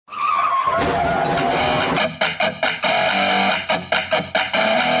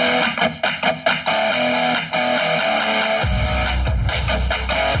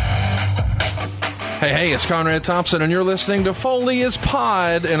Hey, it's Conrad Thompson, and you're listening to Foley is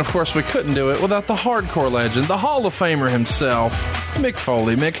Pod. And, of course, we couldn't do it without the hardcore legend, the Hall of Famer himself, Mick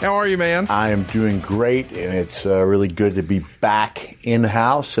Foley. Mick, how are you, man? I am doing great, and it's really good to be back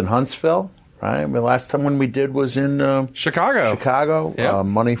in-house in Huntsville. Right? I mean, last time when we did was in Chicago. Yep.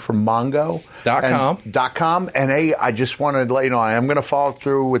 Money from Mongo.com. And hey, I just wanted to let you know, I am going to follow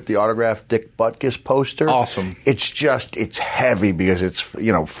through with the autographed Dick Butkus poster. Awesome. It's heavy because it's,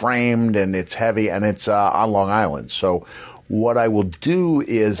 framed and it's heavy and it's on Long Island. So what I will do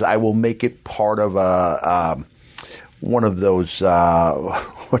is I will make it part of one of those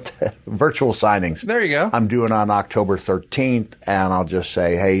virtual signings. There you go. I'm doing on October 13th, and I'll just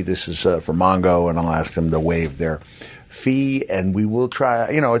say, hey, this is for Mongo, and I'll ask them to waive their fee, and we will try.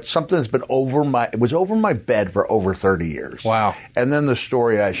 It's something that's been it was over my bed for over 30 years. Wow. And then the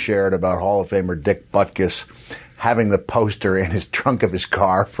story I shared about Hall of Famer Dick Butkus having the poster in his trunk of his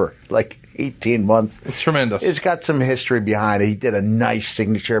car for 18 months. It's tremendous. It's got some history behind it. He did a nice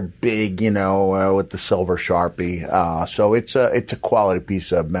signature, big, with the silver Sharpie. So it's a quality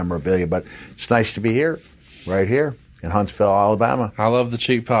piece of memorabilia. But it's nice to be here, right here in Huntsville, Alabama. I love the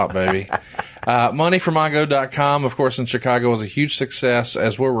cheap pop, baby. Moneyformongo.com, of course, in Chicago was a huge success.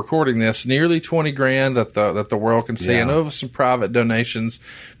 As we're recording this, nearly $20,000 that the world can see. Yeah. I know of some private donations,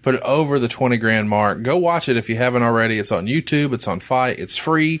 put it over the $20,000 mark. Go watch it if you haven't already. It's on YouTube. It's on Fight. It's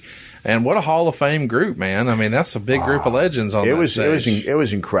free. And what a Hall of Fame group, man. I mean, that's a big group of legends on that stage. It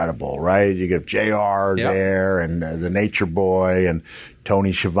was incredible, right? You get JR there and the Nature Boy and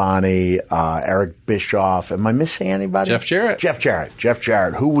Tony Schiavone, Eric Bischoff. Am I missing anybody? Jeff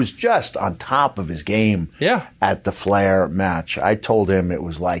Jarrett, who was just on top of his game at the Flair match. I told him it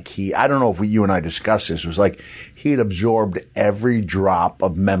was like I don't know if you and I discussed this, it was like he'd absorbed every drop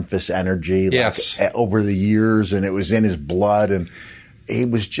of Memphis energy over the years, and it was in his blood, and he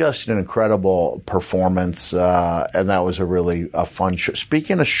was just an incredible performance, and that was a really fun show.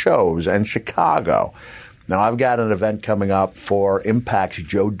 Speaking of shows and Chicago, now I've got an event coming up for Impact's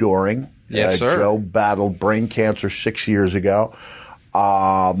Joe Doring. Yes, sir. Joe battled brain cancer 6 years ago.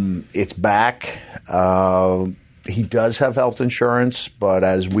 It's back. He does have health insurance, but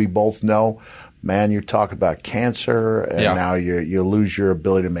as we both know, man, you're talking about cancer, and now you lose your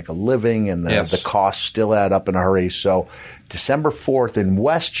ability to make a living, and the costs still add up in a hurry. So December 4th in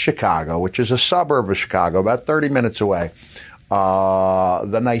West Chicago, which is a suburb of Chicago, about 30 minutes away,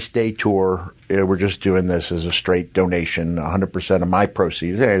 the Nice Day Tour, we're just doing this as a straight donation, 100% of my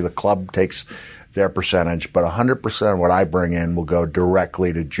proceeds. The club takes their percentage, but 100% of what I bring in will go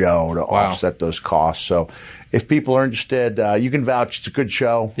directly to Joe to offset those costs. So if people are interested, you can vouch. It's a good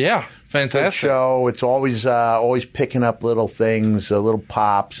show. Yeah, fantastic. Good show. It's always picking up little things, little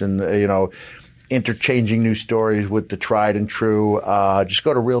pops, and interchanging new stories with the tried and true. Just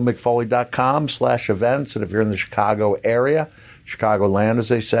go to realmickfoley.com/events, and if you're in the Chicago area, Chicagoland, as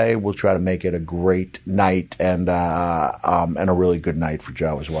they say, we'll try to make it a great night and a really good night for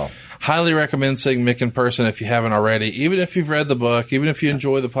Joe as well. Highly recommend seeing Mick in person if you haven't already, even if you've read the book, even if you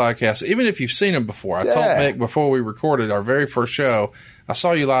enjoy the podcast, even if you've seen him before. I told Mick before we recorded our very first show, I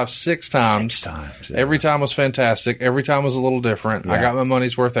saw you live 6 times. 6 times. Yeah. Every time was fantastic. Every time was a little different. Yeah. I got my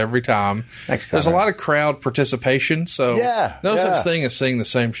money's worth every time. Thanks, There's a lot of crowd participation, so no such thing as seeing the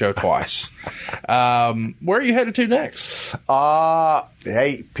same show twice. Where are you headed to next?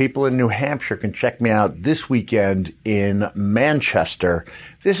 Hey, people in New Hampshire can check me out this weekend in Manchester.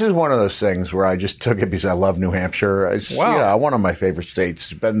 This is one of those things where I just took it because I love New Hampshire. It's one of my favorite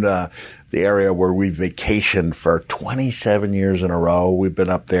states. It's been the area where we vacationed for 27 years in a row. We've been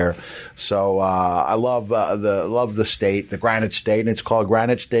up there. So I love the state, the Granite State, and it's called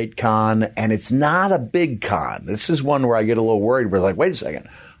Granite State Con, and it's not a big con. This is one where I get a little worried. We're like, wait a second,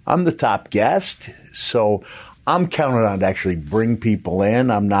 I'm the top guest, so I'm counting on to actually bring people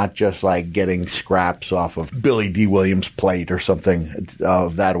in. I'm not just like getting scraps off of Billy D. Williams' plate or something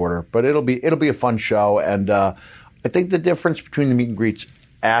of that order. But it'll be a fun show, and I think the difference between the meet and greets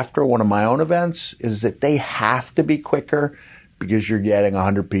after one of my own events is that they have to be quicker because you're getting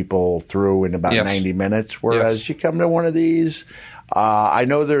 100 people through in about 90 minutes, whereas you come to one of these. I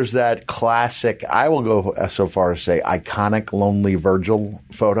know there's that classic, I will go so far as say iconic Lonely Virgil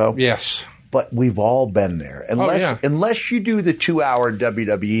photo. Yes. But we've all been there. Unless you do the 2-hour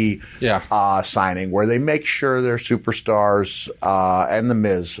WWE signing where they make sure their superstars and The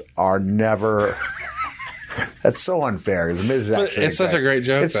Miz are never That's so unfair. The Miz is actually it's such a great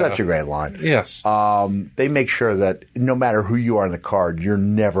joke. It's such a great line. Yes. They make sure that no matter who you are in the card, you're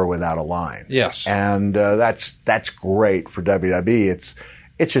never without a line. Yes. And that's great for WWE.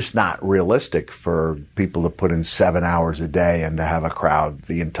 It's just not realistic for people to put in 7 hours a day and to have a crowd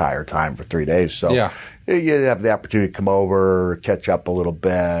the entire time for 3 days. So you have the opportunity to come over, catch up a little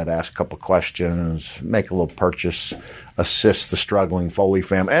bit, ask a couple questions, make a little purchase, assist the struggling Foley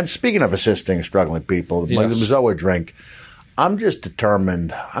family. And speaking of assisting struggling people, the Mazoa drink, I'm just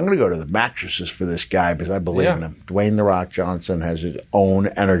determined. I'm going to go to the mattresses for this guy because I believe in him. Dwayne "The Rock" Johnson has his own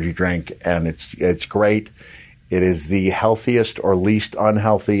energy drink, and it's great. It is the healthiest or least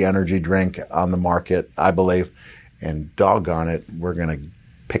unhealthy energy drink on the market, I believe. And doggone it, we're going to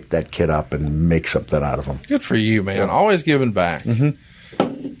pick that kid up and make something out of him. Good for you, man. Always giving back. Mm-hmm.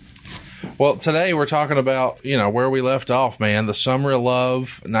 Well, today we're talking about, where we left off, man. The Summer of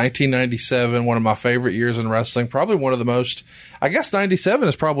Love, 1997, one of my favorite years in wrestling. Probably one of the most, I guess 97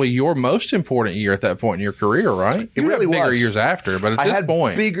 is probably your most important year at that point in your career, right? It really was. Bigger years after, but at this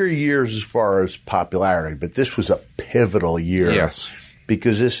point. Bigger years as far as popularity, but this was a pivotal year. Yes.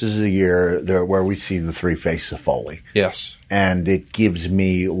 Because this is a year where we see the three faces of Foley. Yes. And it gives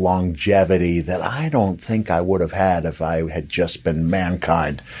me longevity that I don't think I would have had if I had just been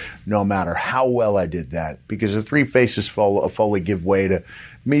Mankind, no matter how well I did that. Because the three faces of Foley give way to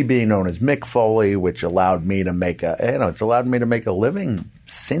me being known as Mick Foley, which allowed me to make a living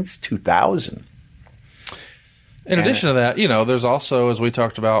since 2000. In addition to that, there's also, as we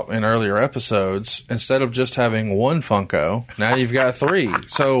talked about in earlier episodes, instead of just having one Funko, now you've got three.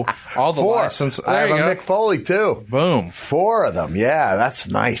 So all the license. I have a Mick Foley too. Boom. 4 of them. Yeah, that's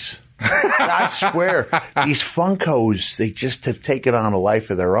nice. I swear, these Funkos, they just have taken on a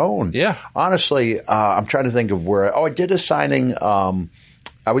life of their own. Yeah. Honestly, I'm trying to think of where. I did a signing.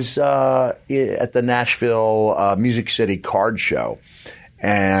 I was at the Nashville Music City card show.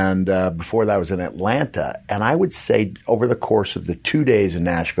 And before that, I was in Atlanta. And I would say over the course of the 2 days in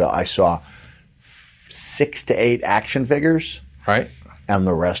Nashville, I saw 6 to 8 action figures. Right. And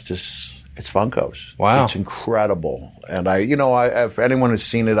the rest it's Funkos. Wow. It's incredible. And if anyone has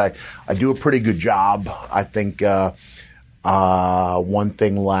seen it, I do a pretty good job. I think one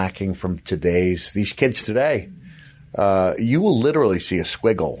thing lacking from these kids today, you will literally see a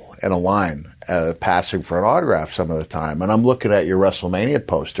squiggle and a line passing for an autograph some of the time. And I'm looking at your WrestleMania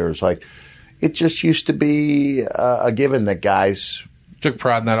posters. Like, it just used to be a given that guys took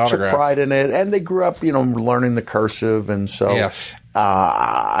pride in that autograph. Took pride in it. And they grew up, learning the cursive. And so yes.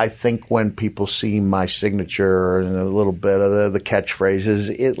 I think when people see my signature and a little bit of the catchphrases,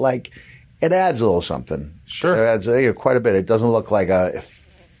 it adds a little something. Sure. It adds quite a bit. It doesn't look like a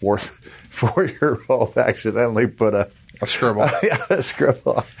 4-year-old accidentally put a scribble. A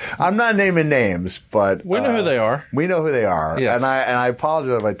scribble. I'm not naming names, but we know who they are. We know who they are. Yes. And I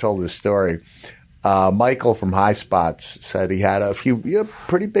apologize if I told this story. Michael from High Spots said he had a few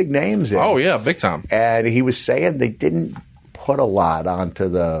pretty big names in. Oh, yeah, big time. And he was saying they didn't put a lot onto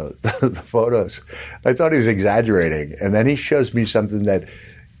the photos. I thought he was exaggerating. And then he shows me something that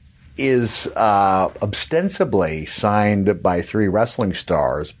is ostensibly signed by 3 wrestling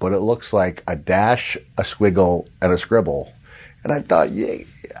stars, but it looks like a dash, a squiggle, and a scribble. And I thought,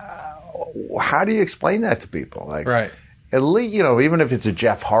 how do you explain that to people? Right. At least, even if it's a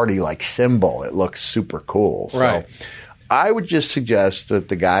Jeff Hardy symbol, it looks super cool. Right. So I would just suggest that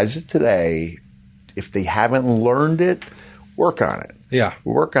the guys of today, if they haven't learned it, work on it. Yeah.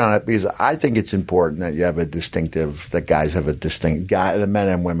 Work on it because I think it's important that you have the men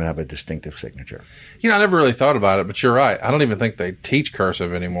and women have a distinctive signature. I never really thought about it, but you're right. I don't even think they teach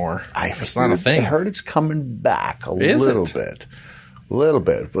cursive anymore. It's not a thing. I heard it's coming back a little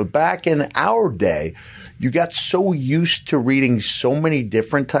bit. But back in our day, you got so used to reading so many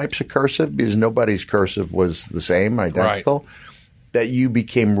different types of cursive because nobody's cursive was the same, identical. Right. That you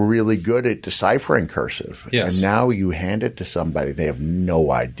became really good at deciphering cursive. Yes. And now you hand it to somebody, they have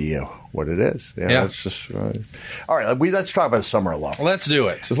no idea what it is. It's just all right, let's talk about Summer of Love. Let's do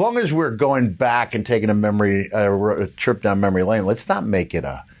it. As long as we're going back and taking a trip down memory lane, let's not make it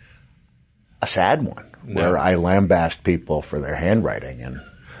a sad one where I lambast people for their handwriting.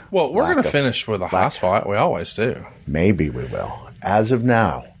 Well, we're going to finish with a high spot. We always do. Maybe we will. As of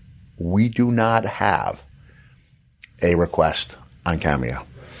now, we do not have a request on Cameo.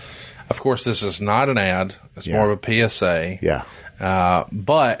 Of course, this is not an ad. It's more of a PSA. Yeah.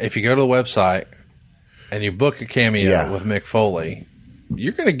 But if you go to the website and you book a Cameo with Mick Foley,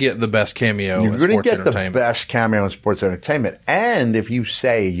 you're going to get the best cameo in sports entertainment. You're going to get the best cameo in sports entertainment. And if you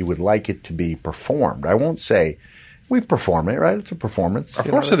say you would like it to be performed, I won't say we perform it, right? It's a performance. Of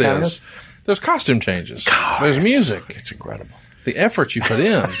course it is. There's costume changes. God, there's music. It's incredible. The effort you put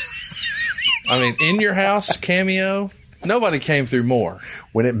in. I mean, In Your House cameo. Nobody came through more.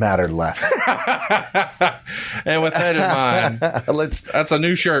 When it mattered less. And with that in mind, that's a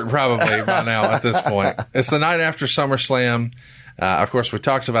new shirt probably by now at this point. It's the night after SummerSlam. Of course, we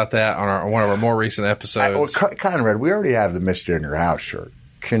talked about that on one of our more recent episodes. Conrad, we already have the Mr. In Your House shirt.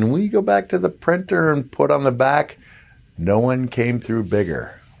 Can we go back to the printer and put on the back, no one came through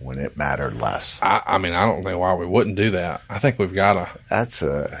bigger when it mattered less? I mean, I don't know why we wouldn't do that. I think we've got to. That's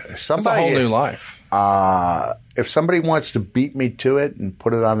a whole new life. If somebody wants to beat me to it and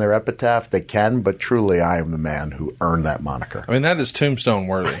put it on their epitaph, they can, but truly I am the man who earned that moniker. I mean, that is tombstone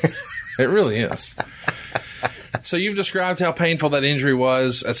worthy. It really is. So you've described how painful that injury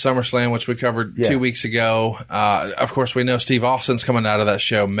was at SummerSlam, which we covered 2 weeks ago. Of course, we know Steve Austin's coming out of that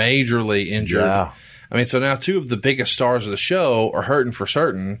show majorly injured. Yeah. I mean, so now two of the biggest stars of the show are hurting for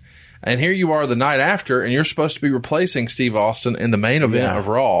certain. And here you are the night after, and you're supposed to be replacing Steve Austin in the main event of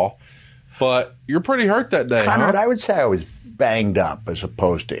Raw. But you're pretty hurt that day, Conrad, huh? I would say I was banged up as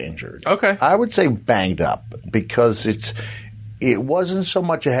opposed to injured. Okay. I would say banged up because it wasn't so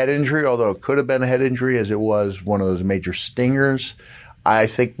much a head injury, although it could have been a head injury, as it was one of those major stingers. I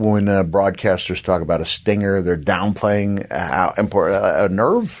think when broadcasters talk about a stinger, they're downplaying how important a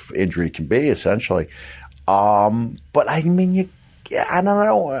nerve injury can be, essentially. But I mean, I don't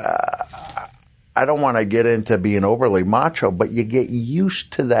know. I don't want to get into being overly macho, but you get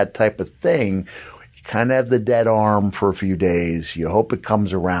used to that type of thing. You kind of have the dead arm for a few days. You hope it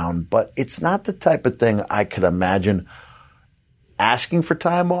comes around, but it's not the type of thing I could imagine asking for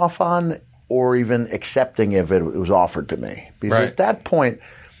time off on or even accepting if it was offered to me. Because at that point,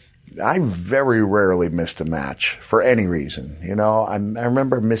 I very rarely missed a match for any reason. You know, I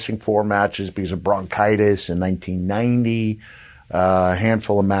remember missing 4 matches because of bronchitis in 1990. A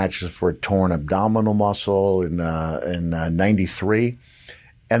handful of matches for a torn abdominal muscle in 93.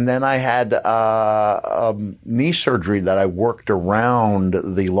 And then I had knee surgery that I worked around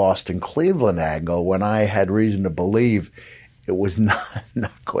the Lost in Cleveland angle when I had reason to believe it was not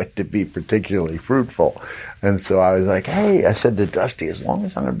going to be particularly fruitful. And so I was like, hey, I said to Dusty, as long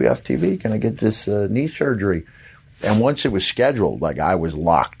as I'm going to be off TV, can I get this knee surgery? And once it was scheduled, like I was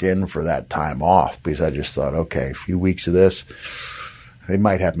locked in for that time off because I just thought, okay, a few weeks of this, they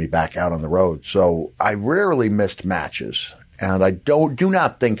might have me back out on the road. So I rarely missed matches. And I do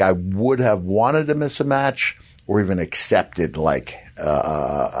not think I would have wanted to miss a match or even accepted, like,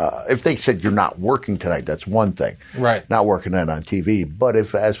 if they said you're not working tonight, that's one thing. Right. Not working it on TV. But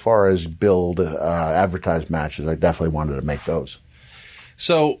if, as far as build advertised matches, I definitely wanted to make those.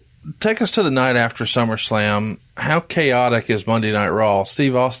 So take us to the night after SummerSlam. How chaotic is Monday Night Raw?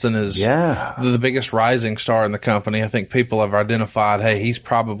 Steve Austin is the biggest rising star in the company. I think people have identified, hey, he's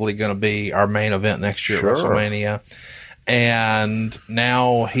probably going to be our main event next year at WrestleMania. And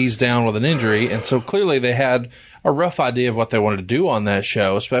now he's down with an injury. And so clearly they had a rough idea of what they wanted to do on that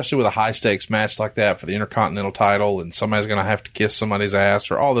show, especially with a high-stakes match like that for the Intercontinental title, and somebody's going to have to kiss somebody's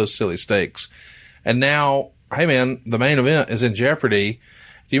ass or all those silly stakes. And now, hey, man, the main event is in jeopardy.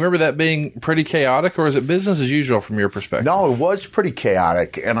 Do you remember that being pretty chaotic, or is it business as usual from your perspective? No, it was pretty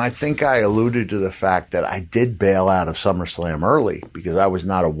chaotic, and I think I alluded to the fact that I did bail out of SummerSlam early because I was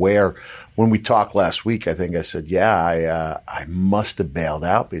not aware. When we talked last week, I think I said, I must have bailed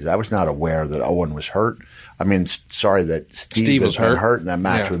out because I was not aware that Owen was hurt. I mean, sorry that Steve was hurt in that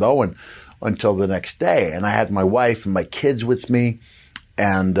match with Owen until the next day. And I had my wife and my kids with me.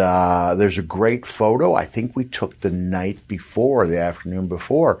 And there's a great photo I think we took the night before, the afternoon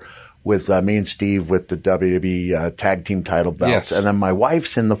before, with me and Steve with the WWE tag team title belts. Yes. And then my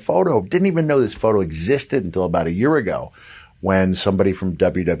wife's in the photo. Didn't even know this photo existed until about a year ago when somebody from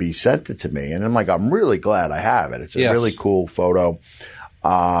WWE sent it to me. And I'm like, I'm really glad I have it. It's a really cool photo.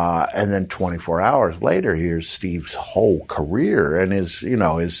 And then 24 hours later, here's Steve's whole career and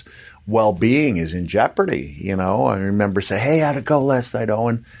his well-being is in jeopardy. You know, I remember saying, hey, how'd it go last night,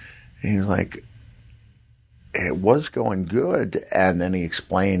 Owen? And he was like, it was going good. And then he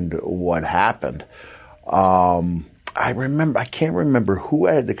explained what happened. I can't remember who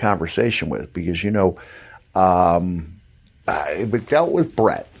I had the conversation with because, it dealt with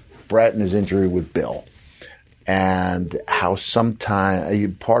Brett and his injury with Bill. And how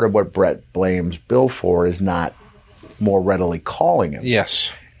sometimes part of what Brett blames Bill for is not more readily calling him.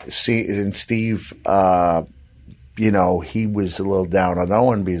 Yes. See, and Steve, he was a little down on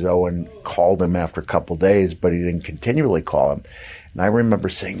Owen because Owen called him after a couple of days, but he didn't continually call him. And I remember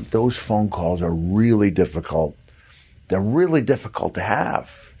saying those phone calls are really difficult. They're really difficult to have.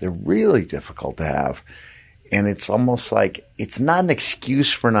 And it's almost like it's not an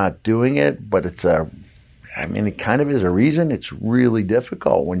excuse for not doing it, but it kind of is a reason. It's really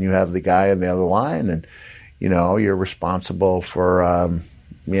difficult when you have the guy on the other line and, you're responsible for,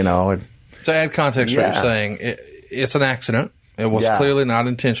 To add context to what you're saying, it's an accident. It was clearly not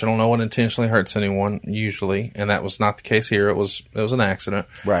intentional. No one intentionally hurts anyone, usually, and that was not the case here. It was an accident.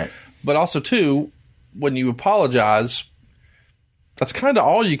 Right. But also, too, when you apologize, that's kind of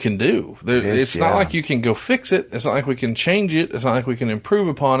all you can do. It's not like you can go fix it. It's not like we can change it. It's not like we can improve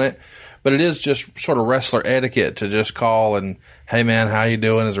upon it. But it is just sort of wrestler etiquette to just call and, hey, man, how you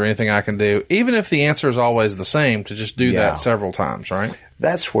doing? Is there anything I can do? Even if the answer is always the same, to just do that several times, right?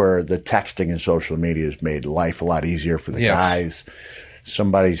 That's where the texting and social media has made life a lot easier for the guys.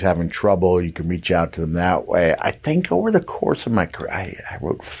 Somebody's having trouble, you can reach out to them that way. I think over the course of my career, I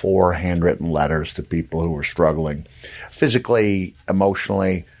wrote 4 handwritten letters to people who were struggling physically,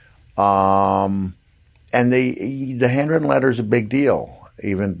 emotionally. And the handwritten letter is a big deal,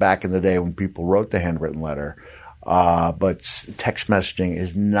 even back in the day when people wrote the handwritten letter. But text messaging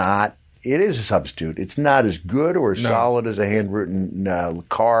is not. It is a substitute. It's not as good or as solid as a handwritten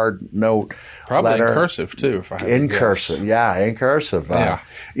card, note, probably letter. In cursive, too. If I had in cursive, in cursive.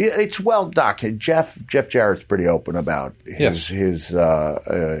 It's well documented. Jeff Jarrett's pretty open about his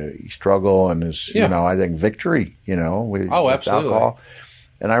struggle and his, I think, victory, with absolutely. alcohol.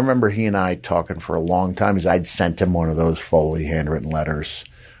 And I remember he and I talking for a long time because I'd sent him one of those Foley handwritten letters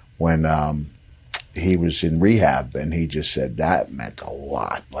when he was in rehab, and he just said that meant a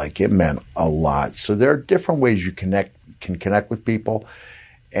lot. Like, it meant a lot. So there are different ways you can connect with people.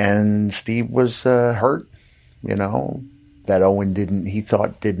 And Steve was hurt, that Owen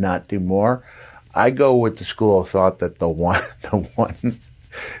did not do more. I go with the school of thought that the one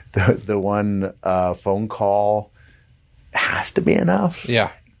phone call has to be enough.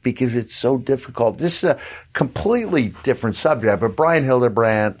 Yeah. Because it's so difficult. This is a completely different subject, but Brian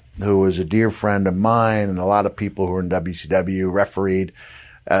Hildebrandt, who is a dear friend of mine and a lot of people who are in WCW, refereed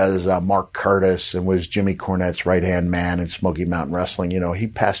as Mark Curtis and was Jimmy Cornette's right-hand man in Smoky Mountain Wrestling. He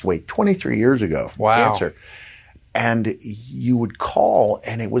passed away 23 years ago from cancer. And you would call,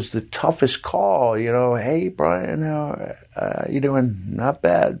 and it was the toughest call, hey, Brian, how you doing? Not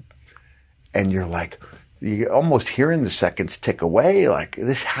bad. And you're like, you're almost hearing the seconds tick away. Like,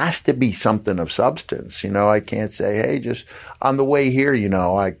 this has to be something of substance. I can't say, hey, just on the way here,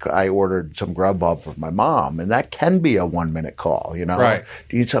 I ordered some Grubhub for my mom. And that can be a 1-minute call, Right.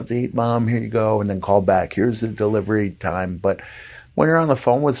 Do you need something to eat, Mom? Here you go. And then call back. Here's the delivery time. But when you're on the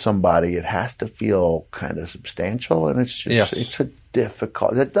phone with somebody, it has to feel kind of substantial. And it's just, it's a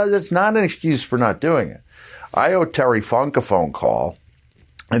difficult, it's not an excuse for not doing it. I owe Terry Funk a phone call.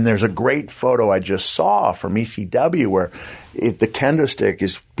 And there's a great photo I just saw from ECW where the kendo stick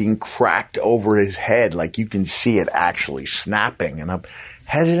is being cracked over his head. Like, you can see it actually snapping. And I'm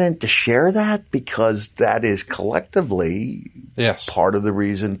hesitant to share that because that is collectively part of the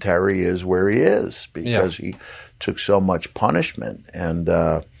reason Terry is where he is, because he took so much punishment. And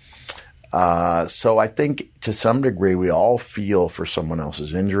so I think to some degree we all feel for someone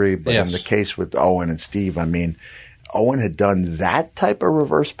else's injury. But in the case with Owen and Steve, I mean, Owen had done that type of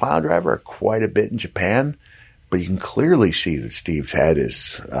reverse pile driver quite a bit in Japan, but you can clearly see that Steve's head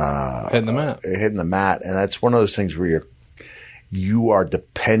is hitting the mat. And that's one of those things where you are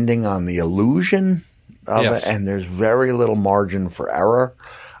depending on the illusion of it, and there's very little margin for error.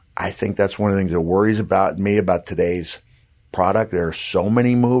 I think that's one of the things that worries me about today's product. There are so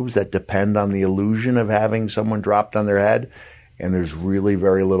many moves that depend on the illusion of having someone dropped on their head, and there's really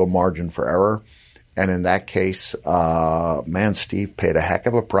very little margin for error. And in that case, Steve paid a heck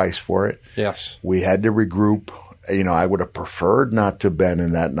of a price for it. Yes. We had to regroup. I would have preferred not to have been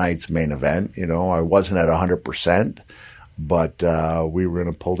in that night's main event. I wasn't at 100%, but we were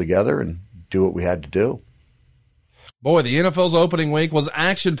going to pull together and do what we had to do. Boy, the NFL's opening week was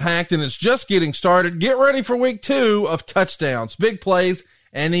action-packed, and it's just getting started. Get ready for week 2 of touchdowns, big plays,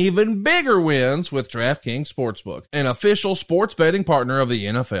 and even bigger wins with DraftKings Sportsbook, an official sports betting partner of the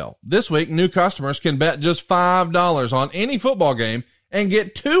NFL. This week, new customers can bet just $5 on any football game and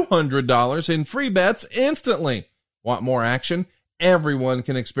get $200 in free bets instantly. Want more action? Everyone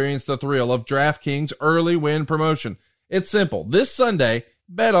can experience the thrill of DraftKings early win promotion. It's simple. This Sunday,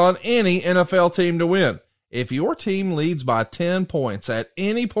 bet on any NFL team to win. If your team leads by 10 points at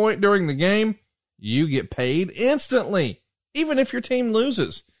any point during the game, you get paid instantly, even if your team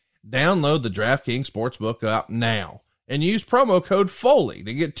loses. Download the DraftKings Sportsbook app now and use promo code FOLEY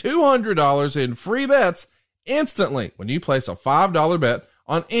to get $200 in free bets instantly when you place a $5 bet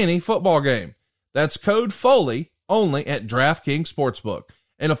on any football game. That's code FOLEY only at DraftKings Sportsbook,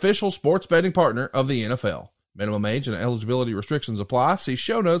 an official sports betting partner of the NFL. Minimum age and eligibility restrictions apply. See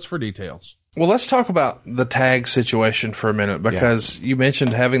show notes for details. Well, let's talk about the tag situation for a minute, because you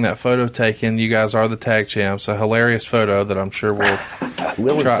mentioned having that photo taken. You guys are the tag champs. A hilarious photo that I'm sure we'll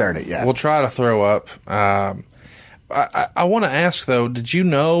insert it. Yeah, we'll try to throw up. I want to ask though, did you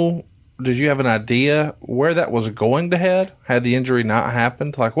have an idea where that was going to head had the injury not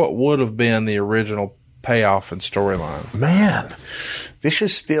happened? Like, what would have been the original payoff and storyline? Man, this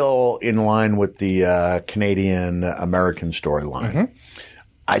is still in line with the Canadian-American storyline. Mm-hmm.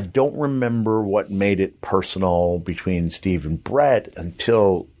 I don't remember what made it personal between Steve and Brett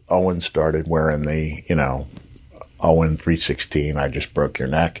until Owen started wearing the, Owen 316, I just broke your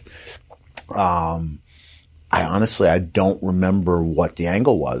neck. I don't remember what the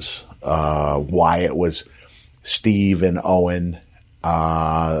angle was, why it was Steve and Owen,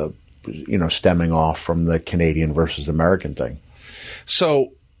 stemming off from the Canadian versus American thing.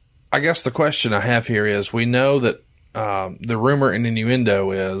 So I guess the question I have here is, we know that the rumor and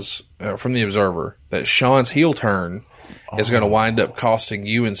innuendo is from the Observer that Shawn's heel turn is going to wind up costing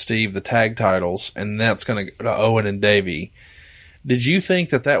you and Steve the tag titles, and that's going to go to Owen and Davey. Did you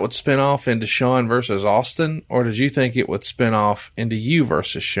think that would spin off into Shawn versus Austin, or did you think it would spin off into you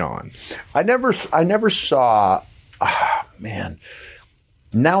versus Shawn? I never saw. Man,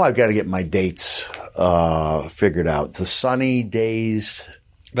 now I've got to get my dates figured out. The Sunny Days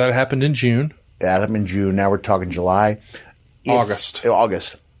that happened in June. Adam in June. Now we're talking July. August.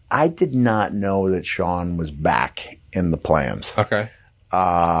 I did not know that Shawn was back in the plans. Okay.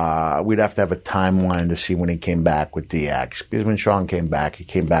 We'd have to have a timeline to see when he came back with DX. Because when Shawn came back, he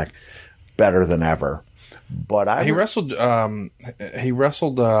came back better than ever. But he wrestled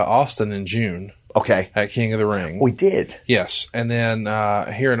Austin in June. Okay. At King of the Ring. We did. Yes. And then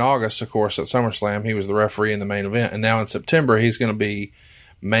here in August, of course, at SummerSlam, he was the referee in the main event. And now in September, he's going to be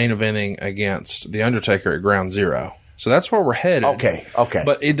main eventing against The Undertaker at Ground Zero. So that's where we're headed. Okay.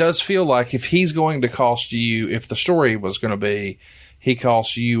 But it does feel like if he's going to cost you, if the story was going to be he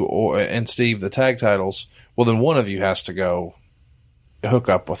costs you and Steve the tag titles, well, then one of you has to go hook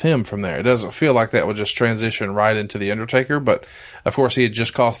up with him from there. It doesn't feel like that would just transition right into The Undertaker, but of course he had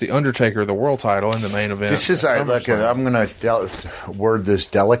just cost The Undertaker the world title in the main event. This is I'm going to word this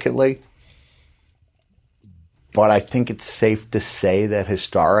delicately, but I think it's safe to say that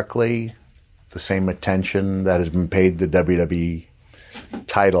historically the same attention that has been paid to the WWE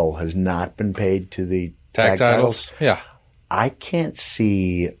title has not been paid to the tag titles. Yeah. I can't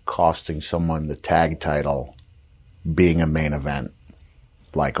see costing someone the tag title being a main event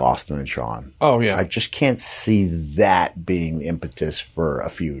like Austin and Shawn. Oh, yeah. I just can't see that being the impetus for a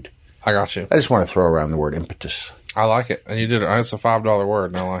feud. I got you. I just want to throw around the word impetus. I like it. And you did it. It's a $5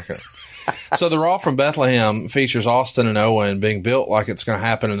 word, and I like it. So the Raw from Bethlehem features Austin and Owen being built like it's going to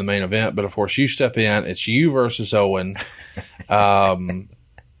happen in the main event. But, of course, you step in. It's you versus Owen.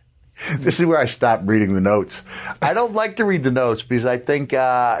 This is where I stopped reading the notes. I don't like to read the notes because I think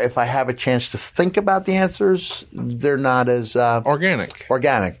if I have a chance to think about the answers, they're not as organic.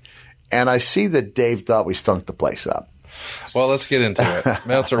 And I see that Dave thought we stunk the place up. Well, let's get into it.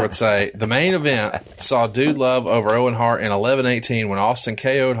 Meltzer would say, the main event saw Dude Love over Owen Hart in 11-18 when Austin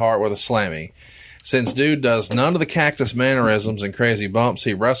KO'd Hart with a slammy. Since Dude does none of the Cactus mannerisms and crazy bumps,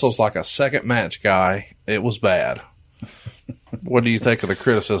 he wrestles like a second match guy. It was bad. What do you think of the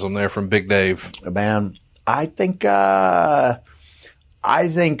criticism there from Big Dave? Man, I think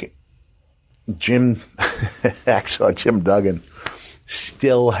Jim Duggan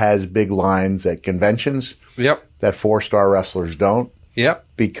still has big lines at conventions. Yep. That 4-star wrestlers don't. Yep.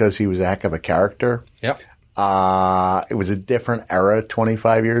 Because he was a heck of a character. Yep. It was a different era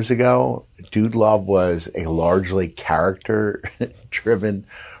 25 years ago. Dude Love was a largely character-driven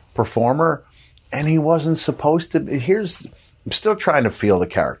performer, and he wasn't supposed to be. I'm still trying to feel the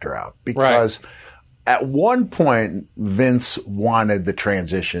character out because at one point Vince wanted the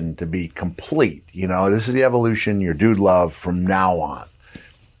transition to be complete. This is the evolution, you're Dude Love from now on.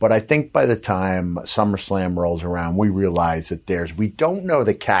 But I think by the time SummerSlam rolls around, we realize that we don't know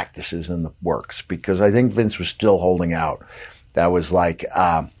the Cactus is in the works because I think Vince was still holding out. That was like,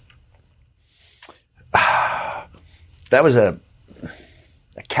 that was a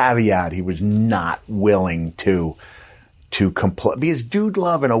caveat he was not willing to comply, because Dude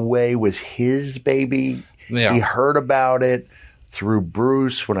Love in a way was his baby. Yeah. He heard about it through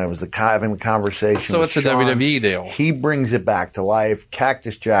Bruce when I was having the conversation. So it's Shawn. A WWE deal. He brings it back to life.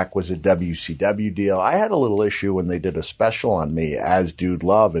 Cactus Jack was a WCW deal. I had a little issue when they did a special on me as Dude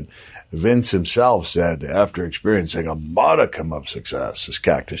Love, and Vince himself said, after experiencing a modicum of success as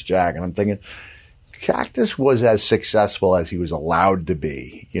Cactus Jack, and I'm thinking, Cactus was as successful as he was allowed to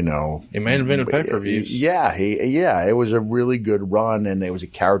be, you know. He main evented pay-per-views. Yeah, it was a really good run, and it was a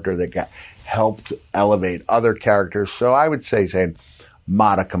character that helped elevate other characters. So I would saying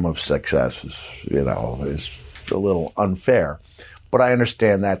modicum of success is a little unfair. But I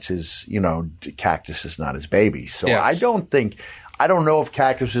understand that's his, Cactus is not his baby. So yes. I don't know if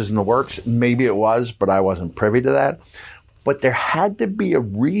Cactus is in the works. Maybe it was, but I wasn't privy to that. But there had to be a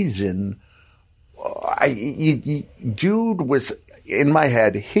reason. Dude was, in my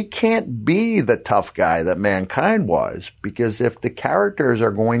head, he can't be the tough guy that Mankind was, because if the characters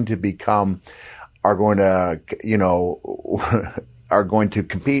are going to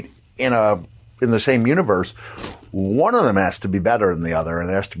compete in the same universe, one of them has to be better than the other, and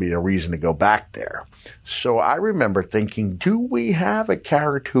there has to be a reason to go back there. So I remember thinking, do we have a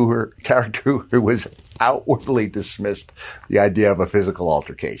character who was outwardly dismissed the idea of a physical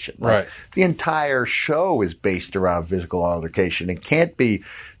altercation? Right. The entire show is based around physical altercation. It can't be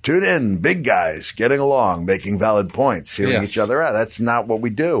tune in, big guys getting along, making valid points, hearing each other out. That's not what we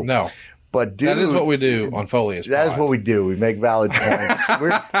do. No. But dude, that is what we do on Foley's Pod. That is what we do. We make valid points.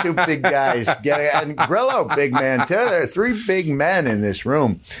 We're two big guys and Grillo, big man too. There are three big men in this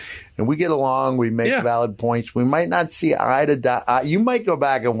room, and we get along. We make valid points. We might not see eye to eye. You might go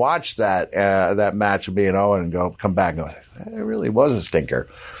back and watch that match of being Owen and come back and go, that really was a stinker.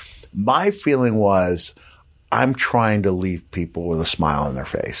 My feeling was, I'm trying to leave people with a smile on their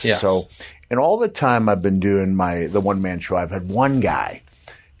face. Yes. So, in all the time I've been doing the one-man show, I've had one guy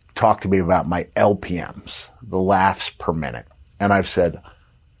talk to me about my LPMs, the laughs per minute. And I've said,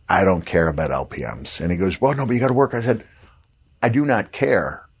 I don't care about LPMs. And he goes, well, no, but you got to work. I said, I do not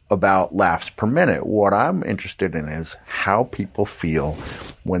care about laughs per minute. What I'm interested in is how people feel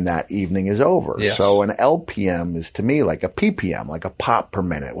when that evening is over. Yes. So an LPM is to me like a PPM, like a pop per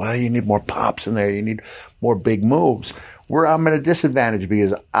minute. Well, you need more pops in there. You need more big moves. Where I'm at a disadvantage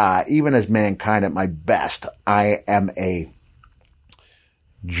because even as Mankind at my best, I am a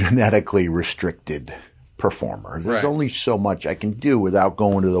genetically restricted performer. There's only so much I can do without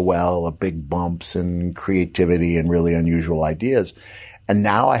going to the well of big bumps and creativity and really unusual ideas. And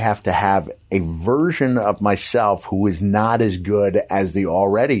now I have to have a version of myself who is not as good as the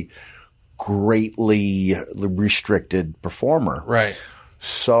already greatly restricted performer. Right.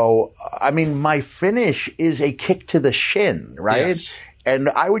 So, I mean, my finish is a kick to the shin, right? Yes. And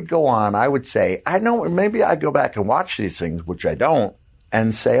I would go on, I would say, I know maybe I go back and watch these things, which I don't,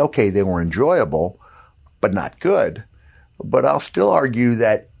 and say, okay, they were enjoyable, but not good. But I'll still argue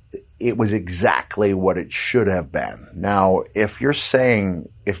that it was exactly what it should have been. Now, if Dave's saying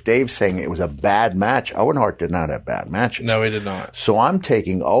it was a bad match, Owen Hart did not have bad matches. No, he did not. So I'm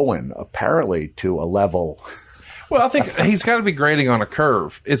taking Owen apparently to a level. Well, I think he's got to be grading on a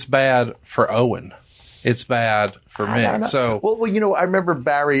curve. It's bad for Owen. It's bad for me. So, well, I remember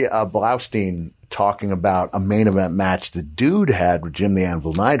Barry Blaustein talking about a main event match the Dude had with Jim the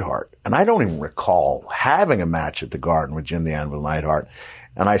Anvil Neidhart. And I don't even recall having a match at the Garden with Jim the Anvil Neidhart.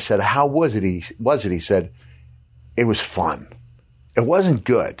 And I said, how was it? He said, it was fun. It wasn't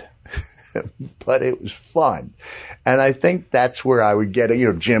good, but it was fun. And I think that's where I would get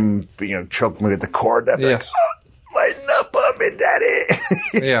it. Jim, choked me with the cord. I'm yes. Like, lighten up on me, daddy.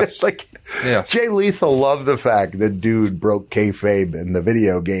 Yes. Yes. Jay Lethal loved the fact that Dude broke kayfabe in the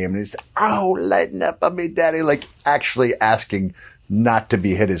video game. And he said, oh, lighten up on me, daddy. Like actually asking not to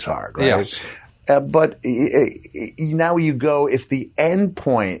be hit as hard, right? Yes. But now you go, if the end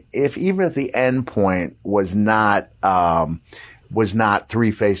point was not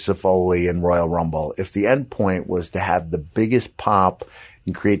Three Faces of Foley and Royal Rumble, if the end point was to have the biggest pop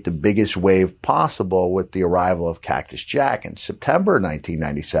and create the biggest wave possible with the arrival of Cactus Jack in September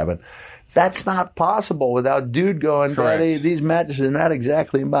 1997, that's not possible without Dude going, Daddy, these matches are not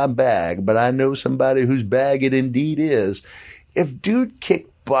exactly my bag, but I know somebody whose bag it indeed is. If Dude kicked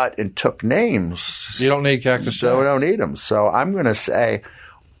butt and took names, you don't need Cactus Jack. So we don't need them. So I'm going to say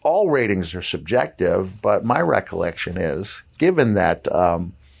all ratings are subjective, but my recollection is, given that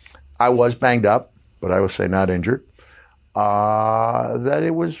I was banged up, but I would say not injured, that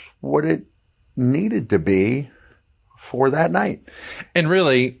it was what it needed to be for that night. And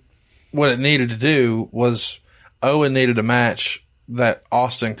really, what it needed to do was Owen needed a match that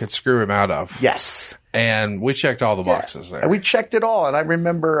Austin could screw him out of. Yes. And we checked all the boxes there. And we checked it all. And I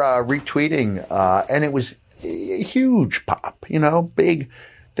remember retweeting, and it was a huge pop, big,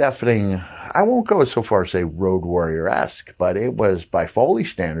 deafening. I won't go so far as say Road Warrior-esque, but it was, by Foley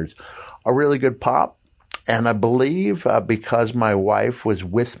standards, a really good pop. And I believe because my wife was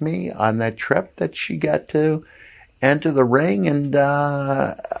with me on that trip that she got to enter the ring and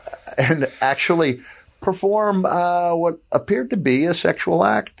and actually perform what appeared to be a sexual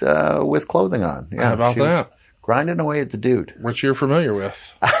act with clothing on. Yeah, how about that? Grinding away at the dude. Which you're familiar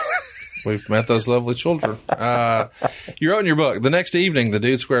with. We've met those lovely children. You wrote in your book, the next evening, the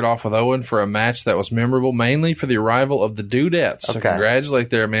dude squared off with Owen for a match that was memorable, mainly for the arrival of the Dudettes to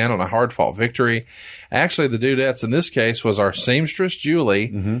congratulate their man on a hard-fought victory. Actually, the Dudettes in this case was our seamstress,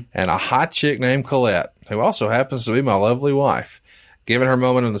 Julie, and a hot chick named Colette, who also happens to be my lovely wife. Given her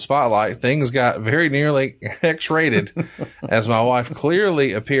moment in the spotlight, things got very nearly X-rated as my wife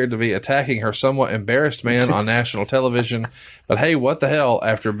clearly appeared to be attacking her somewhat embarrassed man on national television. But hey, what the hell?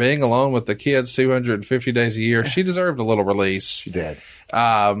 After being alone with the kids 250 days a year, she deserved a little release. She did.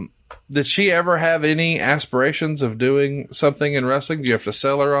 Did she ever have any aspirations of doing something in wrestling? Do you have to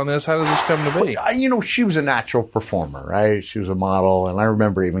sell her on this? How does this come to be? You know, she was a natural performer, right? She was a model, and I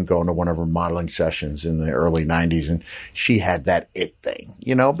remember even going to one of her modeling sessions in the early 90s, and she had that it thing,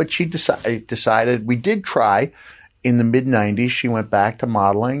 you know, but she decided we did try in the mid-90s. She went back to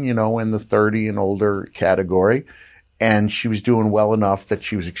modeling, you know, in the 30 and older category, and she was doing well enough that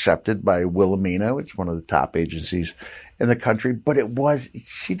she was accepted by Wilhelmina, which is one of the top agencies in the country, but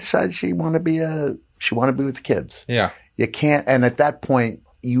she decided she wanted to be with the kids. Yeah. You can't, and at that point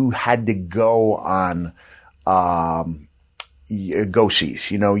you had to go on,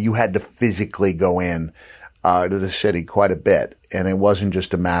 go-sees, you know, you had to physically go in, to the city quite a bit. And it wasn't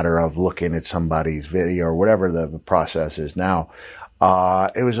just a matter of looking at somebody's video or whatever the process is now.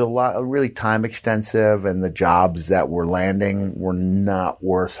 It was really time extensive, and the jobs that were landing were not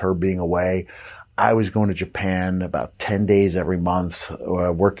worth her being away. I was going to Japan about 10 days every month,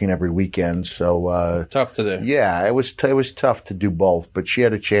 working every weekend. So, tough to do. Yeah, it was tough to do both, but she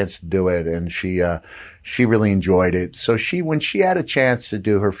had a chance to do it, and she really enjoyed it. So when she had a chance to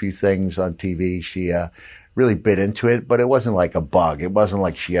do her few things on TV, she, really bit into it, but it wasn't like a bug. It wasn't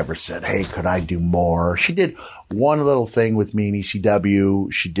like she ever said, hey, could I do more? She did one little thing with me in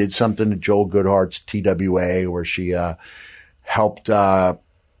ECW. She did something to Joel Goodhart's TWA where she, helped,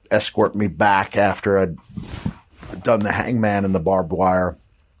 escort me back after I'd done the hangman and the barbed wire.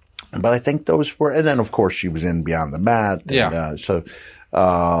 But I think those were, and then of course she was in Beyond the Mat. And, yeah.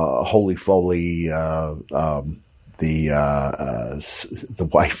 Holy Foley, the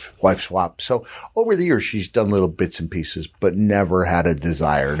wife swap. So over the years, she's done little bits and pieces, but never had a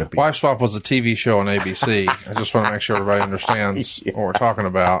desire to be. Wife Swap was a TV show on ABC. I just want to make sure everybody understands what we're talking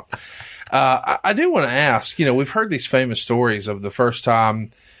about. I do want to ask, you know, we've heard these famous stories of the first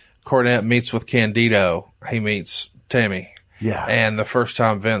time Cornette meets with Candido, he meets Tammy. Yeah. And the first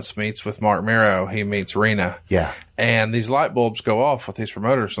time Vince meets with Mark Mero, he meets Rena. Yeah. And these light bulbs go off with these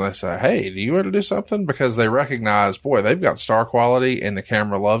promoters and they say, hey, do you want to do something? Because they recognize, boy, they've got star quality and the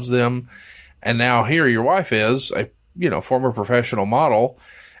camera loves them. And now here your wife is a, you know, former professional model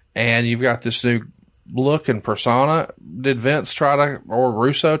and you've got this new look and persona. Did Vince or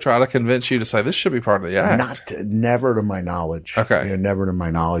Russo try to convince you to say this should be part of the act? Never to my knowledge. Okay. You know, never to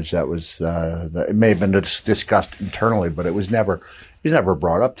my knowledge. That was, it may have been discussed internally, but it was never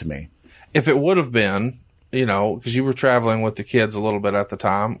brought up to me. If it would have been, you know, because you were traveling with the kids a little bit at the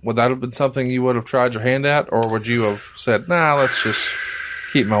time, would that have been something you would have tried your hand at, or would you have said, nah, let's just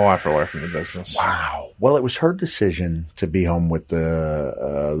keep my wife away from the business? Wow. Well, it was her decision to be home with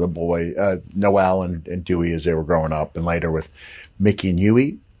the boy, Noel and Dewey as they were growing up, and later with Mickey and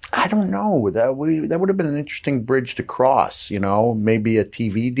Huey. I don't know. That would have been an interesting bridge to cross, you know, maybe a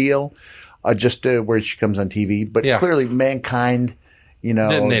TV deal, just where she comes on TV. But clearly Mankind, you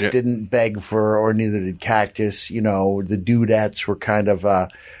know, didn't beg for, or neither did Cactus. You know, the Dudettes were kind of,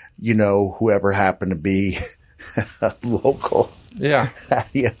 you know, whoever happened to be local. Yeah.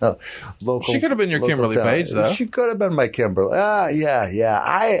 You know, local. She could have been your Kimberly Page, though. She could have been my Kimberly.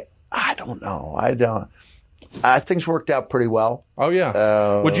 Yeah. I don't know. Things worked out pretty well. Oh,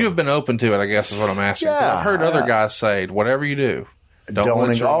 yeah. Would you have been open to it, I guess, is what I'm asking. Yeah. I've heard other guys say, whatever you do,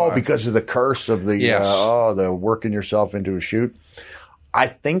 don't because of the curse of the, the working yourself into a shoot. I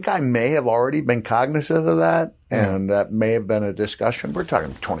think I may have already been cognizant of that, and that may have been a discussion. We're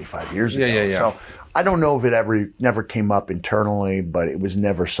talking 25 years ago. Yeah. So I don't know if it never came up internally, but it was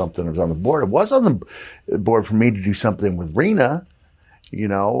never something that was on the board. It was on the board for me to do something with Rena, you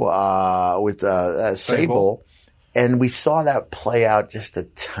know, with Sable. And we saw that play out just a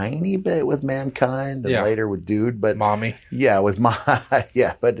tiny bit with Mankind and later with Dude. But Mommy. Yeah,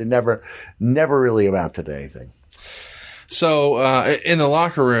 but it never really amounted to anything. So in the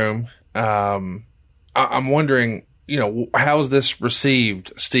locker room, I'm wondering, you know, how's this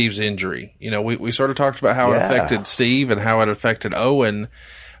received, Steve's injury? You know, we sort of talked about how it affected Steve and how it affected Owen.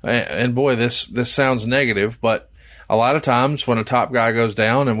 And boy, this sounds negative, but a lot of times when a top guy goes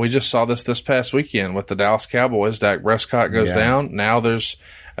down, and we just saw this past weekend with the Dallas Cowboys, Dak Prescott goes down. Now there's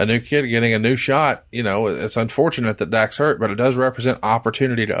a new kid getting a new shot. You know, it's unfortunate that Dak's hurt, but it does represent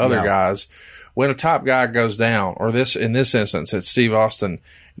opportunity to other guys. When a top guy goes down, or in this instance, it's Steve Austin,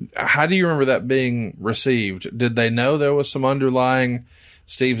 how do you remember that being received? Did they know there was some underlying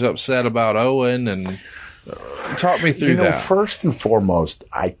Steve's upset about Owen? And talk me through that. First and foremost,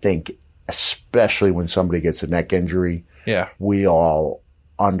 I think, especially when somebody gets a neck injury, we all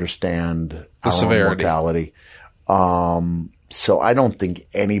understand the severity. Mortality. So I don't think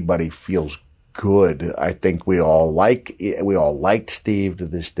anybody feels good. I think we all liked Steve to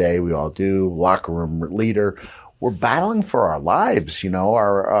this day. We all do. Locker room leader. We're battling for our lives,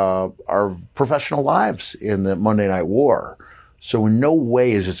 our professional lives in the Monday Night War. So in no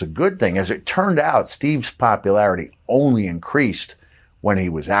way is this a good thing. As it turned out, Steve's popularity only increased when he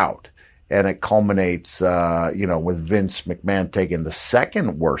was out. And it culminates, with Vince McMahon taking the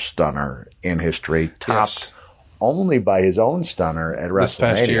second worst stunner in history, topped only by his own stunner at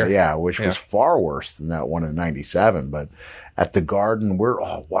WrestleMania. Which was far worse than that one in '97. But at the Garden, we're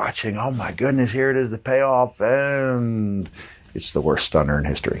all watching. Oh my goodness, here it is, the payoff, and it's the worst stunner in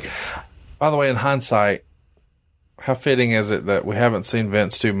history. By the way, in hindsight, how fitting is it that we haven't seen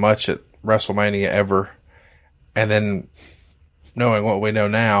Vince do much at WrestleMania ever, and then knowing what we know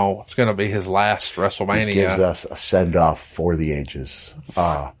now, it's going to be his last WrestleMania. He gives us a send-off for the ages.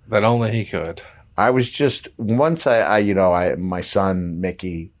 That only he could. I was just, once my son,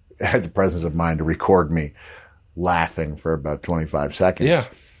 Mickey, had the presence of mind to record me laughing for about 25 seconds. Yeah.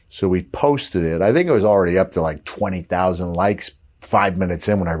 So we posted it. I think it was already up to like 20,000 likes 5 minutes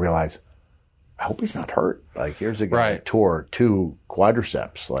in when I realized, I hope he's not hurt. Like, here's a guy who tore 2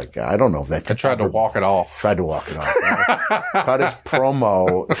 quadriceps. Like, I don't know if that's... I tried to walk it off. Cut his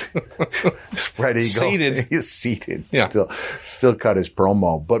promo. Spread eagle. Seated. He's seated. Yeah. Still cut his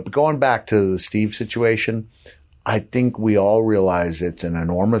promo. But going back to the Steve situation, I think we all realize it's an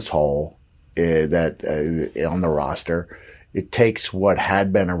enormous hole that on the roster. It takes what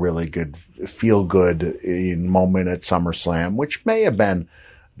had been a really good, feel-good moment at SummerSlam, which may have been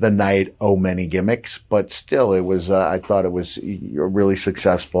the night, many gimmicks, but still it was, I thought it was a really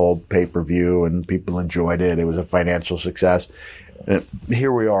successful pay-per-view and people enjoyed it. It was a financial success. And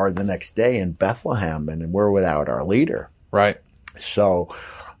here we are the next day in Bethlehem and we're without our leader. Right. So,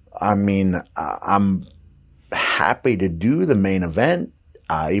 I mean, I'm happy to do the main event,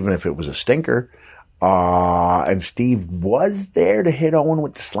 even if it was a stinker. And Steve was there to hit Owen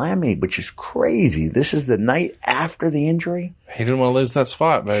with the slammy, which is crazy. This is the night after the injury. He didn't want to lose that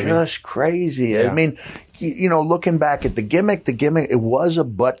spot, baby. Just crazy. Yeah. I mean, looking back at the gimmick, it was a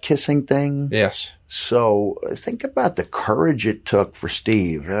butt kissing thing. Yes. So think about the courage it took for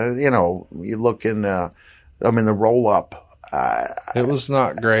Steve. You look in, the roll up. It was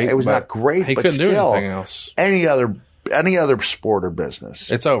not great. It was not great. He couldn't do anything else. Any other sport or business.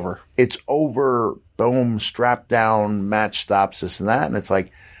 It's over. It's over. Boom, strap down, match stops, this and that. And it's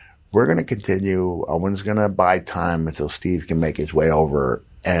like, we're going to continue. Owen's going to buy time until Steve can make his way over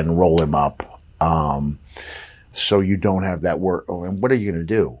and roll him up. So you don't have that work. And what are you going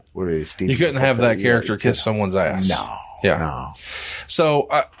to do? You couldn't have that character kiss someone's ass. No. Yeah. No. So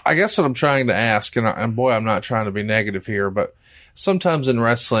I guess what I'm trying to ask, and boy, I'm not trying to be negative here, but sometimes in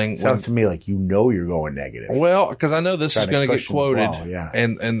wrestling, sounds to me like you're going negative. Well, because I know this is going to get quoted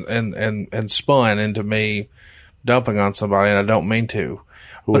and spun into me dumping on somebody, and I don't mean to.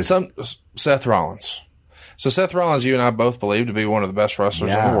 Seth Rollins. So Seth Rollins, you and I both believe to be one of the best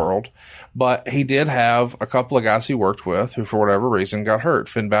wrestlers in the world, but he did have a couple of guys he worked with who, for whatever reason, got hurt.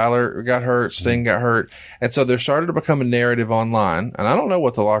 Finn Balor got hurt, Sting got hurt, and so there started to become a narrative online, and I don't know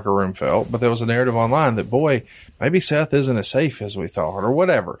what the locker room felt, but there was a narrative online that, boy, maybe Seth isn't as safe as we thought, or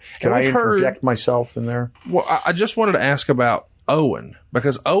whatever. Can I interject myself in there? Well, I just wanted to ask about Owen,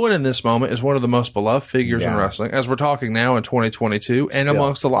 because Owen in this moment is one of the most beloved figures in wrestling, as we're talking now in 2022, and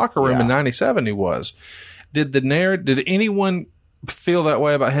amongst the locker room in '97 he was. Did anyone feel that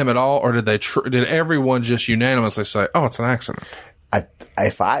way about him at all, or did everyone just unanimously say, "Oh, it's an accident"?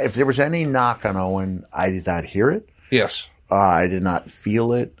 If there was any knock on Owen, I did not hear it. Yes, I did not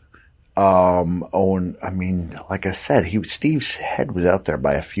feel it. Owen, I mean, like I said, Steve's head was out there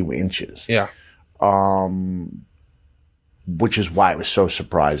by a few inches. Yeah. Which is why it was so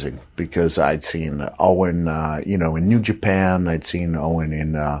surprising, because I'd seen Owen, in New Japan. I'd seen Owen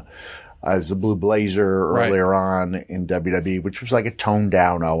in as the Blue Blazer earlier on in WWE, which was like a toned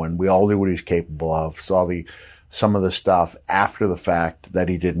down Owen. We all knew what he was capable of. Saw some of the stuff after the fact that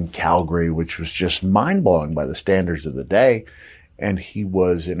he did in Calgary, which was just mind blowing by the standards of the day. and he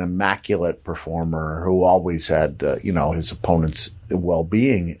was an immaculate performer who always had, his opponent's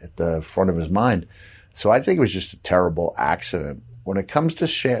well-being at the front of his mind. So I think it was just a terrible accident. When it comes to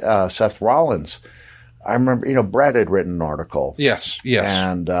Seth Rollins, I remember, Brett had written an article. Yes.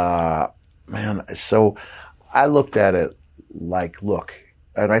 And, so I looked at it like, look,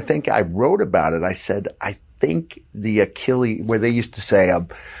 and I think I wrote about it. I said, I think the Achilles, where they used to say,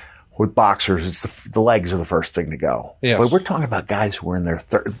 with boxers, it's the legs are the first thing to go. Yes. But we're talking about guys who were in their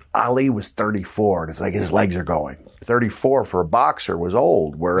Ali was 34, and it's like his legs are going. 34 for a boxer was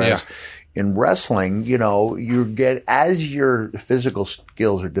old, whereas in wrestling, you get, as your physical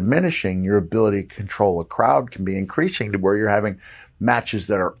skills are diminishing, your ability to control a crowd can be increasing to where you're having matches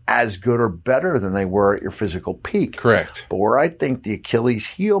that are as good or better than they were at your physical peak. Correct. But where I think the Achilles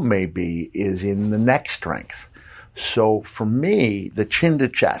heel may be is in the neck strength. So for me, the chin to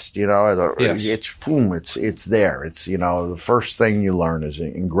chest, it's boom, it's there. It's, the first thing you learn is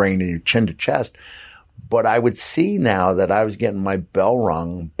ingrained in your chin to chest. But I would see now that I was getting my bell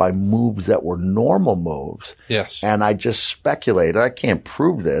rung by moves that were normal moves. Yes. And I just speculated, I can't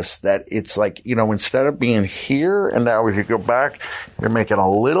prove this, that it's like, instead of being here and now if you go back, you're making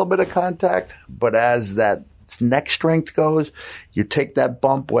a little bit of contact. But as that neck strength goes, you take that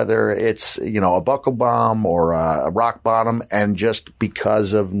bump, whether it's, a buckle bomb or a rock bottom, and just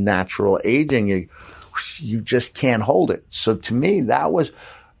because of natural aging, you just can't hold it. So to me,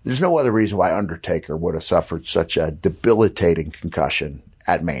 there's no other reason why Undertaker would have suffered such a debilitating concussion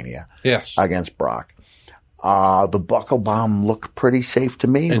at Mania against Brock. The buckle bomb looked pretty safe to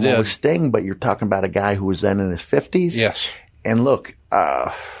me. It was Sting, but you're talking about a guy who was then in his 50s. Yes. And look,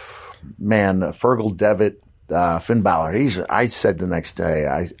 Fergal Devitt, Finn Balor, I said the next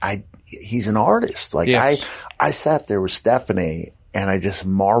day, he's an artist. Like I sat there with Stephanie and I just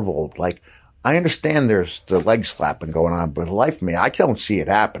marveled, like, I understand there's the leg slapping going on, but life of me, I don't see it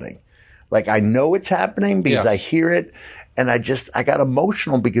happening. Like, I know it's happening because I hear it, and I got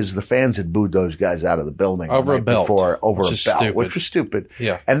emotional because the fans had booed those guys out of the building over a belt, which was stupid.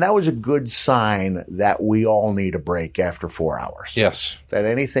 Yeah. And that was a good sign that we all need a break after 4 hours. Yes. That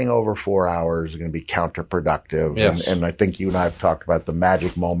anything over 4 hours is going to be counterproductive. Yes. And I think you and I have talked about the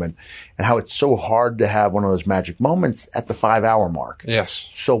magic moment and how it's so hard to have one of those magic moments at the 5 hour mark. Yes.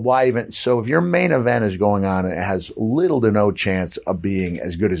 So if your main event is going on and it has little to no chance of being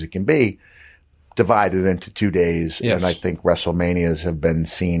as good as it can be, divided into 2 days. Yes. And I think WrestleManias have been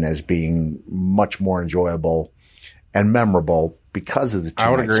seen as being much more enjoyable and memorable because of the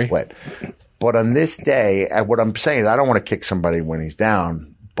 2 night split. But on this day, what I'm saying, I don't want to kick somebody when he's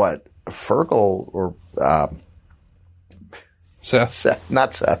down, but Fergal or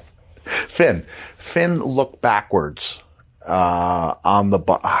Finn looked backwards on the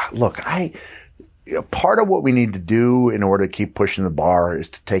look, part of what we need to do in order to keep pushing the bar is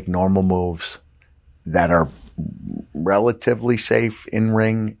to take normal moves that are relatively safe in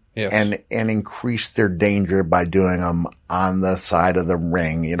ring and increase their danger by doing them on the side of the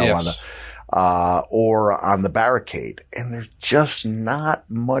ring, or on the barricade. And there's just not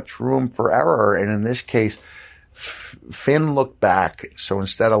much room for error. And in this case, Finn looked back. So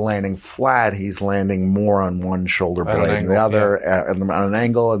instead of landing flat, he's landing more on one shoulder blade than the other on an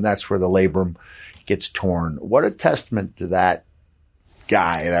angle. And that's where the labrum gets torn. What a testament to that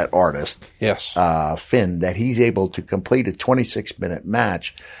guy, that artist, Finn, that he's able to complete a 26-minute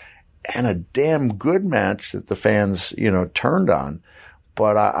match and a damn good match that the fans, turned on.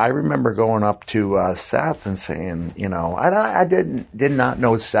 But I remember going up to Seth and saying, I did not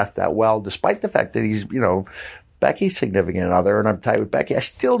know Seth that well, despite the fact that he's, Becky's significant other, and I'm tight with Becky. I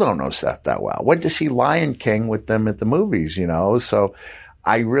still don't know Seth that well. Went to see Lion King with them at the movies, so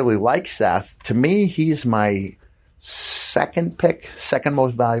I really like Seth. To me, he's my second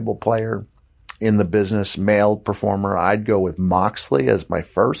most valuable player in the business, male performer. I'd go with Moxley as my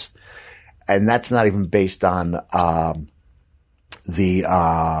first. And that's not even based on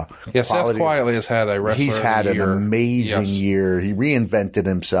Seth quietly has had a wrestler. He's had an amazing year. He reinvented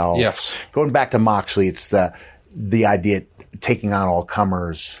himself. Yes. Going back to Moxley, it's the idea taking on all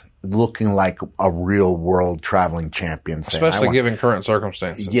comers, looking like a real world traveling champion. Especially given current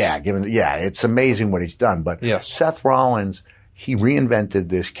circumstances. Yeah, it's amazing what he's done. But Seth Rollins, he reinvented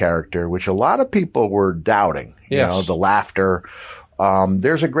this character, which a lot of people were doubting. The laughter.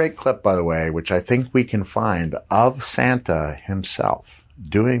 There's a great clip, by the way, which I think we can find of Santa himself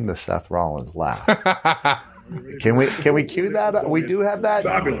doing the Seth Rollins laugh. Can we cue that up? We do have that?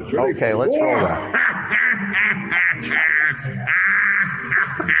 Okay, let's roll that.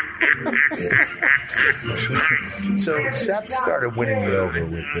 So Seth started winning me over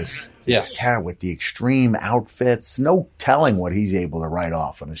with this Yes. cat with the extreme outfits. No telling what he's able to write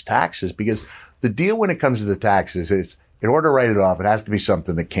off on his taxes, because the deal when it comes to the taxes is, in order to write it off, it has to be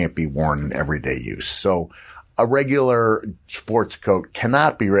something that can't be worn in everyday use. So a regular sports coat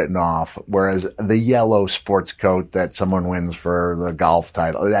cannot be written off, whereas the yellow sports coat that someone wins for the golf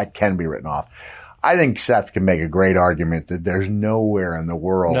title, that can be written off. I think Seth can make a great argument that there's nowhere in the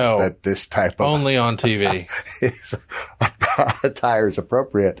world that this type of only on TV attire is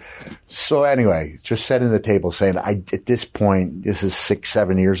appropriate. So anyway, just setting the table, saying at this point, this is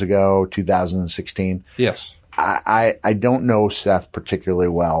 6-7 years ago, 2016. Yes. I don't know Seth particularly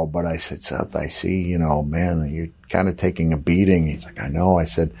well, but I said, Seth, I see, man, you're kind of taking a beating. He's like, I know. I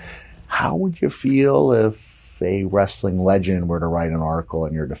said, how would you feel if a wrestling legend were to write an article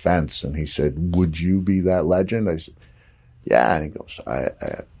in your defense? And he said, would you be that legend? I said, yeah. And he goes,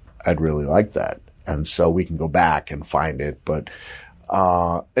 I'd really like that. And so we can go back and find it. But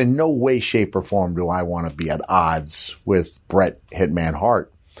in no way, shape, or form do I want to be at odds with Bret Hitman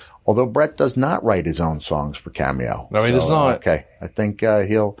Hart. Although Bret does not write his own songs for Cameo. No, he does not. Okay. I think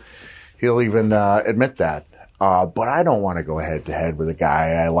he'll even admit that. But I don't want to go head to head with a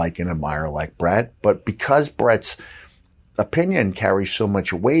guy I like and admire like Bret. But because Bret's opinion carries so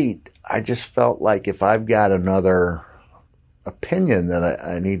much weight, I just felt like if I've got another opinion, that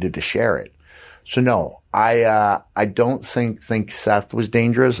I needed to share it. So no, I don't think Seth was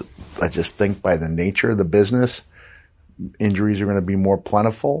dangerous. I just think by the nature of the business, injuries are going to be more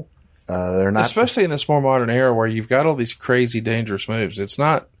plentiful. They're not, especially in this more modern era where you've got all these crazy dangerous moves. It's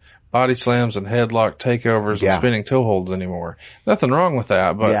not body slams and headlock takeovers and spinning toe holds anymore. Nothing wrong with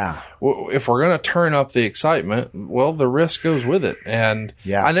that, but if we're going to turn up the excitement, well, the risk goes with it. And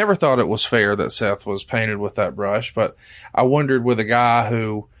I never thought it was fair that Seth was painted with that brush, but I wondered with a guy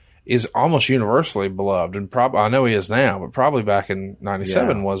who is almost universally beloved, and I know he is now, but probably back in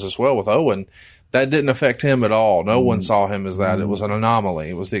 97 was as well with Owen. That didn't affect him at all. No one saw him as that. It was an anomaly.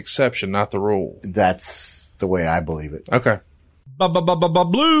 It was the exception, not the rule. That's the way I believe it. Okay.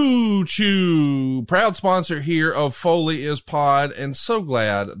 Blue Chew, proud sponsor here of Foley is Pod, and so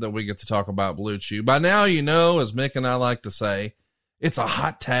glad that we get to talk about Blue Chew. By now, you know, as Mick and I like to say, it's a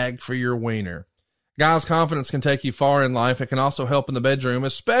hot tag for your wiener. Guys, confidence can take you far in life. It can also help in the bedroom,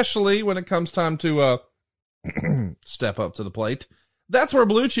 especially when it comes time to step up to the plate. That's where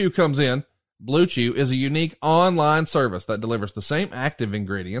Blue Chew comes in. Blue Chew is a unique online service that delivers the same active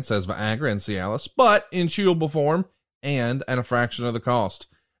ingredients as Viagra and Cialis, but in chewable form and at a fraction of the cost.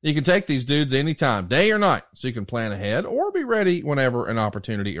 You can take these dudes anytime, day or night, so you can plan ahead or be ready whenever an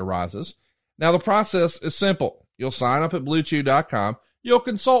opportunity arises. Now, the process is simple. You'll sign up at BlueChew.com. You'll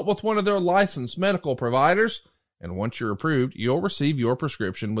consult with one of their licensed medical providers, and once you're approved, you'll receive your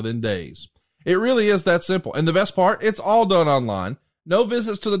prescription within days. It really is that simple. And the best part, it's all done online. No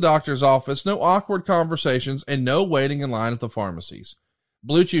visits to the doctor's office, no awkward conversations, and no waiting in line at the pharmacies.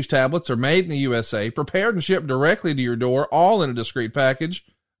 Blue Chew's tablets are made in the USA, prepared and shipped directly to your door, all in a discreet package,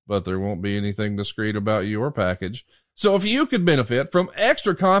 but there won't be anything discreet about your package. So if you could benefit from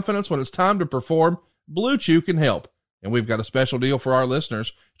extra confidence when it's time to perform, Blue Chew can help. And we've got a special deal for our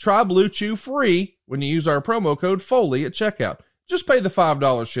listeners. Try Blue Chew free when you use our promo code Foley at checkout. Just pay the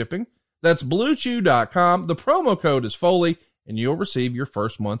 $5 shipping. That's BlueChew.com. The promo code is Foley, and you'll receive your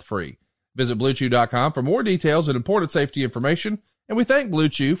first month free. Visit BlueChew.com for more details and important safety information, and we thank Blue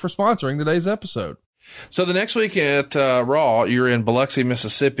Chew for sponsoring today's episode. So the next week at Raw, you're in Biloxi,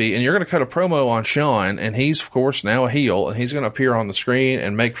 Mississippi, and you're going to cut a promo on Sean, and he's, of course, now a heel, and he's going to appear on the screen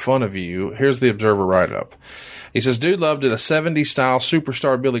and make fun of you. Here's the Observer write-up. He says, Dude Love did a 70s-style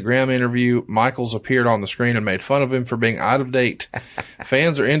superstar Billy Graham interview. Michaels appeared on the screen and made fun of him for being out of date.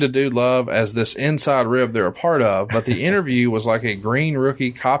 Fans are into Dude Love as this inside rib they're a part of, but the interview was like a green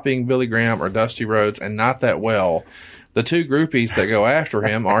rookie copying Billy Graham or Dusty Rhodes, and not that well. The two groupies that go after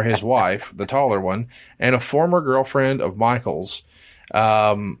him are his wife, the taller one, and a former girlfriend of Michael's.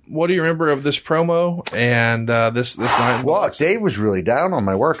 What do you remember of this promo and this night? Well, Dave was really down on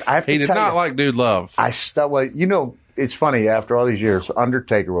my work. He did not like Dude Love. Well, you know, it's funny. After all these years,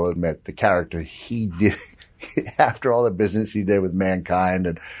 Undertaker will admit the character he did after all the business he did with Mankind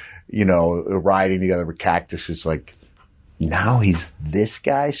and, you know, riding together with Cactus is like, now he's this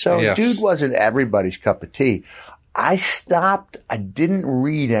guy. So yes. Dude wasn't everybody's cup of tea. I didn't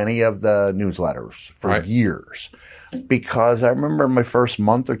read any of the newsletters for years because I remember my first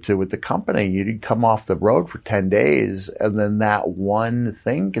month or two with the company, you'd come off the road for 10 days and then that one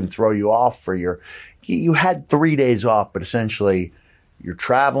thing can throw you off you had 3 days off, but essentially you're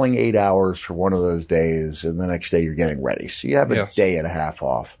traveling 8 hours for one of those days and the next day you're getting ready. So you have a day and a half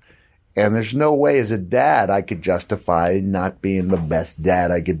off. And there's no way as a dad I could justify not being the best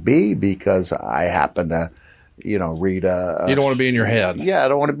dad I could be because I happen to, read a... You don't want to be in your head. Yeah, I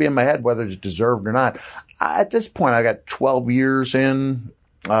don't want to be in my head, whether it's deserved or not. At this point, I got 12 years in.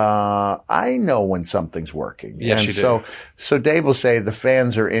 I know when something's working. Yes, and you do. So Dave will say the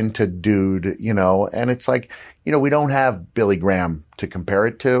fans are into Dude, and it's like, we don't have Billy Graham to compare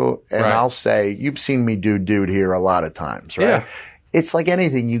it to. And Right. I'll say, you've seen me do Dude here a lot of times, right? Yeah. It's like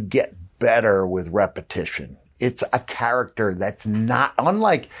anything, you get better with repetition. It's a character that's not,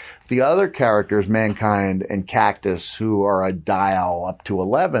 unlike the other characters, Mankind and Cactus, who are a dial up to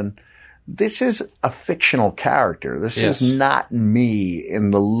 11. This is a fictional character. This Yes. is not me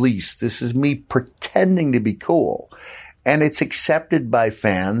in the least. This is me pretending to be cool. And it's accepted by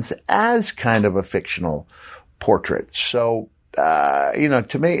fans as kind of a fictional portrait. So,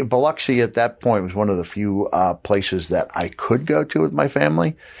 to me, Biloxi at that point was one of the few places that I could go to with my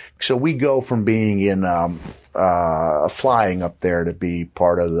family. So we go from being in flying up there to be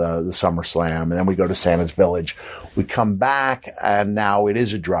part of the SummerSlam, and then we go to Santa's Village. We come back, and now it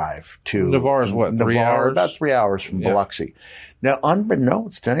is a drive to Navarre's what, 3 hours? About 3 hours from Biloxi. Now,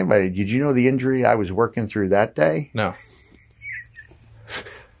 unbeknownst to anybody, did you know the injury I was working through that day? No.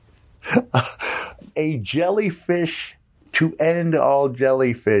 A jellyfish to end all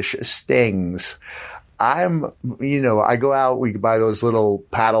jellyfish stings. I go out, we buy those little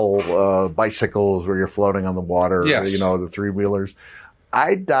paddle bicycles where you're floating on the water, Yes. the three-wheelers.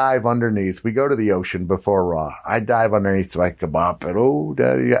 I dive underneath. We go to the ocean before Raw. I dive underneath so I come up,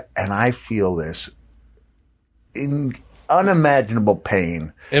 and I feel this unimaginable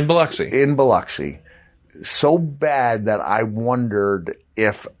pain. In Biloxi. So bad that I wondered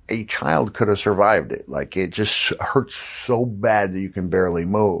if a child could have survived it. Like, it just hurts so bad that you can barely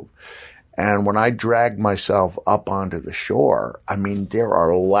move. And when I dragged myself up onto the shore, there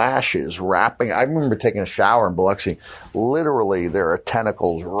are lashes wrapping. I remember taking a shower in Biloxi. Literally, there are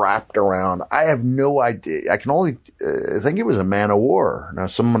tentacles wrapped around. I have no idea. I can only think it was a man of war. Now,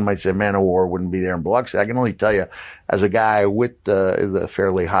 someone might say man of war wouldn't be there in Biloxi. I can only tell you, as a guy with the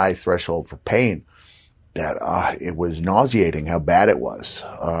fairly high threshold for pain, that it was nauseating how bad it was.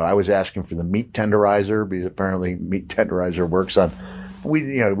 I was asking for the meat tenderizer because apparently meat tenderizer works on. We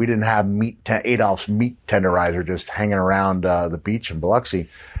didn't have Adolph's meat tenderizer just hanging around the beach in Biloxi.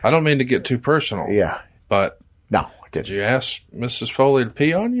 I don't mean to get too personal. Yeah, but no, I didn't. Did you ask Mrs. Foley to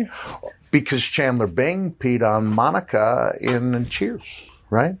pee on you? Because Chandler Bing peed on Monica in Cheers,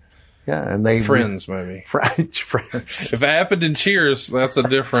 right? Yeah, and they Friends, maybe. Friends. If it happened in Cheers, that's a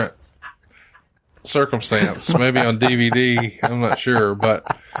different circumstance. Maybe on DVD, I'm not sure,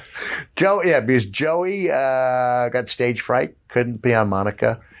 but because Joey got stage fright, couldn't pee on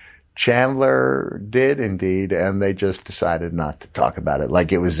Monica. Chandler did indeed, and they just decided not to talk about it.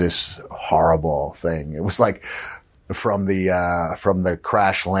 Like it was this horrible thing. It was like from the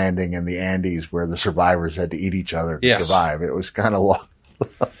crash landing in the Andes where the survivors had to eat each other to survive. It was kind of long.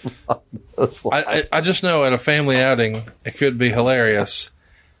 I just know at a family outing, it could be hilarious.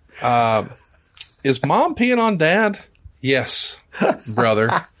 Is mom peeing on dad? Yes, brother.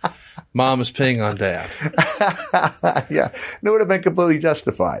 Mom is peeing on dad. Yeah. And it would have been completely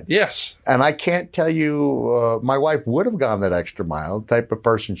justified. Yes. And I can't tell you, my wife would have gone that extra mile. The type of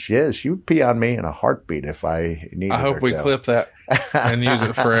person she is. She would pee on me in a heartbeat if I needed her. I hope we clip that and use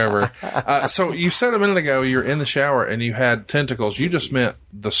it forever. So you said a minute ago you're in the shower and you had tentacles. You just meant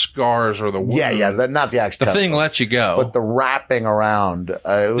the scars or the wound. Yeah, not the actual. The thing let you go. But the wrapping around.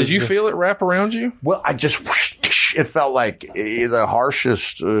 Did you feel it wrap around you? Well, it felt like the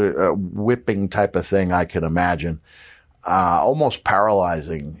harshest whipping type of thing I could imagine. Almost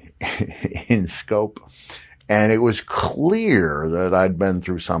paralyzing in scope. And it was clear that I'd been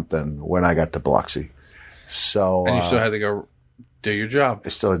through something when I got to Biloxi. So, and you still had to go do your job. I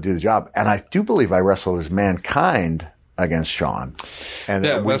still had to do the job. And I do believe I wrestled as Mankind against Sean. And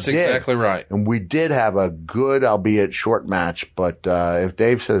that's exactly right. And we did have a good, albeit short match. But if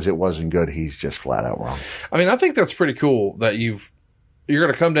Dave says it wasn't good, he's just flat out wrong. I mean, I think that's pretty cool that you're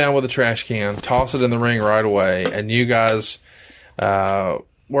going to come down with a trash can, toss it in the ring right away, and you guys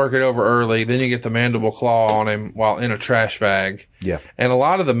work it over early. Then you get the mandible claw on him while in a trash bag. Yeah. And a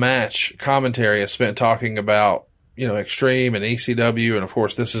lot of the match commentary is spent talking about, Extreme and ECW. And of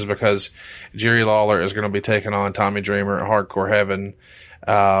course, this is because Jerry Lawler is going to be taking on Tommy Dreamer at Hardcore Heaven.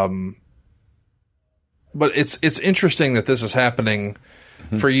 But it's interesting that this is happening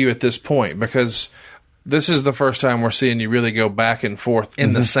for you at this point, because this is the first time we're seeing you really go back and forth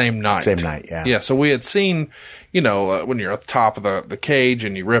in the same night. Same night, yeah. Yeah, so we had seen, when you're at the top of the cage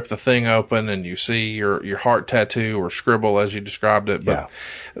and you rip the thing open and you see your heart tattoo or scribble as you described it. But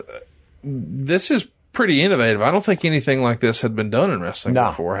this is pretty innovative. I don't think anything like this had been done in wrestling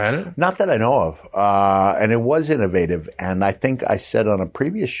before, had it? Not that I know of. And it was innovative. And I think I said on a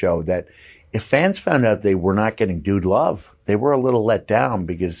previous show that if fans found out they were not getting Dude Love, they were a little let down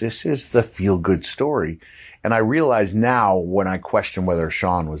because this is the feel-good story. And I realize now when I question whether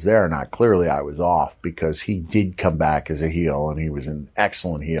Shawn was there or not, clearly I was off because he did come back as a heel and he was an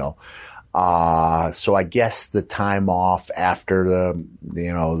excellent heel. So I guess the time off after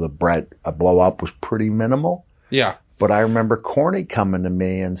the Brett blow up was pretty minimal. Yeah. But I remember Corny coming to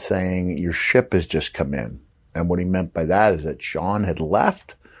me and saying, your ship has just come in. And what he meant by that is that Shawn had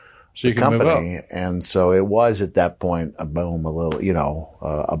left the company. And so it was at that point a boom, a little,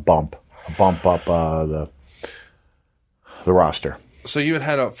 a bump up the roster. So you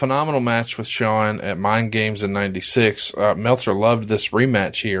had a phenomenal match with Shawn at Mind Games in '96. Meltzer loved this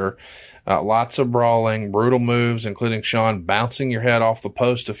rematch here. Lots of brawling, brutal moves, including Shawn bouncing your head off the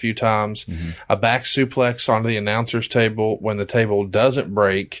post a few times, a back suplex onto the announcer's table when the table doesn't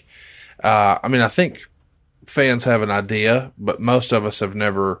break. I think fans have an idea, but most of us have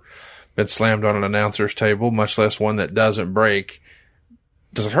never been slammed on an announcer's table, much less one that doesn't break.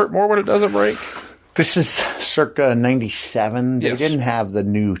 Does it hurt more when it doesn't break? This is circa 97. Yes. They didn't have the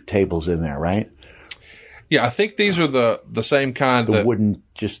new tables in there, right? Yeah, I think these are the same kind that wooden,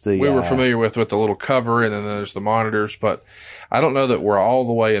 we were familiar with the little cover, and then there's the monitors. But I don't know that we're all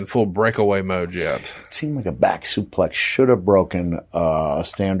the way in full breakaway mode yet. It seemed like a back suplex should have broken a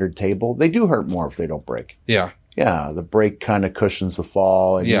standard table. They do hurt more if they don't break. Yeah. Yeah, the break kind of cushions the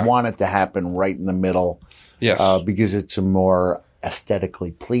fall, and you want it to happen right in the middle. Yes. Because it's a more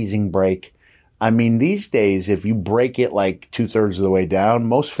aesthetically pleasing break. I mean, these days, if you break it like 2/3 of the way down,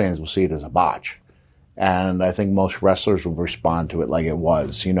 most fans will see it as a botch. And I think most wrestlers will respond to it like it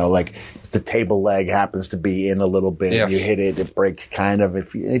was. Like the table leg happens to be in a little bit, you hit it, it breaks kind of.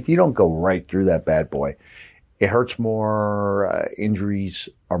 If you don't go right through that bad boy, it hurts more, injuries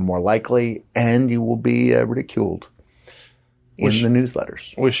are more likely, and you will be ridiculed in the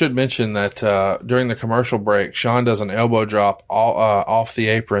newsletters. We should mention that during the commercial break, Shawn does an elbow drop off the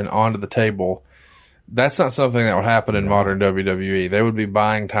apron onto the table. That's not something that would happen in modern WWE. They would be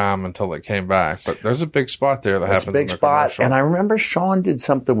buying time until it came back. But there's a big spot there that happens in the commercial. Big spot. And I remember Shawn did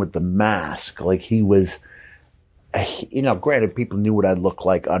something with the mask. Like he was, granted people knew what I'd look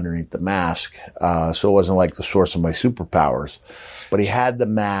like underneath the mask. So it wasn't like the source of my superpowers. But he had the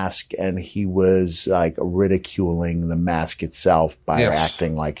mask and he was like ridiculing the mask itself by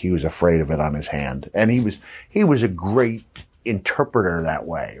acting like he was afraid of it on his hand. And he was a great interpreter that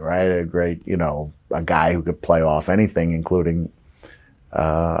way, right? A great, a guy who could play off anything, including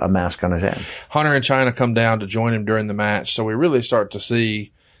a mask on his head. Hunter and China come down to join him during the match, so we really start to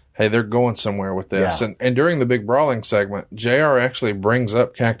see, hey, they're going somewhere with this. Yeah. And during the big brawling segment, JR actually brings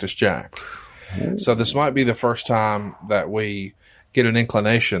up Cactus Jack. So this might be the first time that we get an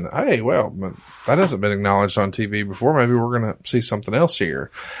inclination that, hey, well, that hasn't been acknowledged on TV before. Maybe we're going to see something else here.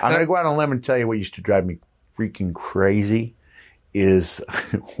 I'm going to go out on a limb and tell you what used to drive me freaking crazy is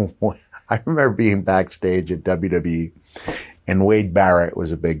I remember being backstage at WWE and Wade Barrett was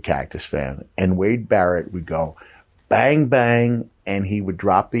a big Cactus fan. And Wade Barrett would go bang, bang, and he would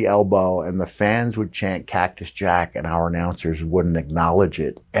drop the elbow and the fans would chant Cactus Jack and our announcers wouldn't acknowledge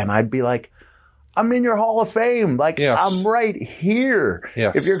it. And I'd be like, I'm in your Hall of Fame. Like, I'm right here.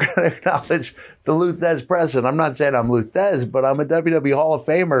 Yes. If you're going to acknowledge the Luthez president, I'm not saying I'm Luthez, but I'm a WWE Hall of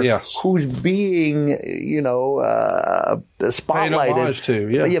Famer who's being, spotlighted. Paid homage to,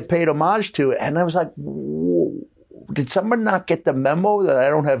 Yeah, paid homage to. And I was like, whoa, did someone not get the memo that I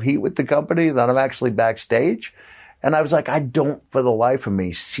don't have heat with the company, that I'm actually backstage? And I was like, I don't, for the life of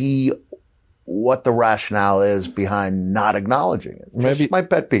me, see what the rationale is behind not acknowledging it. Maybe my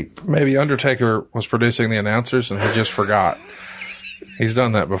pet peeve. Maybe Undertaker was producing the announcers and he just forgot. He's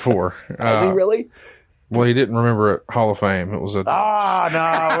done that before. Has he really? Well, he didn't remember it. Hall of Fame. It was a.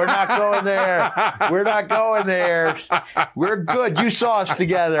 No, we're not going there. We're not going there. We're good. You saw us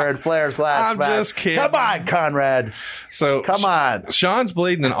together at Flair's last match. I'm just kidding. Come on, Conrad. So come on. Shawn's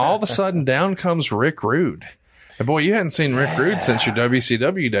bleeding, and all of a sudden, down comes Rick Rude. And boy, you hadn't seen Rick Rude since your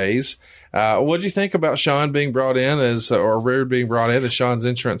WCW days. What did you think about Shawn being brought in or Rude being brought in as Shawn's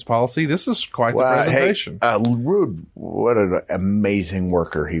insurance policy? This is quite the presentation. Hey, Rude, what an amazing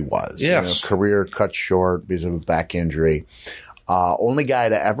worker he was. Yes. Career cut short because of a back injury. Only guy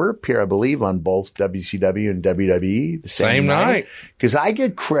to ever appear, I believe, on both WCW and WWE the same night. Because I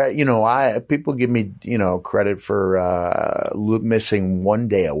get credit, people give me, credit for missing one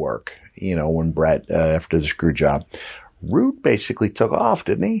day of work, when Brett, after the screw job. Rude basically took off,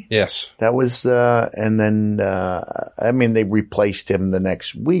 didn't he? Yes. That was, and then, they replaced him the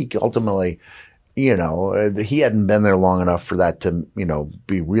next week. Ultimately, he hadn't been there long enough for that to,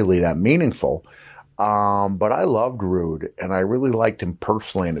 be really that meaningful. But I loved Rude, and I really liked him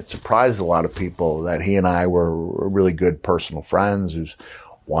personally, and it surprised a lot of people that he and I were really good personal friends whose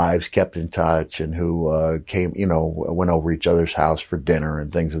wives kept in touch and who came, went over each other's house for dinner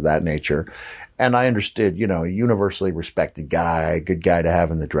and things of that nature. And I understood, a universally respected guy, a good guy to have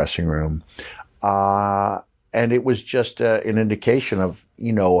in the dressing room. And it was just an indication of,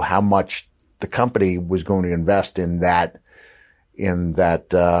 how much the company was going to invest in that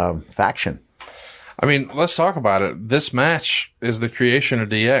faction. I mean, let's talk about it. This match is the creation of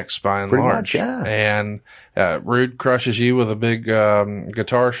DX by and Pretty large. Much, yeah. And Rude crushes you with a big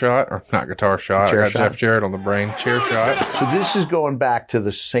guitar shot, or not guitar shot. I got Jeff Jarrett on the brain. Chair shot. So this is going back to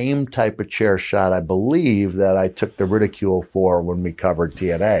the same type of chair shot, I believe, that I took the ridicule for when we covered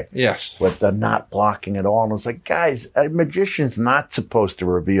TNA. Yes. With the not blocking at all. And it's like, guys, a magician's not supposed to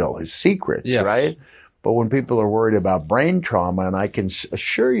reveal his secrets, yes. right? But when people are worried about brain trauma, and I can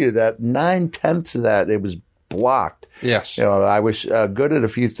assure you that 9/10 of that, it was blocked. Yes. I was good at a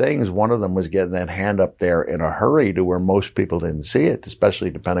few things. One of them was getting that hand up there in a hurry to where most people didn't see it, especially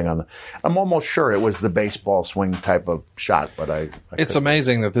depending on I'm almost sure it was the baseball swing type of shot, but it's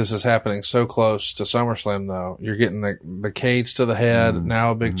amazing that this is happening so close to SummerSlam, though. You're getting the cage to the head, now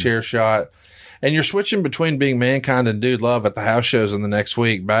a big chair shot. And you're switching between being Mankind and Dude Love at the house shows in the next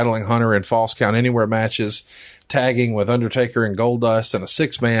week, battling Hunter in False Count Anywhere matches, tagging with Undertaker and Goldust, and a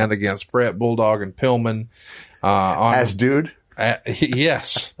 6-man against Brett, Bulldog, and Pillman. As Dude?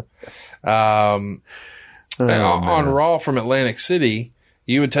 Yes. On Raw from Atlantic City,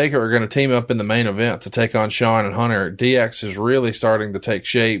 you and Taker are going to team up in the main event to take on Shawn and Hunter. DX is really starting to take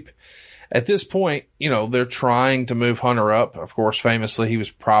shape. At this point, they're trying to move Hunter up. Of course, famously, he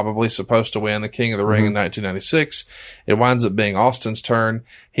was probably supposed to win the King of the Ring in 1996. It winds up being Austin's turn.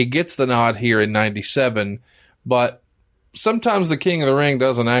 He gets the nod here in 97, but sometimes the King of the Ring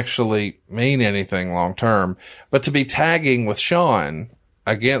doesn't actually mean anything long term. But to be tagging with Shawn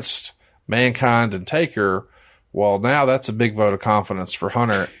against Mankind and Taker, well, now that's a big vote of confidence for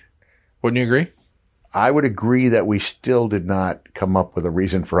Hunter. Wouldn't you agree? I would agree that we still did not come up with a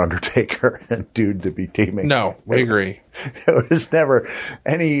reason for Undertaker and Dude to be teaming. No, we agree. There was never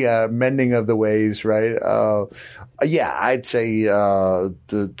any mending of the ways, right? I'd say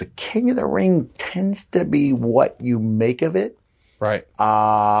the King of the Ring tends to be what you make of it. Right.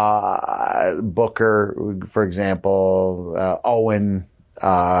 Booker, for example, Owen,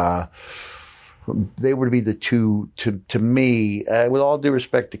 they would be the two to me, with all due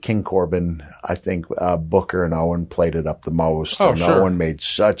respect to King Corbin. I think Booker and Owen played it up the most. And sure. Owen made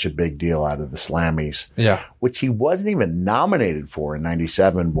such a big deal out of the Slammies, which he wasn't even nominated for in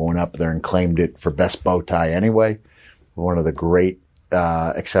 '97. But went up there and claimed it for best bow tie anyway. One of the great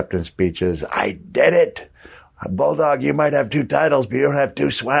acceptance speeches. I did it, Bulldog. You might have 2 titles, but you don't have 2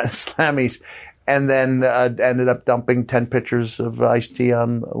 Slammies. And then ended up dumping 10 pictures of Ice-T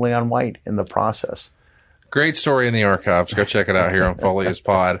on Leon White in the process. Great story in the archives. Go check it out here on Foley's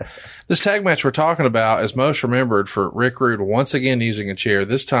Pod. This tag match we're talking about is most remembered for Rick Rude once again using a chair,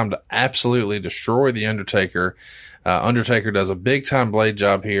 this time to absolutely destroy The Undertaker. Undertaker does a big-time blade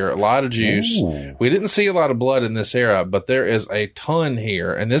job here, a lot of juice. Ooh. We didn't see a lot of blood in this era, but there is a ton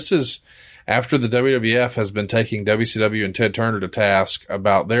here. And this is after the WWF has been taking WCW and Ted Turner to task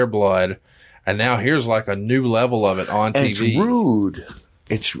about their blood. And now here's like a new level of it on and TV. It's Rude.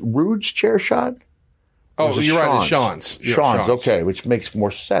 It's Rude's chair shot? Oh, you're right. It's Shawn's. Shawn's, okay, which makes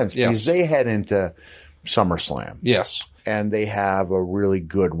more sense because yes. they head into SummerSlam. Yes. And they have a really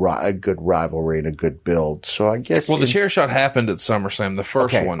good rivalry and a good build. So I guess. Well, the chair shot happened at SummerSlam, the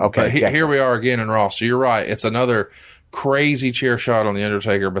first one. Okay. But here we are again in Raw. So you're right. It's another crazy chair shot on The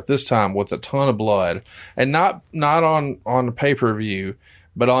Undertaker, but this time with a ton of blood and not on the pay-per-view.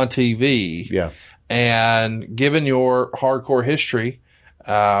 But on TV. Yeah. And given your hardcore history,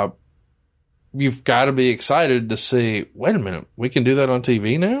 you've got to be excited to see, wait a minute, we can do that on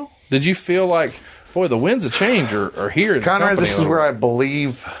TV now? Did you feel like, boy, the winds of change are here in Conrad, the company? This is where I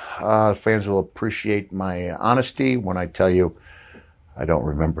believe fans will appreciate my honesty when I tell you I don't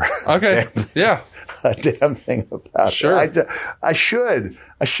remember. Okay. Yeah. A damn thing about sure. it. I should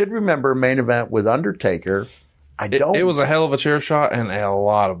remember main event with Undertaker. It was a hell of a chair shot and a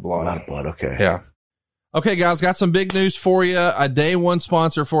lot of blood. A lot of blood, okay. Yeah. Okay, guys, got some big news for you. A day one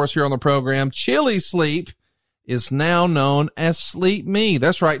sponsor for us here on the program. Chili Sleep is now known as Sleep Me.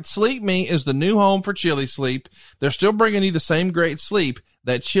 That's right. Sleep Me is the new home for Chili Sleep. They're still bringing you the same great sleep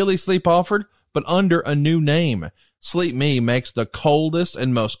that Chili Sleep offered, but under a new name. Sleep Me makes the coldest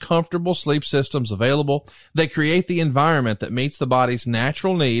and most comfortable sleep systems available. They create the environment that meets the body's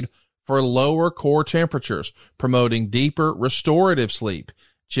natural need for lower core temperatures, promoting deeper restorative sleep.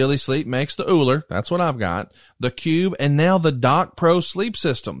 Chili Sleep makes the Uller, that's what I've got, the Cube, and now the Doc Pro sleep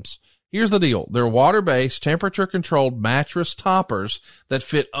systems. Here's the deal. They're water-based, temperature-controlled mattress toppers that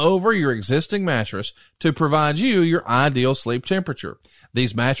fit over your existing mattress to provide you your ideal sleep temperature.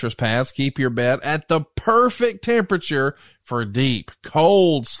 These mattress pads keep your bed at the perfect temperature for deep,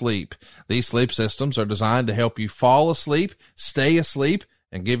 cold sleep. These sleep systems are designed to help you fall asleep, stay asleep,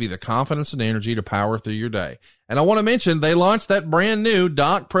 and give you the confidence and energy to power through your day. And I want to mention they launched that brand new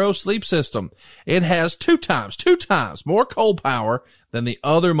Doc Pro sleep system. It has two times more cold power than the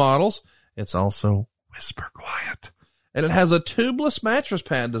other models. It's also whisper quiet. And it has a tubeless mattress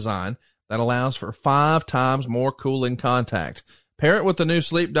pad design that allows for 5 times more cooling contact. Pair it with the new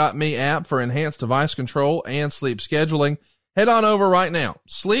Sleep.me app for enhanced device control and sleep scheduling. Head on over right now,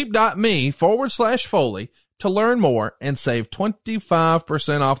 sleep.me/Foley to learn more and save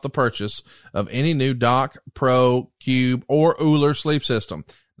 25% off the purchase of any new Doc Pro, Cube, or Uller sleep system.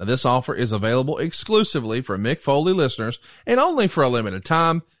 Now, this offer is available exclusively for Mick Foley listeners and only for a limited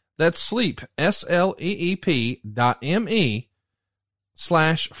time. That's sleep,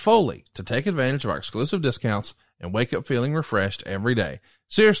 sleep.me/Foley to take advantage of our exclusive discounts and wake up feeling refreshed every day.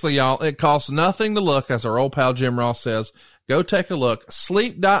 Seriously, y'all, it costs nothing to look, as our old pal Jim Ross says. Go take a look,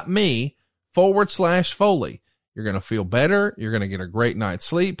 sleep.me/Foley. You're going to feel better. You're going to get a great night's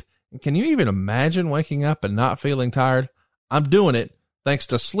sleep. And can you even imagine waking up and not feeling tired? I'm doing it thanks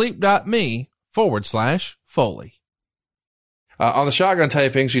to sleep.me/Foley. On the shotgun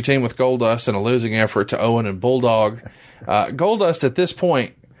tapings, you team with Goldust in a losing effort to Owen and Bulldog. Goldust, at this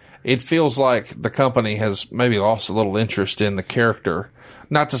point, it feels like the company has maybe lost a little interest in the character.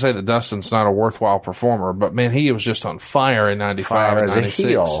 Not to say that Dustin's not a worthwhile performer, but man, he was just on fire in 95 and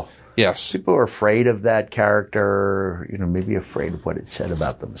 96. Yes. People are afraid of that character, maybe afraid of what it said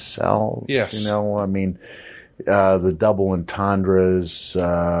about themselves. Yes. I mean, the double entendres.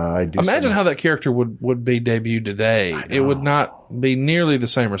 Imagine how that character would be debuted today. It would not be nearly the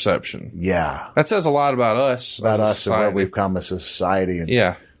same reception. Yeah. That says a lot about us. About us and where we've come as a society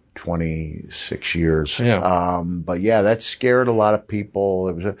in 26 years. Yeah. But yeah, that scared a lot of people.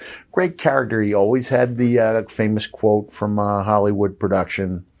 It was a great character. He always had the famous quote from Hollywood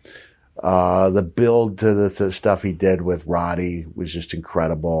production. The build to the stuff he did with Roddy was just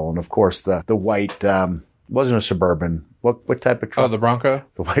incredible. And of course, the white, wasn't a Suburban. What type of truck? Oh, the Bronco?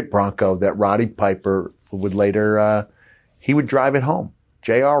 The white Bronco that Roddy Piper would later, he would drive it home.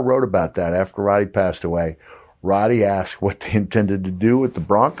 JR wrote about that after Roddy passed away. Roddy asked what they intended to do with the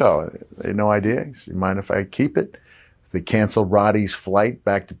Bronco. They had no idea. He said, "You mind if I keep it?" So they canceled Roddy's flight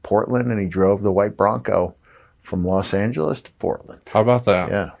back to Portland, and he drove the white Bronco from Los Angeles to Portland. How about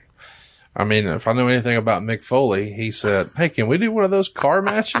that? Yeah. I mean, if I know anything about Mick Foley, he said, "Hey, can we do one of those car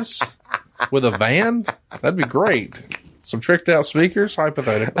matches with a van? That'd be great. Some tricked out speakers,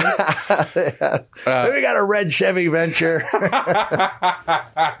 hypothetically." We got a red Chevy Venture.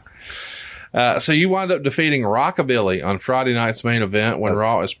 So you wind up defeating Rockabilly on Friday night's main event when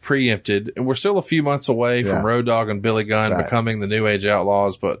Raw is preempted. And we're still a few months away from Road Dogg and Billy Gunn becoming the New Age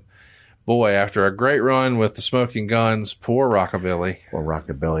Outlaws. But boy, after a great run with the Smoking Guns, poor Rockabilly. Well,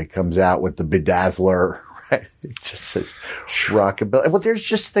 Rockabilly comes out with the bedazzler. Right? It just says Rockabilly. Well, there's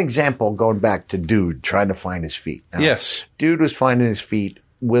just an example going back to Dude trying to find his feet. Now, yes. Dude was finding his feet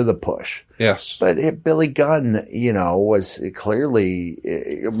with a push. Yes. But Billy Gunn, was clearly,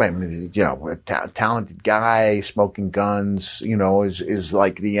 a talented guy, Smoking Guns, is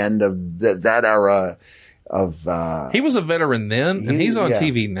like the end of that era of, he was a veteran then, and he's on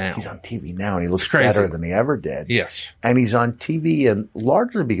TV now. He's on TV now, and he looks better than he ever did. Yes. And he's on TV, and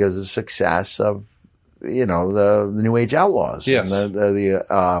largely because of the success of, the New Age Outlaws. Yes. And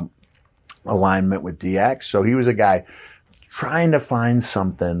the alignment with DX. So he was a guy trying to find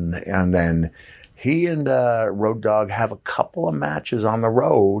something, and then he and Road Dogg have a couple of matches on the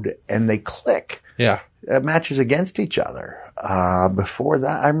road, and they click. Yeah. Matches against each other. Before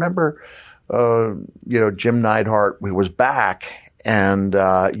that, I remember, Jim Neidhart was back, and,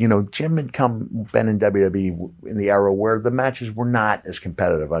 Jim had been in WWE in the era where the matches were not as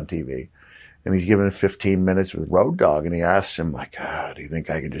competitive on TV. And he's given 15 minutes with Road Dogg, and he asks him, do you think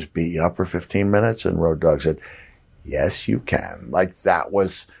I can just beat you up for 15 minutes? And Road Dogg said, "Yes, you can." Like, that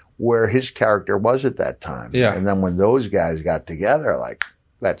was where his character was at that time. Yeah. And then when those guys got together,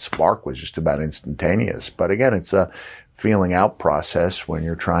 that spark was just about instantaneous. But again, it's a feeling out process when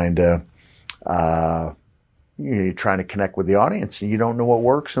you're trying to, connect with the audience, and you don't know what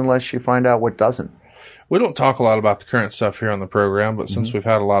works unless you find out what doesn't. We don't talk a lot about the current stuff here on the program, but since we've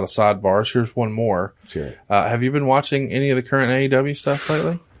had a lot of sidebars, here's one more. Sure. Have you been watching any of the current AEW stuff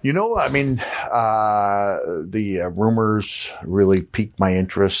lately? You know, I mean, the rumors really piqued my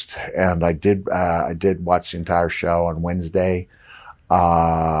interest, and I did watch the entire show on Wednesday.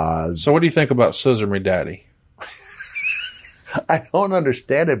 So what do you think about Scissor Me Daddy? I don't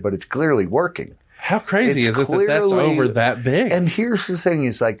understand it, but it's clearly working. How crazy is it that that's over that big? And here's the thing,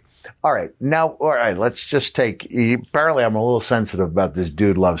 is like, all right, let's just apparently I'm a little sensitive about this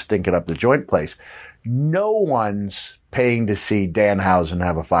dude loves stinking up the joint place. No one's paying to see Danhausen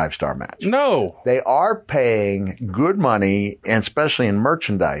have a 5-star match. No. They are paying good money, and especially in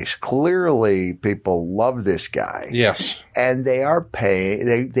merchandise. Clearly, people love this guy. Yes. And they are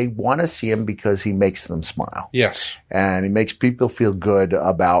paying, they want to see him because he makes them smile. Yes. And he makes people feel good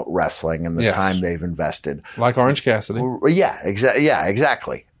about wrestling and the time they've invested. Like Orange Cassidy. Yeah,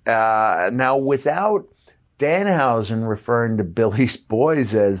 exactly. Now, without Danhausen referring to Billy's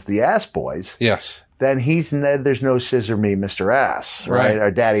boys as the Ass Boys. Yes. Then there's no Scissor Me Mr. Ass, right?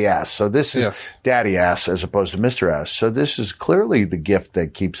 Or Daddy Ass. So this is Daddy Ass as opposed to Mr. Ass. So this is clearly the gift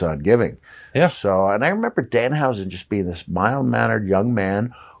that keeps on giving. Yeah. So, and I remember Danhausen just being this mild-mannered young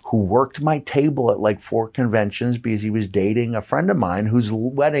man who worked my table at like 4 conventions because he was dating a friend of mine whose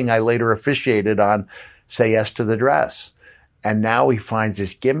wedding I later officiated on Say Yes to the Dress. And now he finds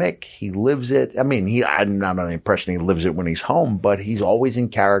this gimmick. He lives it. I mean, I'm not under the impression he lives it when he's home, but he's always in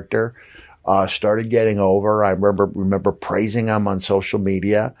character. Started getting over. I remember praising him on social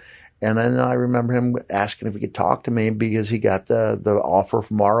media. And then I remember him asking if he could talk to me because he got the offer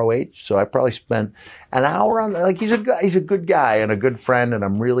from ROH. So I probably spent an hour on, like, he's a good guy and a good friend, and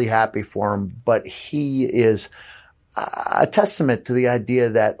I'm really happy for him. But he is a testament to the idea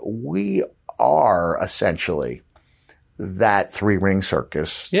that we are essentially that 3-ring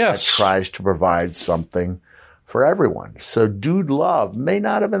circus that tries to provide something for everyone. So Dude Love may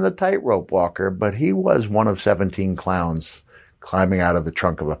not have been the tightrope walker, but he was one of 17 clowns climbing out of the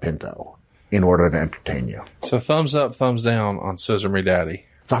trunk of a Pinto in order to entertain you. So thumbs up, thumbs down on Scissor Me Daddy.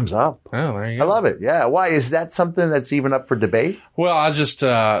 Thumbs up. Oh, there you go. I love it. Yeah. Why? Is that something that's even up for debate? Well, I just,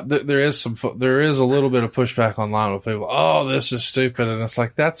 there is a little bit of pushback online with people. Oh, this is stupid. And it's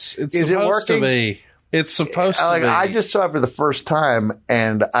like, it's supposed to be. It's supposed to be. I just saw it for the first time,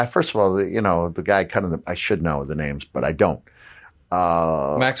 and first of all, the guy I should know the names, but I don't.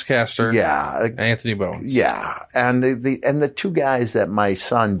 Max Caster. Yeah. Anthony Bowens. Yeah. And the 2 guys that my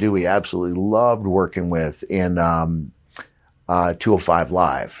son Dewey absolutely loved working with in 205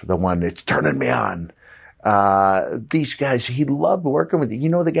 Live, the one that's turning me on. These guys, he loved working with. You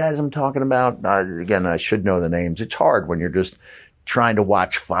know the guys I'm talking about? Again, I should know the names. It's hard when you're just trying to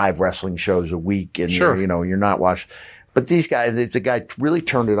watch 5 wrestling shows a week and you're not watching. But these guys, the guy really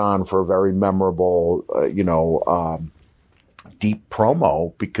turned it on for a very memorable, deep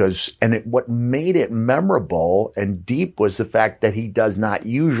promo what made it memorable and deep was the fact that he does not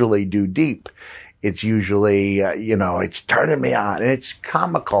usually do deep. It's usually, it's turning me on, and it's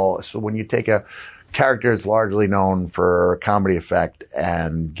comical. So when you take a character that's largely known for a comedy effect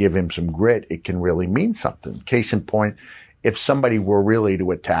and give him some grit, it can really mean something. Case in point, if somebody were really to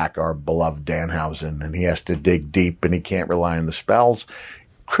attack our beloved Danhausen and he has to dig deep and he can't rely on the spells,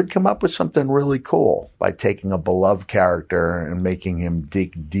 could come up with something really cool by taking a beloved character and making him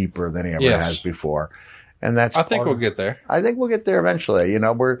dig deeper than he ever has before. And I think we'll get there. I think we'll get there eventually.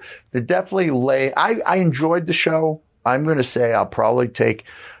 They're definitely I enjoyed the show. I'm going to say I'll probably take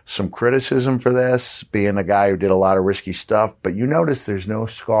some criticism for this, being a guy who did a lot of risky stuff, but you notice there's no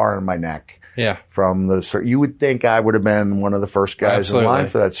scar on my neck. Yeah. You would think I would have been one of the first guys in line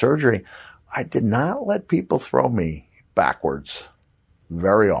for that surgery. I did not let people throw me backwards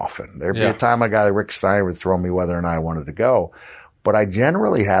very often. There'd be a time a guy like Rick Steiner would throw me whether or not I wanted to go, but I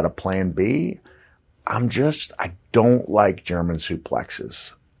generally had a plan B. I don't like German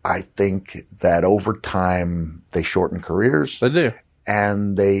suplexes. I think that over time they shorten careers. They do.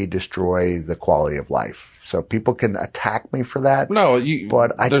 And they destroy the quality of life. So people can attack me for that. No,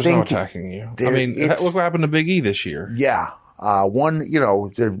 there's no attacking you. I mean, look what happened to Big E this year. Yeah.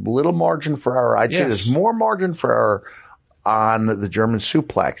 There's a little margin for error. I'd say there's more margin for error on the German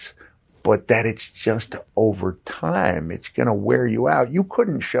suplex, but that it's just over time. It's going to wear you out. You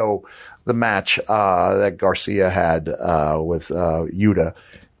couldn't show the match that Garcia had with Yuta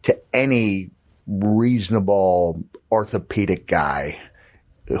to any reasonable orthopedic guy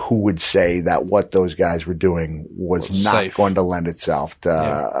who would say that what those guys were doing was not safe. Going to lend itself to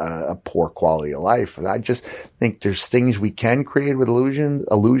a poor quality of life. I just think there's things we can create with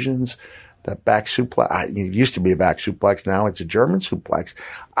illusions that back suplex. It used to be a back suplex. Now it's a German suplex.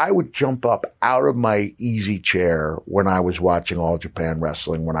 I would jump up out of my easy chair when I was watching All Japan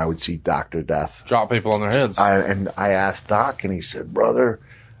Wrestling, when I would see Dr. Death drop people on their heads. I asked Doc, and he said, brother,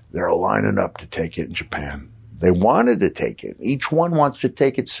 they're lining up to take it in Japan. They wanted to take it. Each one wants to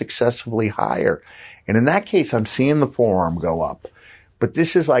take it successively higher. And in that case, I'm seeing the forearm go up. But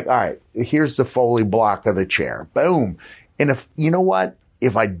this is like, all right, here's the Foley block of the chair. Boom. And if, you know what?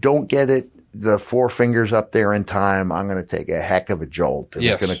 If I don't get it, the 4 fingers up there in time, I'm going to take a heck of a jolt. And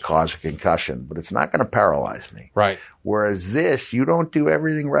It's going to cause a concussion, but it's not going to paralyze me. Right. Whereas this, you don't do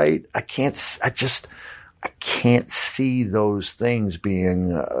everything right. I can't see those things being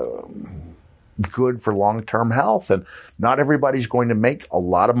good for long-term health. And not everybody's going to make a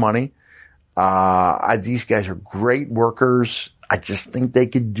lot of money. These guys are great workers. I just think they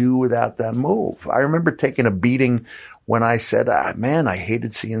could do without that move. I remember taking a beating when I said, man, I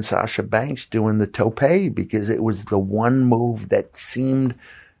hated seeing Sasha Banks doing the tope because it was the one move that seemed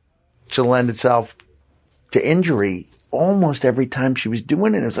to lend itself to injury almost every time she was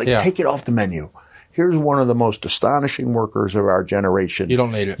doing it. It was like, take it off the menu. Here's one of the most astonishing workers of our generation. You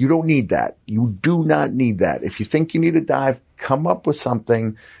don't need it. You don't need that. You do not need that. If you think you need a dive, come up with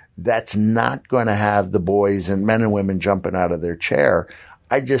something that's not going to have the boys and men and women jumping out of their chair.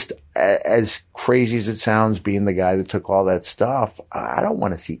 As crazy as it sounds, being the guy that took all that stuff, I don't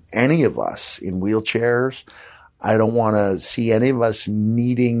want to see any of us in wheelchairs. I don't want to see any of us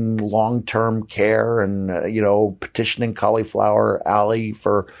needing long-term care and, petitioning Cauliflower Alley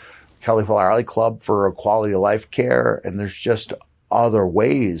Club for a quality of life care. And there's just other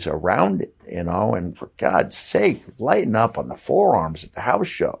ways around it, and for God's sake, lighten up on the forearms at the house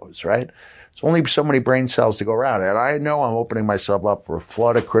shows, right? There's only so many brain cells to go around. And I know I'm opening myself up for a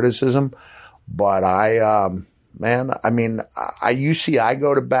flood of criticism, but I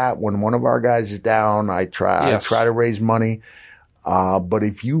go to bat when one of our guys is down. I try to raise money. But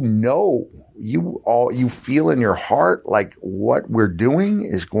if you feel in your heart like what we're doing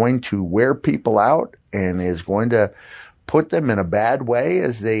is going to wear people out and is going to put them in a bad way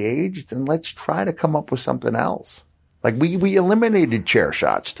as they age, then let's try to come up with something else. Like we eliminated chair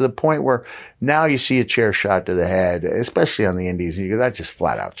shots to the point where now you see a chair shot to the head, especially on the indies, and you go, that's just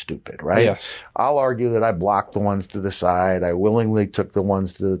flat out stupid, right? Yes. I'll argue that I blocked the ones to the side. I willingly took the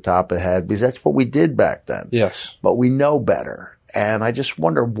ones to the top of the head because that's what we did back then. Yes. But we know better. And I just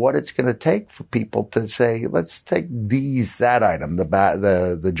wonder what it's going to take for people to say, let's take that item,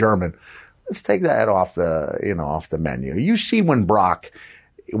 the German, let's take that off the menu. You see when Brock's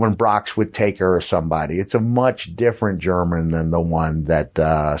with Taker or somebody, it's a much different German than the one that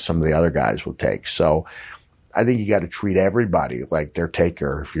some of the other guys will take. So I think you got to treat everybody like they're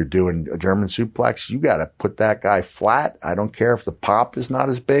Taker. If you're doing a German suplex, you got to put that guy flat. I don't care if the pop is not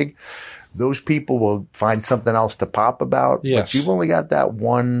as big. Those people will find something else to pop about. Yes. But you've only got that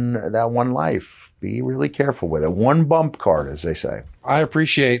one life. Be really careful with it. One bump card, as they say. I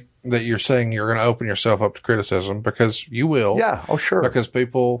appreciate that you're saying you're going to open yourself up to criticism, because you will. Yeah. Oh, sure. Because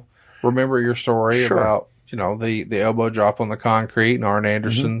people remember your story about, the elbow drop on the concrete and Arn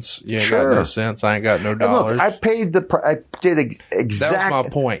Anderson's, you ain't got no sense. I ain't got no dollars. Look, I paid I did exactly. That was my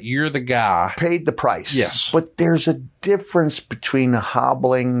point. You're the guy. Paid the price. Yes. But there's a difference between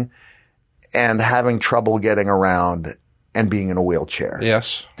hobbling and having trouble getting around and being in a wheelchair.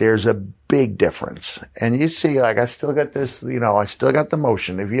 Yes. There's a big difference. And you see, like, I still got this, I still got the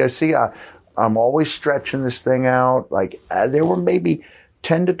motion. If you see, I'm always stretching this thing out. Like, there were maybe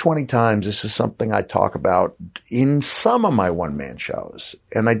 10 to 20 times. This is something I talk about in some of my one-man shows.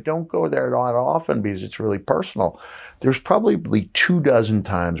 And I don't go there that often because it's really personal. There's probably 24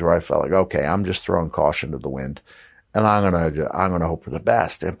 times where I felt like, okay, I'm just throwing caution to the wind. And I'm gonna hope for the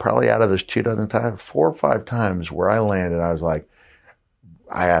best. And probably out of those 24 times, 4 or 5 times where I landed, I was like,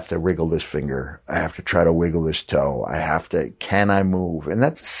 I have to wriggle this finger. I have to try to wiggle this toe. Can I move? And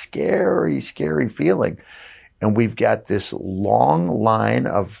that's a scary, scary feeling. And we've got this long line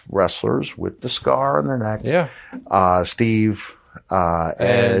of wrestlers with the scar on their neck. Yeah. Steve,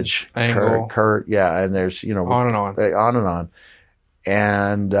 Edge, Angle. Kurt. Yeah. And there's, on and on. On and on.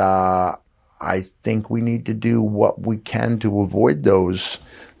 And, I think we need to do what we can to avoid those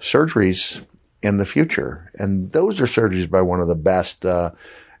surgeries in the future. And those are surgeries by one of the best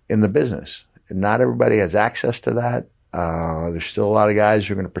in the business. And not everybody has access to that. There's still a lot of guys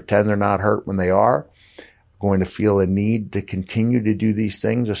who are going to pretend they're not hurt when they are, going to feel a need to continue to do these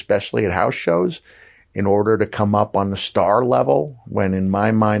things, especially at house shows, in order to come up on the star level, when in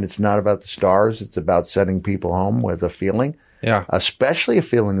my mind it's not about the stars, it's about sending people home with a feeling. Yeah. Especially a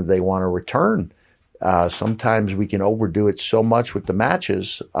feeling that they want to return. Sometimes we can overdo it so much with the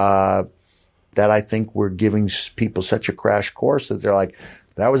matches. that I think we're giving people such a crash course that they're like,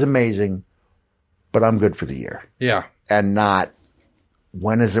 that was amazing, but I'm good for the year. Yeah. And not,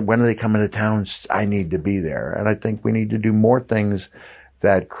 when are they coming to town? I need to be there. And I think we need to do more things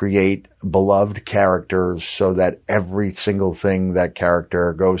that create beloved characters so that every single thing that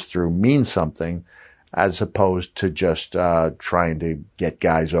character goes through means something, as opposed to just trying to get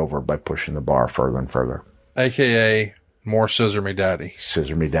guys over by pushing the bar further and further. AKA more Scissor Me Daddy.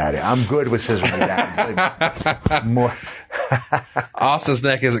 Scissor Me Daddy. I'm good with Scissor Me Daddy. More. Austin's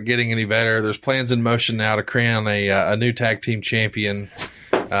neck isn't getting any better. There's plans in motion now to crown a new tag team champion.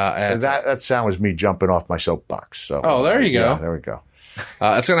 That sound was me jumping off my soapbox. So, there you go. Yeah, there we go.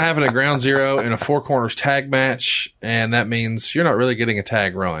 It's going to happen at Ground Zero in a Four Corners tag match, and that means you're not really getting a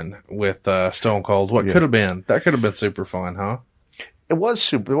tag run with Stone Cold. What could have been? That could have been super fun, huh? It was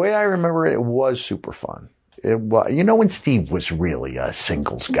super. The way I remember it was super fun. It was, when Steve was really a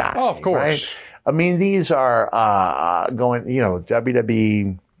singles guy. Oh, of course. Right? I mean, these are going,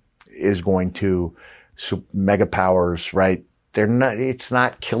 WWE is going to mega powers, right? They're not, it's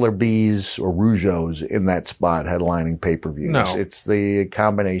not Killer Bees or Rougeaus in that spot headlining pay-per-views. No. It's the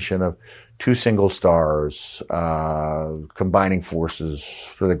combination of two single stars, combining forces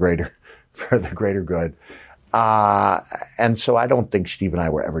for the greater good. And so I don't think Steve and I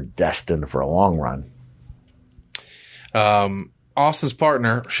were ever destined for a long run. Austin's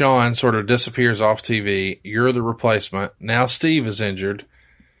partner, Sean, sort of disappears off TV. You're the replacement. Now Steve is injured,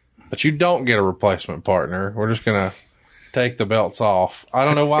 but you don't get a replacement partner. We're just going to take the belts off. I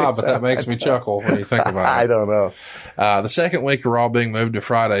don't know why, but that makes me chuckle when you think about it. I don't know. The second week of Raw being moved to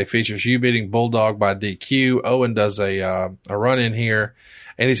Friday features you beating Bulldog by DQ. Owen does a run in here,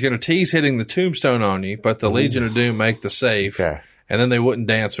 and he's going to tease hitting the tombstone on you, but the Legion of Doom make the save, and then they wouldn't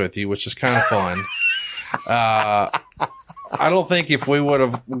dance with you, which is kind of fun. I don't think if we would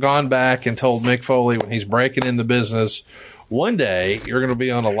have gone back and told Mick Foley when he's breaking in the business, one day you're going to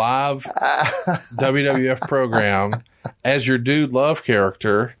be on a live WWF program as your Dude Love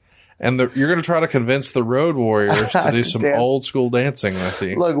character, and you're going to try to convince the Road Warriors to do some old school dancing with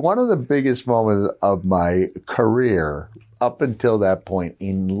you. Look, one of the biggest moments of my career up until that point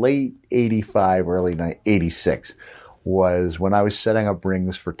in late 85, early 86 was when I was setting up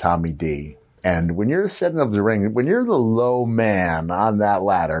rings for Tommy D. And when you're setting up the ring, when you're the low man on that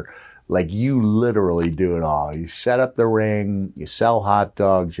ladder, like you literally do it all. You set up the ring, you sell hot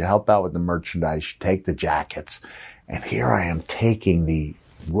dogs, you help out with the merchandise, you take the jackets. And here I am taking the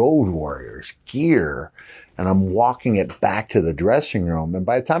Road Warriors gear and I'm walking it back to the dressing room. And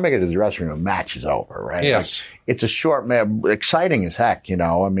by the time I get to the dressing room, match is over, right? Yes. Like, it's a short, exciting as heck,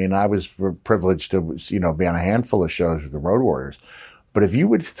 I mean, I was privileged to, be on a handful of shows with the Road Warriors. But if you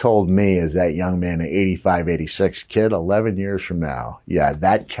would have told me as that young man, an 85, 86 kid, 11 years from now,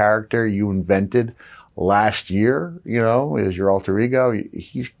 that character you invented last year, as your alter ego,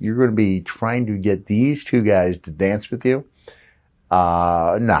 you're going to be trying to get these two guys to dance with you.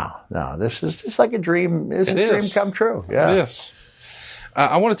 No, this is just like a dream. It's a dream come true. Yeah. It is.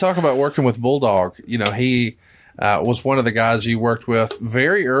 I want to talk about working with Bulldog. He was one of the guys you worked with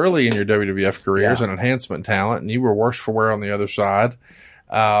very early in your WWF career as an enhancement talent, and you were worse for wear on the other side.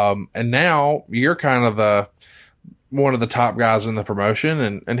 And now you're kind of one of the top guys in the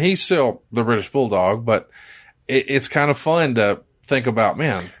promotion, and he's still the British Bulldog, but it's kind of fun to think about,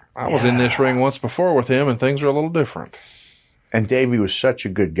 man, I was in this ring once before with him, and things are a little different. And Davey was such a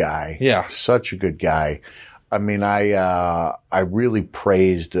good guy. Yeah. Such a good guy. I mean, I really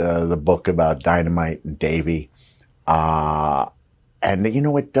praised the book about Dynamite and Davey. And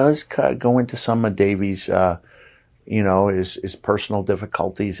it does go into some of Davey's, his personal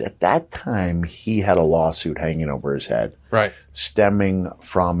difficulties. At that time, he had a lawsuit hanging over his head. Right. Stemming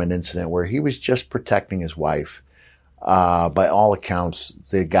from an incident where he was just protecting his wife. By all accounts,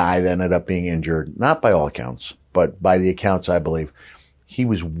 the guy that ended up being injured, not by all accounts, but by the accounts, I believe, he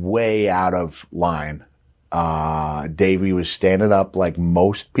was way out of line. Davey was standing up like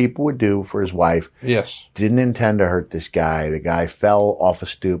most people would do for his wife. Yes. Didn't intend to hurt this guy. The guy fell off a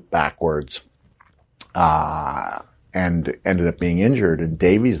stoop backwards, and ended up being injured. And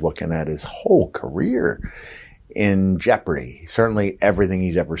Davey's looking at his whole career in jeopardy. Certainly everything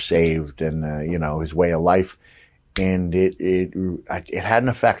he's ever saved and, his way of life. And it had an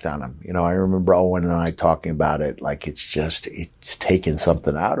effect on him. I remember Owen and I talking about it. Like it's taken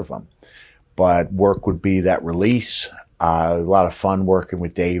something out of him. But work would be that release. A lot of fun working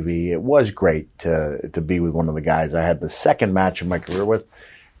with Davey. It was great to be with one of the guys I had the second match of my career with,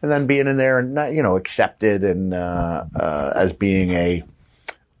 and then being in there and accepted and as being a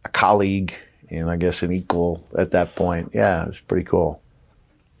colleague and I guess an equal at that point. Yeah, it was pretty cool.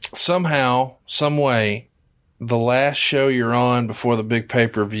 somehow, some way, the last show you're on before the big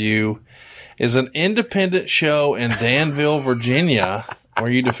pay-per-view is an independent show in Danville, Virginia, where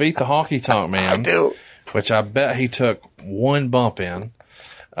you defeat the Honky Tonk Man. I do. Which I bet he took one bump in.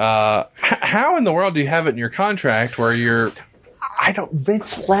 How in the world do you have it in your contract where you're...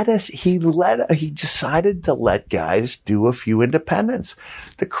 Vince he decided to let guys do a few independents.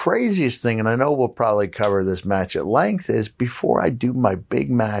 The craziest thing, and I know we'll probably cover this match at length, is before I do my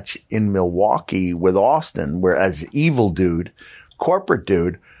big match in Milwaukee with Austin, where as evil dude, corporate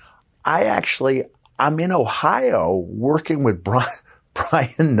dude, I'm in Ohio working with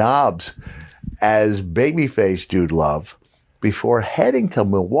Brian Knobs as babyface Dude Love before heading to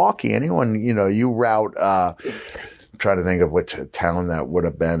Milwaukee. Anyone, you route, trying to think of which town that would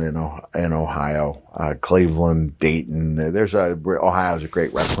have been in Ohio, Cleveland, Dayton. Ohio's a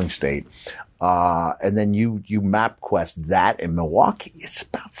great wrestling state. And then you MapQuest that in Milwaukee. It's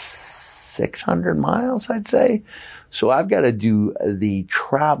about 600 miles, I'd say. So I've got to do the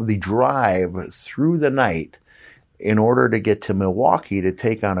drive through the night in order to get to Milwaukee to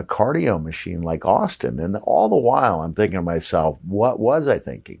take on a cardio machine like Austin. And all the while I'm thinking to myself, what was I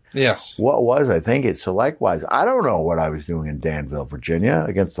thinking? Yes. What was I thinking? So likewise, I don't know what I was doing in Danville, Virginia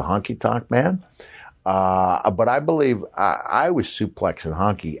against the Honky Tonk Man. But I believe I was suplexing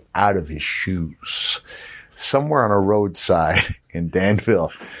Honky out of his shoes somewhere on a roadside in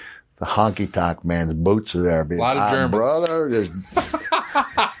Danville. The Honky Tonk Man's boots are there. A lot of Germans. Brother,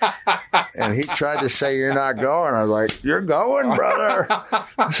 and he tried to say, "You're not going." I was like, "You're going, brother."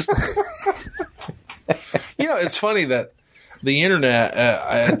 It's funny that the internet,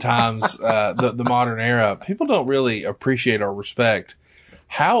 at times, the modern era, people don't really appreciate or respect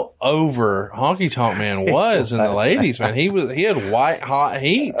how over Honky Tonk Man was in the ladies, man. He had white hot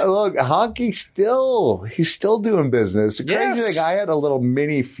heat. Look, Honky's still doing business. The crazy thing, I had a little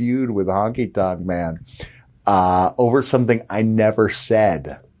mini feud with Honky Tonk Man over something I never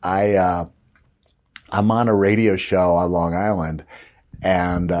said. I'm on a radio show on Long Island,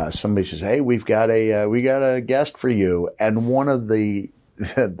 and somebody says, "Hey, we got a guest for you," and one of the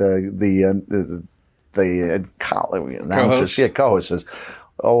co-host says,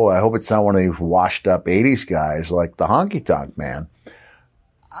 "Oh, I hope it's not one of these washed up 80s guys like the Honky Tonk Man."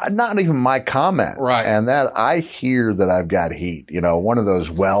 Not even my comment. Right. And that I hear that I've got heat. One of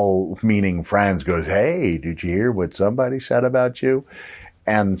those well-meaning friends goes, "Hey, did you hear what somebody said about you?"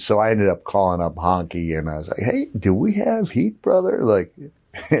 And so I ended up calling up Honky and I was like, "Hey, do we have heat, brother?" Like,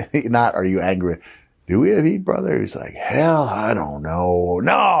 not, "Are you angry? Do we have heat, brother?" He's like, "Hell, I don't know.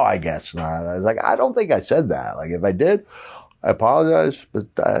 No, I guess not." I was like, "I don't think I said that. Like, if I did, I apologize,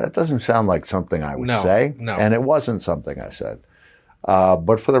 but that doesn't sound like something I would say." No. And it wasn't something I said.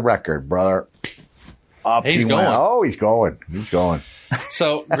 But for the record, brother, up he's he going. went. Oh, he's going. He's going.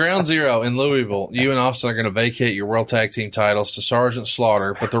 So, Ground Zero in Louisville, you and Austin are going to vacate your World Tag Team titles to Sergeant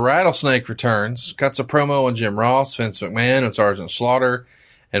Slaughter, but the Rattlesnake returns, cuts a promo on Jim Ross, Vince McMahon, and Sergeant Slaughter.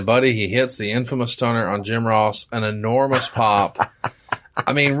 And, buddy, he hits the infamous stunner on Jim Ross, an enormous pop.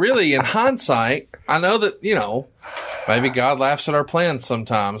 I mean, really, in hindsight, I know that, maybe God laughs at our plans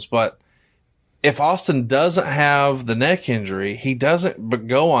sometimes, but if Austin doesn't have the neck injury, he doesn't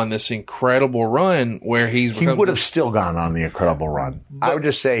go on this incredible run where he would have still gone on the incredible run. I would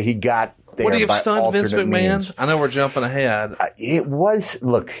just say he got there. Would he have stunned Vince McMahon? Means. I know we're jumping ahead.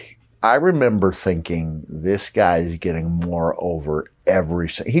 Look, I remember thinking this guy's getting more over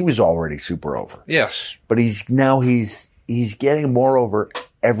he was already super over. Yes. But he's getting more over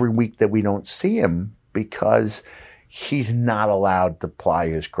every week that we don't see him because he's not allowed to ply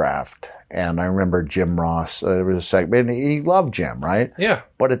his craft. And I remember Jim Ross, there was a segment, he loved Jim, right? Yeah.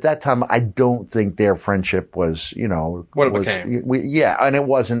 But at that time, I don't think their friendship was, what it became. And it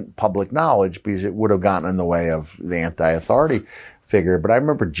wasn't public knowledge because it would have gotten in the way of the anti-authority figure. But I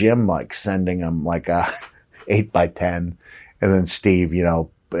remember Jim, sending him a 8x10, and then Steve,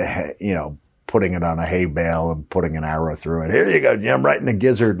 putting it on a hay bale and putting an arrow through it. "Here you go, Jim, right in the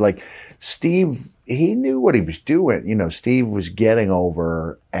gizzard." Like, Steve, he knew what he was doing. Steve was getting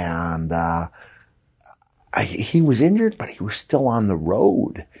over, and he was injured, but he was still on the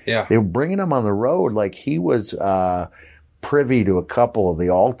road. Yeah. They were bringing him on the road. Like, he was privy to a couple of the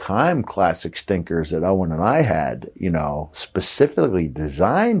all-time classic stinkers that Owen and I had, specifically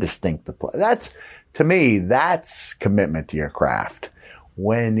designed to stink the place. To me, that's commitment to your craft.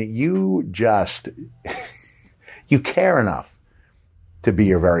 When you just, you care enough to be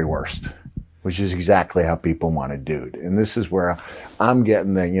your very worst, which is exactly how people want a dude. And this is where I'm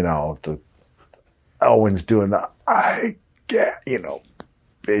getting the Owen's doing not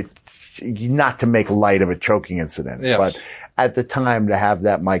to make light of a choking incident, yes. but at the time to have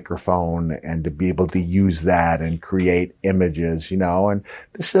that microphone and to be able to use that and create images, and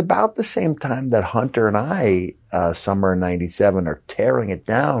this is about the same time that Hunter and I, summer of 97, are tearing it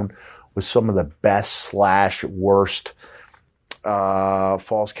down with some of the best / worst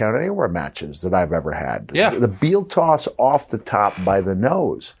Falls Count Anywhere matches that I've ever had. Yeah. The Beal toss off the top by the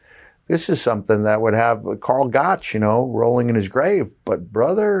nose. This is something that would have Carl Gotch, rolling in his grave. But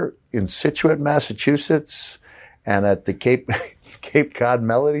brother, in Scituate, Massachusetts, and at the Cape Cod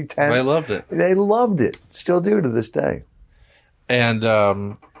Melody Tent, they loved it. They loved it. Still do to this day. And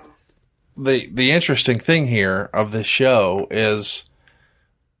the interesting thing here of this show is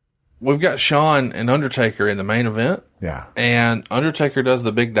we've got Shawn and Undertaker in the main event. Yeah. And Undertaker does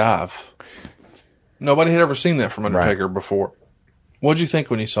the big dive. Nobody had ever seen that from Undertaker before. What did you think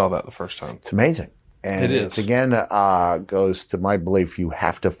when you saw that the first time? It's amazing. And it is. It's again, goes to my belief you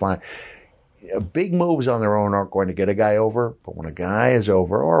have to find big moves on their own aren't going to get a guy over, but when a guy is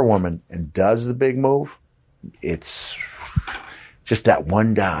over or a woman and does the big move, it's just that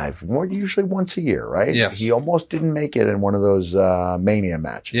one dive, usually once a year, right? Yes. He almost didn't make it in one of those Mania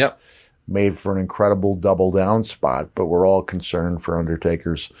matches. Yep. Made for an incredible double down spot, but we're all concerned for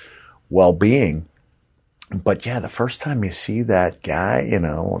Undertaker's well-being. But yeah, the first time you see that guy,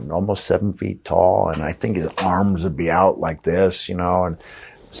 almost 7 feet tall, and I think his arms would be out like this, and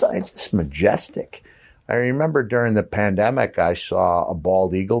it's just majestic. I remember during the pandemic, I saw a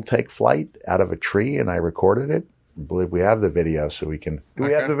bald eagle take flight out of a tree, and I recorded it. I believe we have the video, so we can. Do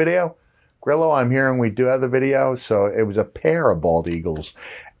we have the video? Grillo, I'm hearing we do have the video. So it was a pair of bald eagles.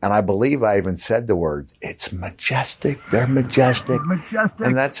 And I believe I even said the words, it's majestic. They're majestic.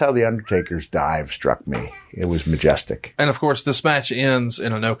 And that's how the Undertaker's dive struck me. It was majestic. And of course, this match ends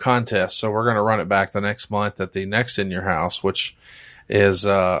in a no contest. So we're going to run it back the next month at the next In Your House, which is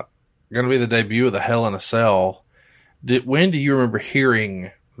going to be the debut of the Hell in a Cell. When do you remember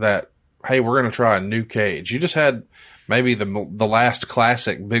hearing that, hey, we're going to try a new cage? You just had maybe the last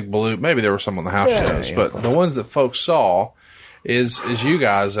classic Big Blue. Maybe there were some on the house shows, but the ones that folks saw is you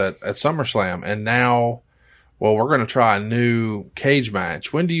guys at SummerSlam. And now, well, we're going to try a new cage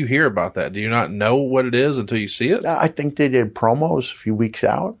match. When do you hear about that? Do you not know what it is until you see it? I think they did promos a few weeks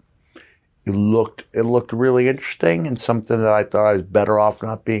out. It looked really interesting and something that I thought I was better off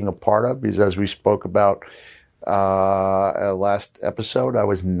not being a part of, because as we spoke about last episode, I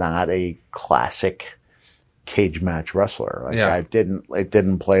was not a classic cage match wrestler. It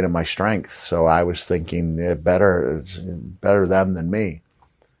didn't play to my strength. So I was thinking better them than me.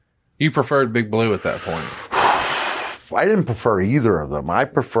 You preferred Big Blue at that point. I didn't prefer either of them. I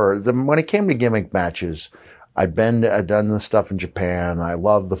prefer them when it came to gimmick matches. I'd done the stuff in Japan. I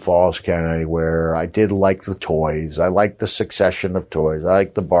loved the Falls Count Anywhere. I did like the toys. I liked the succession of toys. I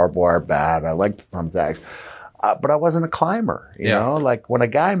liked the barbed wire bat. I liked the thumbtacks. But I wasn't a climber, you know? Like when a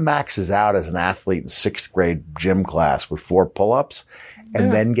guy maxes out as an athlete in 6th grade gym class with 4 pull-ups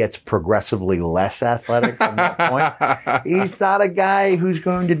and then gets progressively less athletic from that point, he's not a guy who's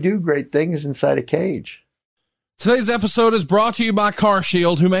going to do great things inside a cage. Today's episode is brought to you by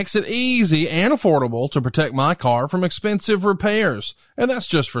CarShield, who makes it easy and affordable to protect my car from expensive repairs. And that's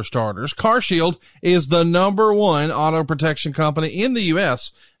just for starters. CarShield is the #1 auto protection company in the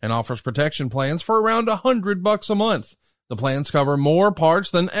U.S. and offers protection plans for around $100 a month. The plans cover more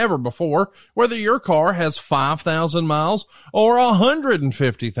parts than ever before, whether your car has 5,000 miles or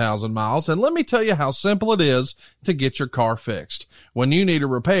 150,000 miles. And let me tell you how simple it is to get your car fixed. When you need a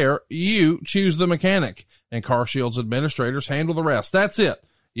repair, you choose the mechanic, and CarShield's administrators handle the rest. That's it.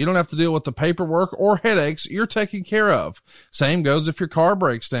 You don't have to deal with the paperwork or headaches. You're taken care of. Same goes if your car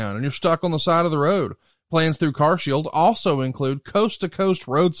breaks down and you're stuck on the side of the road. Plans through CarShield also include coast-to-coast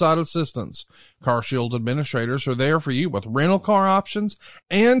roadside assistance. CarShield administrators are there for you with rental car options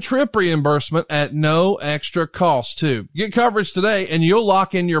and trip reimbursement at no extra cost, too. Get coverage today, and you'll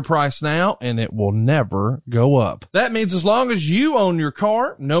lock in your price now, and it will never go up. That means as long as you own your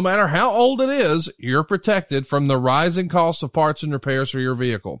car, no matter how old it is, you're protected from the rising cost of parts and repairs for your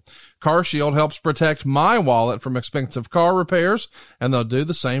vehicle. CarShield helps protect my wallet from expensive car repairs, and they'll do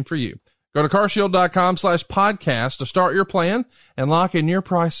the same for you. Go to carshield.com/podcast to start your plan and lock in your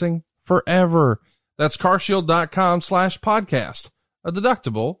pricing forever. That's carshield.com/podcast. A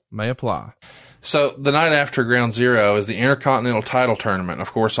deductible may apply. So the night after Ground Zero is the Intercontinental title tournament.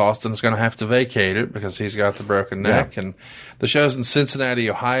 Of course, Austin's going to have to vacate it because he's got the broken neck. And the show's in Cincinnati,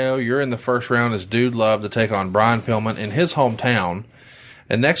 Ohio. You're in the first round as Dude Love to take on Brian Pillman in his hometown.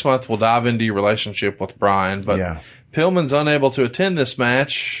 And next month we'll dive into your relationship with Brian. But Pillman's unable to attend this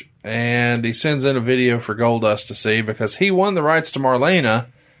match, and he sends in a video for Goldust to see because he won the rights to Marlena,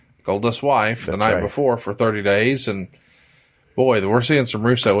 Goldust's wife, the night before for 30 days. And Boy, we're seeing some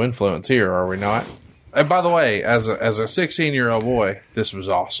Russo influence here, are we not? And by the way, as a 16-year-old boy, this was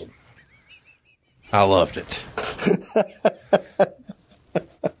awesome. I loved it.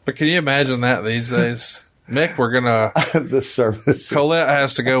 But can you imagine that these days? Mick, we're going to... the service. Colette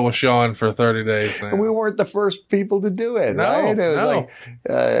has to go with Sean for 30 days now. And we weren't the first people to do it, right? It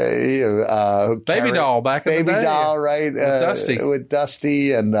was Baby Doll back in the day. Baby Doll, right? With Dusty. With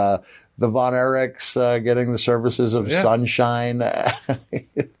Dusty and the Von Erichs getting the services of Sunshine.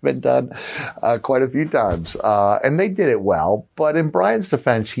 It's been done quite a few times. And they did it well. But in Brian's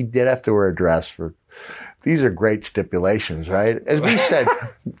defense, he did have to wear a dress for... These are great stipulations, right? As we said,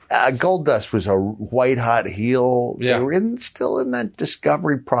 Goldust was a white-hot heel. Yeah. They were still in that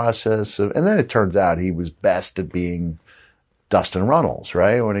discovery process. And then it turns out he was best at being Dustin Runnels,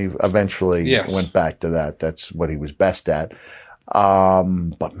 right? When he eventually went back to that. That's what he was best at.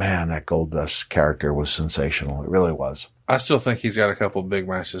 But, man, that Goldust character was sensational. It really was. I still think he's got a couple big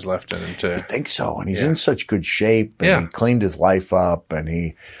matches left in him, too. I think so. And he's in such good shape. And he cleaned his life up. And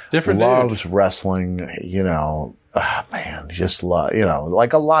he loves wrestling. You know, man, just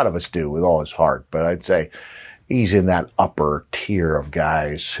like a lot of us do with all his heart. But I'd say he's in that upper tier of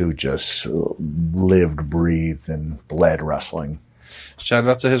guys who just lived, breathed, and bled wrestling. Shout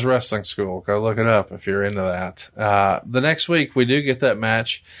out to his wrestling school. Go look it up if you're into that. The next week, we do get that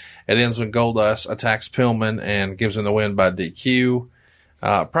match. It ends when Goldust attacks Pillman and gives him the win by DQ.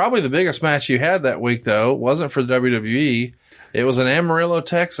 Probably the biggest match you had that week, though, wasn't for WWE. It was in Amarillo,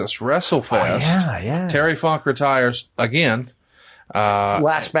 Texas, WrestleFest. Oh, yeah. Terry Funk retires again.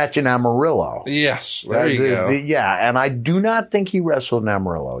 Last match in Amarillo. Yes, there you go. And I do not think he wrestled in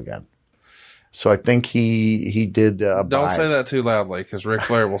Amarillo again. So I think he did. Don't say that too loudly, because Ric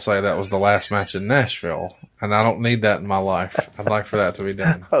Flair will say that was the last match in Nashville, and I don't need that in my life. I'd like for that to be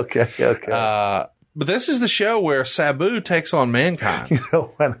done. Okay. But this is the show where Sabu takes on Mankind. You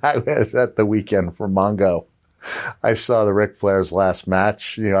know, when I was at the weekend for Mongo, I saw the Ric Flair's last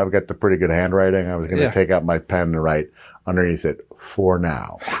match. You know, I've got the pretty good handwriting. I was going to take out my pen and write underneath it, "For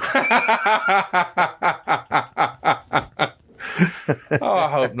now." Oh,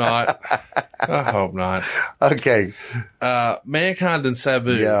 I hope not. Okay. Mankind and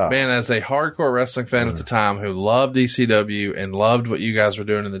Sabu. Yeah. Man, as a hardcore wrestling fan at the time who loved ECW and loved what you guys were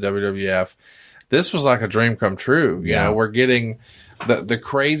doing in the WWF, this was like a dream come true. You know, we're getting the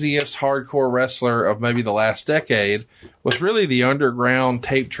craziest hardcore wrestler of maybe the last decade with really the underground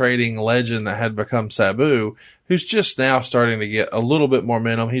tape trading legend that had become Sabu, who's just now starting to get a little bit more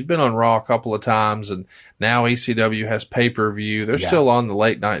momentum. He'd been on Raw a couple of times, and now ECW has pay-per-view. They're still on the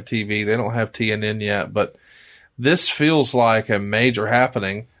late-night TV. They don't have TNN yet, but this feels like a major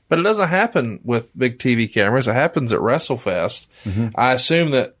happening. But it doesn't happen with big TV cameras. It happens at WrestleFest. Mm-hmm. I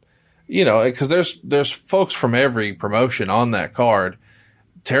assume that, you know, because there's folks from every promotion on that card.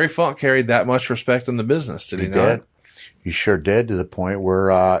 Terry Funk carried that much respect in the business, did he not? Did. He sure did, to the point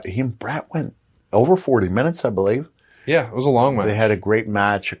where he and Brat went over 40 minutes, I believe. Yeah, it was a long match. They had a great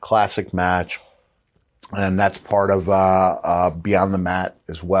match, a classic match, and that's part of Beyond the Mat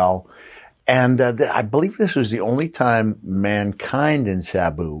as well. And I believe this was the only time Mankind and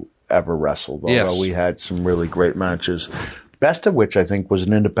Sabu ever wrestled, although we had some really great matches. Best of which, I think, was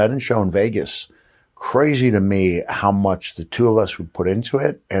an independent show in Vegas. Crazy to me how much the two of us would put into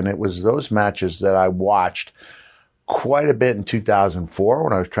it. And it was those matches that I watched quite a bit in 2004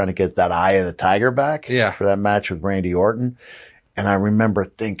 when I was trying to get that Eye of the Tiger back for that match with Randy Orton. And I remember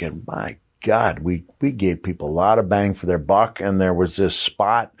thinking, my God, we gave people a lot of bang for their buck. And there was this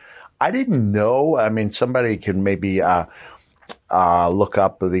spot. I didn't know. I mean, somebody can maybe look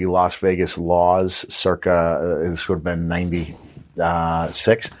up the Las Vegas laws circa, this would have been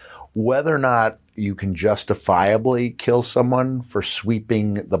 96, whether or not you can justifiably kill someone for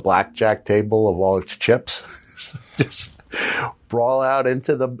sweeping the blackjack table of all its chips. Just brawl out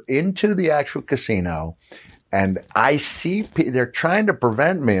into the actual casino. And I see they're trying to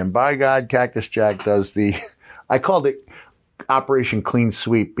prevent me. And by God, Cactus Jack does I called it Operation Clean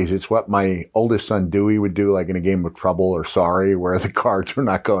Sweep because it's what my oldest son Dewey would do, like in a game of Trouble or Sorry, where the cards were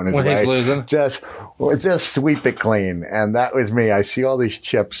not going his way. When he's losing? Just sweep it clean. And that was me. I see all these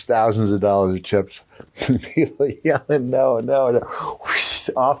chips, thousands of dollars of chips. People yelling, no.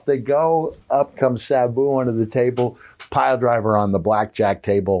 Off they go. Up comes Sabu onto the table, pile driver on the blackjack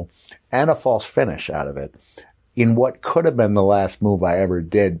table, and a false finish out of it. In what could have been the last move I ever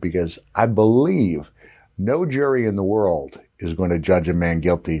did, because I believe no jury in the world is going to judge a man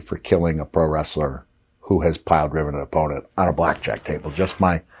guilty for killing a pro wrestler who has pile driven an opponent on a blackjack table. Just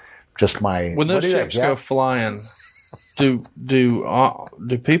my. When those chips go flying, Do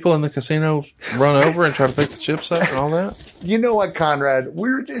people in the casino run over and try to pick the chips up and all that? You know what, Conrad?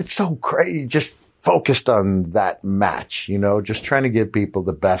 It's so crazy. Just focused on that match, just trying to give people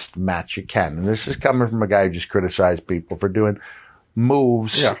the best match you can. And this is coming from a guy who just criticized people for doing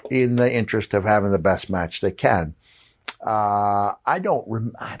moves in the interest of having the best match they can. I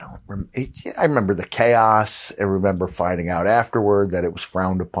remember the chaos. I remember finding out afterward that it was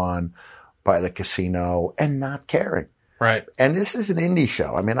frowned upon by the casino and not caring. Right. And this is an indie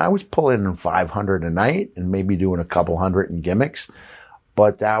show. I mean, I was pulling in 500 a night and maybe doing a couple hundred in gimmicks,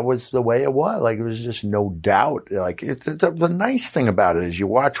 but that was the way it was. Like, it was just no doubt. Like, the nice thing about it is you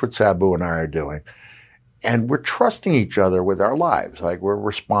watch what Sabu and I are doing, and we're trusting each other with our lives. Like, we're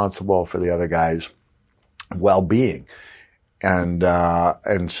responsible for the other guy's well-being. And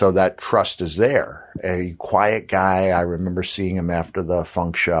so that trust is there. A quiet guy. I remember seeing him after the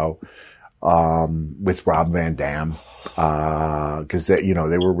Funk show, with Rob Van Dam. Cause they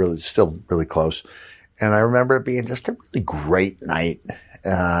were still really close. And I remember it being just a really great night,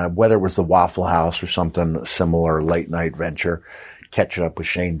 whether it was the Waffle House or something similar, late night venture, catching up with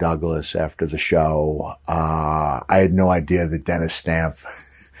Shane Douglas after the show. I had no idea that Dennis Stamp,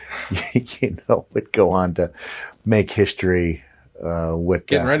 would go on to make history, with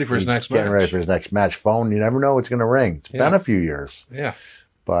getting ready for his next match. Getting ready for his next match. Phone, you never know what's going to ring. It's been a few years. Yeah.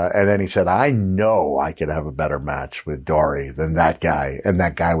 And then he said, I know I could have a better match with Dory than that guy. And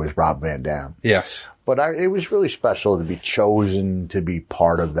that guy was Rob Van Dam. Yes. But it was really special to be chosen to be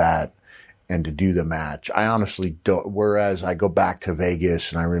part of that and to do the match. I honestly don't. Whereas I go back to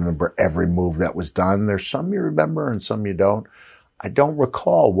Vegas and I remember every move that was done. There's some you remember and some you don't. I don't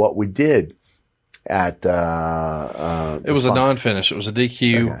recall what we did at it was a non-finish. It was a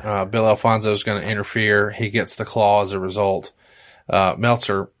DQ. Okay. Bill Alfonso is going to interfere. He gets the claw as a result.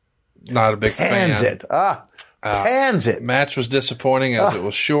 Meltzer, not a big fan. Pans it. Match was disappointing as it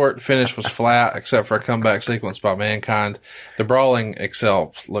was short. Finish was flat, except for a comeback sequence by Mankind. The brawling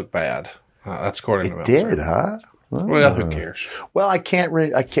itself looked bad. That's according to Meltzer. It did, huh? Well, who cares? Well, I can't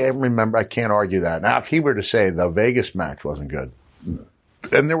remember. I can't argue that. Now, if he were to say the Vegas match wasn't good,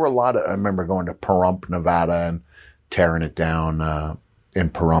 and there were a lot of, I remember going to Pahrump, Nevada, and tearing it down in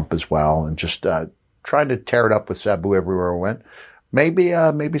Pahrump as well, and just trying to tear it up with Sabu everywhere I went. Maybe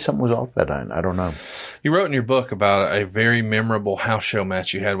something was off that night. I don't know. You wrote in your book about a very memorable house show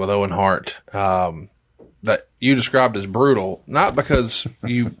match you had with Owen Hart that you described as brutal, not because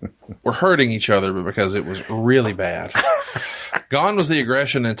you were hurting each other, but because it was really bad. Gone was the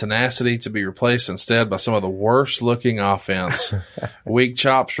aggression and tenacity, to be replaced instead by some of the worst-looking offense. Weak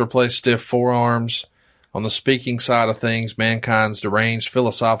chops replaced stiff forearms. On the speaking side of things, Mankind's deranged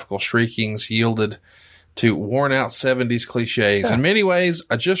philosophical shriekings yielded to worn-out 70s cliches. In many ways,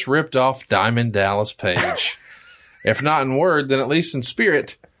 I just ripped off Diamond Dallas Page. If not in word, then at least in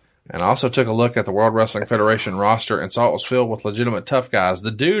spirit. And I also took a look at the World Wrestling Federation roster and saw it was filled with legitimate tough guys.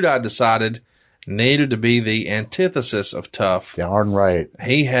 The dude, I decided, needed to be the antithesis of tough. Darn right.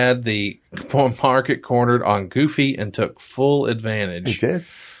 He had the market cornered on Goofy and took full advantage. He did.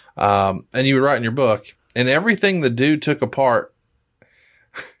 And you would write in your book, and everything the dude took apart,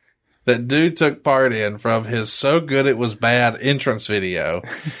 that dude took part in, from his so good it was bad entrance video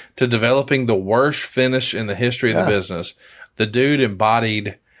to developing the worst finish in the history of the business. The dude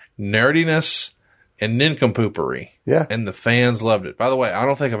embodied nerdiness and nincompoopery. Yeah. And the fans loved it. By the way, I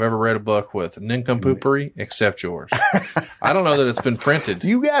don't think I've ever read a book with nincompoopery except yours. I don't know that it's been printed.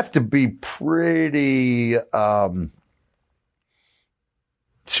 You have to be pretty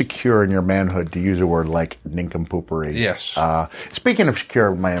secure in your manhood to use a word like nincompoopery. Yes. Speaking of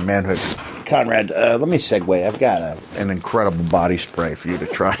secure in my manhood, Conrad, let me segue. I've got an incredible body spray for you to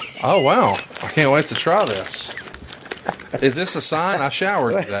try. Oh, wow. I can't wait to try this. Is this a sign? I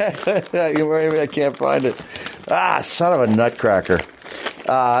showered today. I can't find it. Son of a nutcracker.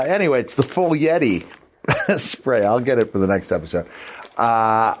 Anyway, it's the Full Yeti spray. I'll get it for the next episode.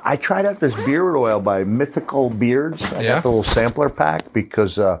 I tried out this beard oil by Mythical Beards. I got the little sampler pack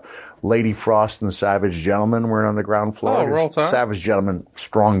because Lady Frost and the Savage Gentleman were on the ground floor. Oh, roll tide. Savage Gentleman,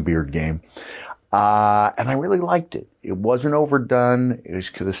 strong beard game. And I really liked it. It wasn't overdone. It was,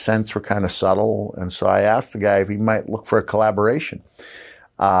 the scents were kind of subtle. And so I asked the guy if he might look for a collaboration.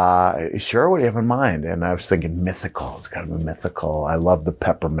 Sure, what do you have in mind? And I was thinking mythical. It's got to be mythical. I love the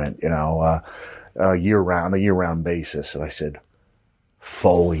peppermint, a year-round basis. And I said,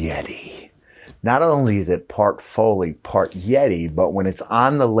 Full Yeti. Not only is it part Foley, part Yeti, but when it's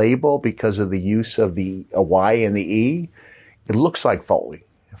on the label, because of the use of the Y and the E, it looks like Foley.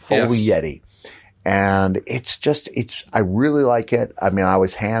 Foley Yeti. And I really like it. I mean, I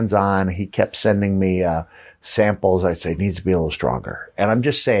was hands-on. He kept sending me samples. I'd say it needs to be a little stronger. And I'm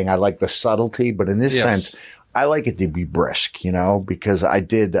just saying I like the subtlety, but in this sense, I like it to be brisk, because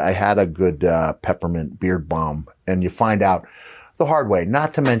I had a good peppermint beard balm, and you find out the hard way,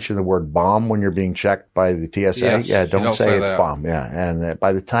 not to mention the word bomb when you're being checked by the TSA. Yes, yeah, don't say it's that. bomb. Yeah. And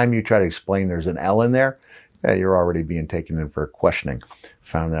by the time you try to explain there's an L in there, you're already being taken in for questioning.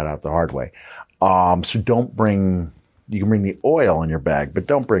 Found that out the hard way. So you can bring the oil in your bag, but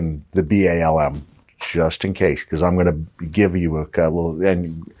don't bring the BALM just in case, because I'm going to give you a little,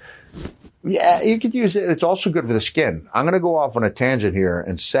 and yeah, you could use it. It's also good for the skin. I'm going to go off on a tangent here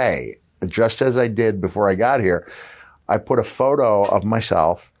and say, just as I did before I got here, I put a photo of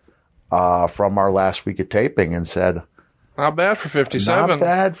myself from our last week of taping and said, not bad for 57. Not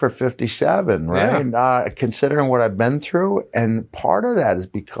bad for 57, right? Yeah. Considering what I've been through. And part of that is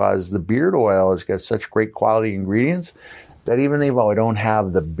because the beard oil has got such great quality ingredients that even though I don't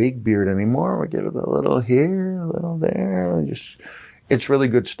have the big beard anymore, we get it a little here, a little there. It's really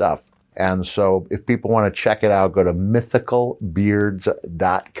good stuff. And so if people want to check it out, go to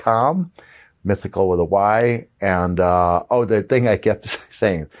mythicalbeards.com. Mythical with a Y. And, the thing I kept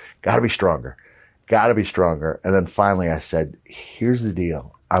saying, gotta be stronger. And then finally I said, here's the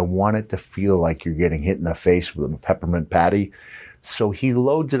deal. I want it to feel like you're getting hit in the face with a peppermint patty. So he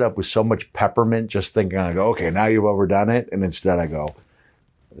loads it up with so much peppermint, just thinking, I go, okay, now you've overdone it. And instead I go,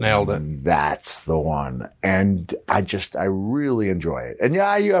 nailed it. That's the one. And I really enjoy it. And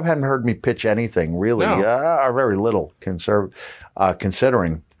yeah, you haven't heard me pitch anything really, or very little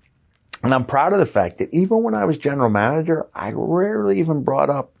considering. And I'm proud of the fact that even when I was general manager, I rarely even brought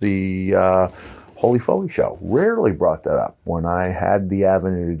up the Holy Foley show. Rarely brought that up when I had the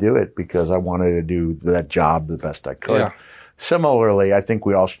avenue to do it, because I wanted to do that job the best I could. Yeah. Similarly, I think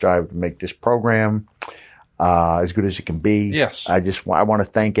we all strive to make this program as good as it can be. Yes. I want to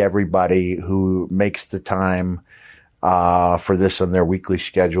thank everybody who makes the time for this on their weekly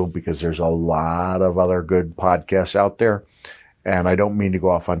schedule, because there's a lot of other good podcasts out there. And I don't mean to go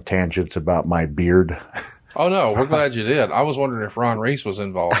off on tangents about my beard. Oh, no. We're glad you did. I was wondering if Ron Reese was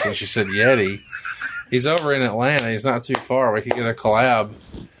involved, since you said Yeti. He's over in Atlanta. He's not too far. We could get a collab.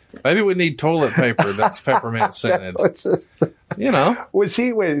 Maybe we need toilet paper that's peppermint scented. Was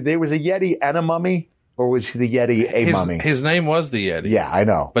he, there was a Yeti and a mummy? Or was he the Yeti mummy? His name was the Yeti. Yeah, I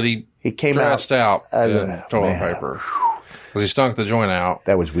know. But he came dressed out in toilet paper. Because he stunk the joint out.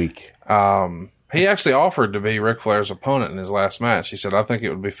 That was weak. He actually offered to be Ric Flair's opponent in his last match. He said, I think it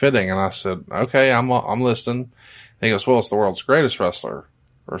would be fitting. And I said, okay, I'm listening. And he goes, well, it's the world's greatest wrestler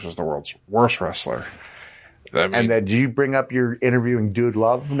versus the world's worst wrestler. And then did you bring up your interviewing Dude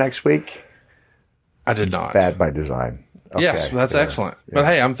Love next week? I did not. Bad by design. Okay, yes, that's excellent. Yeah. But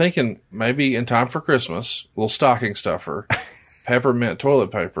hey, I'm thinking maybe in time for Christmas, a little stocking stuffer, peppermint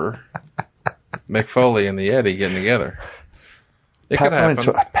toilet paper, Mick Foley and the Yeti getting together. It could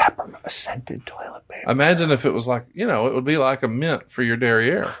happen. Peppermint scented toilet paper. Imagine if it was like, it would be like a mint for your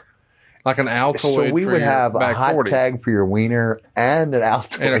derrière. Like an Altoid for your back 40. So we would have a hot 40. Tag for your wiener and an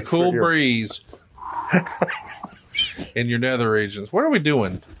Altoid and a cool breeze in your nether regions. What are we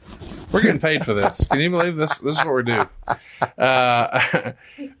doing? We're getting paid for this. Can you believe this? This is what we do.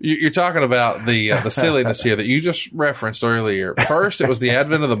 You're talking about the silliness here that you just referenced earlier. First, it was the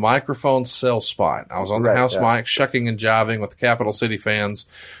advent of the microphone cell spot. I was on the house mic, shucking and jiving with the Capital City fans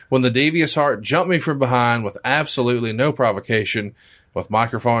when the devious heart jumped me from behind with absolutely no provocation. With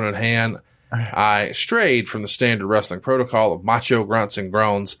microphone in hand, I strayed from the standard wrestling protocol of macho grunts and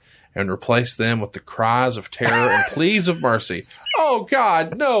groans and replaced them with the cries of terror and pleas of mercy. Oh,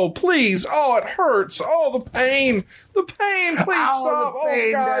 God, no, please. Oh, it hurts. Oh, the pain. The pain. Please stop.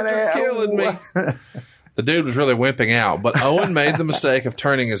 Oh, God, you're killing me. The dude was really wimping out, but Owen made the mistake of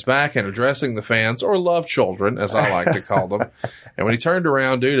turning his back and addressing the fans, or love children, as I like to call them. And when he turned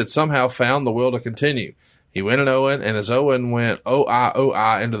around, dude had somehow found the will to continue. He went at Owen, and as Owen went, oh,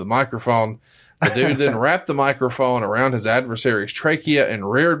 into the microphone, the dude then wrapped the microphone around his adversary's trachea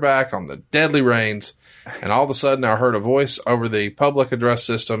and reared back on the deadly reins. And all of a sudden, I heard a voice over the public address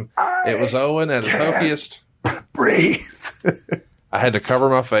system. It was Owen at his hokiest. Breathe. I had to cover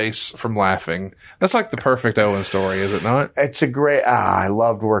my face from laughing. That's like the perfect Owen story, is it not? It's a great, I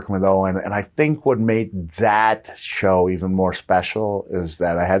loved working with Owen. And I think what made that show even more special is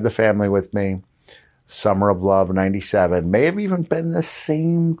that I had the family with me. Summer of Love, 97. May have even been the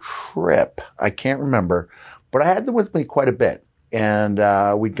same trip. I can't remember. But I had them with me quite a bit. And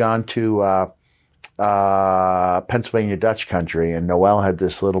we'd gone to Pennsylvania Dutch country, and Noelle had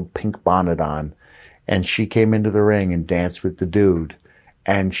this little pink bonnet on. And she came into the ring and danced with the dude.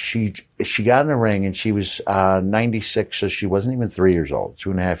 And she got in the ring, and she was 96, so she wasn't even 3 years old,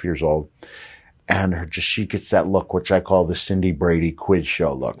 2.5 years old. And she gets that look, which I call the Cindy Brady quiz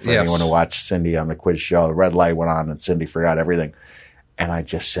show look. For anyone who watched Cindy on the quiz show, the red light went on, and Cindy forgot everything. And I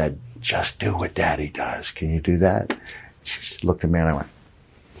just said, just do what Daddy does. Can you do that? She just looked at me, and I went.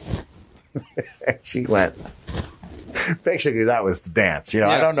 And she went. Basically, that was the dance.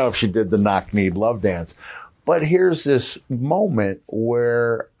 I don't know if she did the knock-knee love dance. But here's this moment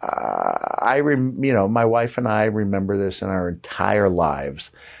where my wife and I remember this in our entire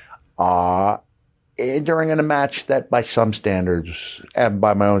lives. During a match that by some standards, and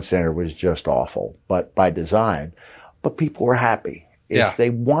by my own standard, was just awful, but by design. But people were happy. If they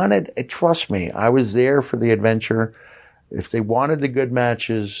wanted, trust me, I was there for the adventure. If they wanted the good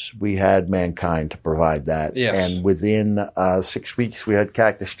matches, we had Mankind to provide that. Yes. And within 6 weeks, we had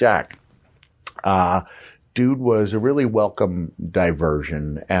Cactus Jack. Dude was a really welcome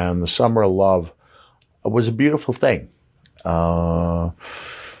diversion, and the Summer of Love was a beautiful thing. And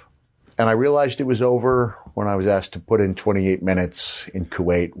I realized it was over when I was asked to put in 28 minutes in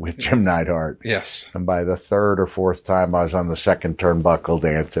Kuwait with Jim Neidhart. Yes. And by the third or fourth time I was on the second turnbuckle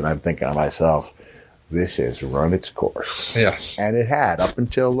dance, and I'm thinking to myself, this has run its course. Yes. And it had, up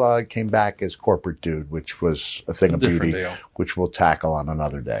until it came back as Corporate Dude, which was a thing of beauty, which we'll tackle on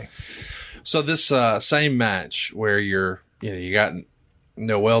another day. So this same match where you got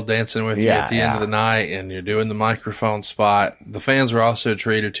Noel dancing with you at the end of the night, and you're doing the microphone spot. The fans were also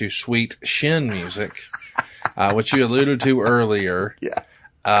treated to sweet shin music, which you alluded to earlier. Yeah.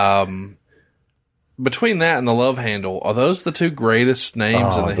 Between that and the Love Handle, are those the two greatest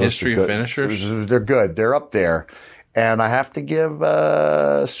names in the history of finishers? They're good. They're up there. And I have to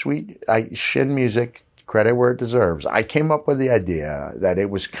give sweet shin music credit where it deserves. I came up with the idea that it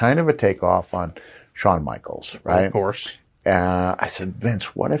was kind of a takeoff on Shawn Michaels, right? Of course. I said,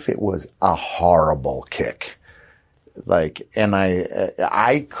 Vince, what if it was a horrible kick? And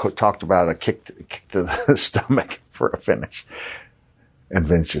I talked about a kick to the stomach for a finish. And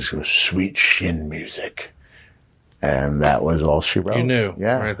Vince just goes, sweet shin music. And that was all she wrote. You knew.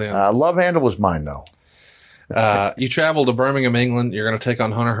 Yeah. Right then. Love Handle was mine, though. You travel to Birmingham, England. You're going to take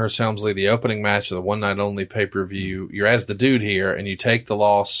on Hunter Hearst Helmsley, the opening match of the one night only pay-per-view. You're as the dude here, and you take the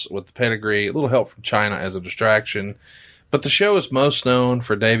loss with the pedigree, a little help from China as a distraction. But the show is most known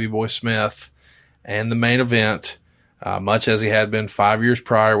for Davey Boy Smith and the main event, much as he had been 5 years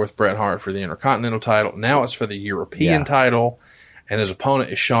prior with Bret Hart for the Intercontinental title. Now it's for the European title, and his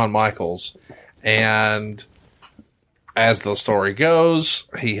opponent is Shawn Michaels. And as the story goes,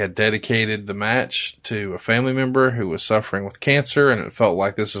 he had dedicated the match to a family member who was suffering with cancer, and it felt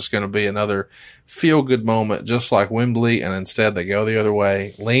like this is going to be another feel-good moment, just like Wembley, and instead they go the other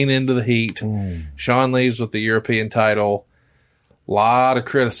way, lean into the heat. Shawn leaves with the European title. A lot of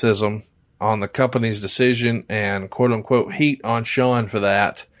criticism on the company's decision and quote-unquote heat on Shawn for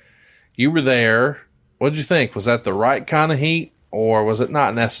that. You were there. What did you think? Was that the right kind of heat, or was it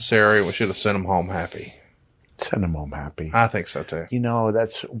not necessary? We should have sent him home happy. Send him home happy. I think so, too.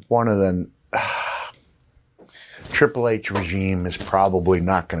 That's one of the... Triple H regime is probably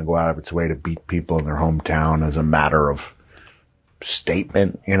not going to go out of its way to beat people in their hometown as a matter of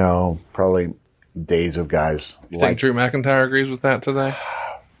statement. Probably days of guys. You think Drew McIntyre agrees with that today?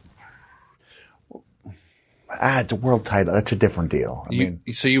 It's a world title. That's a different deal.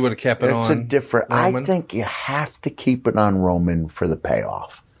 So you would have kept it on Roman? I think you have to keep it on Roman for the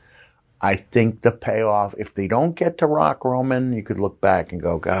payoff. I think the payoff, if they don't get to Rock Roman, you could look back and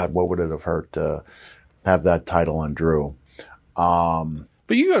go, God, what would it have hurt to have that title on Drew?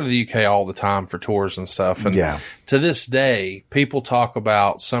 But you go to the UK all the time for tours and stuff. And to this day, people talk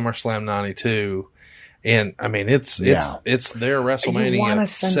about SummerSlam 92. And it's their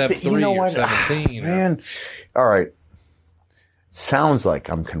WrestleMania 3 or 17. Man, all right. Sounds like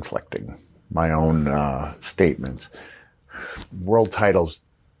I'm conflicting my own statements. World titles.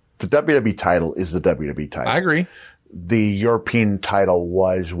 The WWE title is the WWE title. I agree. The European title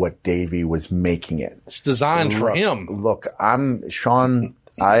was what Davey was making it. It's designed for him. Look, Shawn.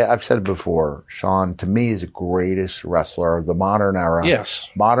 I've said it before. Shawn, to me, is the greatest wrestler of the modern era. Yes.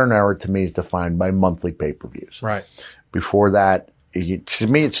 Modern era, to me, is defined by monthly pay-per-views. Right. Before that, to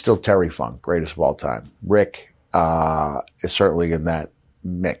me, it's still Terry Funk, greatest of all time. Rick is certainly in that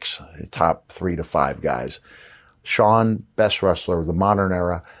mix, top 3 to 5 guys. Shawn, best wrestler of the modern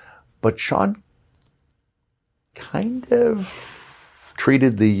era. But Shawn kind of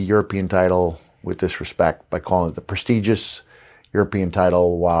treated the European title with disrespect by calling it the prestigious European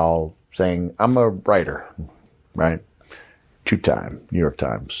title while saying, I'm a writer, right? 2-time New York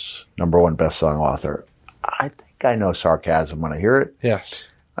Times, #1 best-selling author. I think I know sarcasm when I hear it. Yes.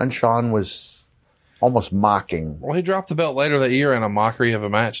 And Sean was almost mocking. Well, he dropped the belt later that year in a mockery of a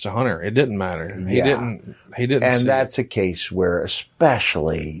match to Hunter. It didn't matter. He didn't. And that's a case where,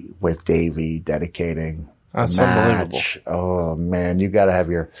 especially with Davey dedicating that's the match, unbelievable. oh man, you got to have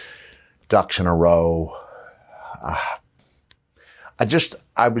your ducks in a row.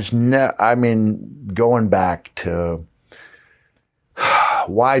 Going back to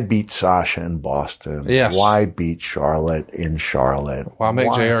why beat Sasha in Boston? Yes. Why beat Charlotte in Charlotte? Why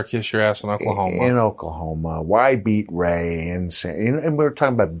make JR kiss your ass in Oklahoma? In Oklahoma. Why beat Ray and we were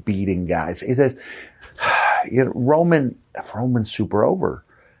talking about beating guys. He says, Roman's super over.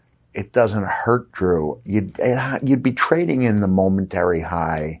 It doesn't hurt Drew. You'd be trading in the momentary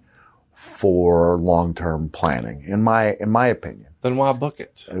high for long-term planning, in my opinion. Then why book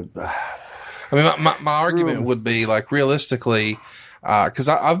it? I mean, my argument would be, like, realistically, because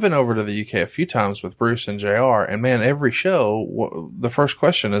I've been over to the UK a few times with Bruce and JR, and man, every show, the first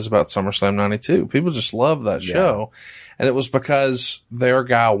question is about SummerSlam 92. People just love that show. And it was because their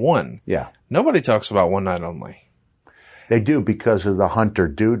guy won. Yeah. Nobody talks about One Night Only. They do, because of the Hunter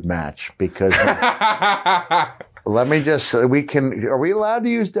Dude match. Because let me just, are we allowed to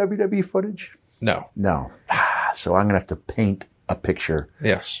use WWE footage? No. No. So I'm going to have to paint a picture.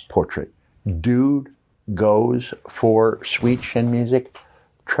 Yes. Portrait. Dude goes for sweet chin music.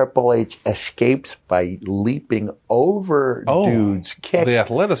 Triple H escapes by leaping over Dude's kick. The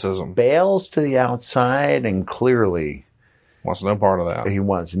athleticism. Bails to the outside and clearly wants no part of that. He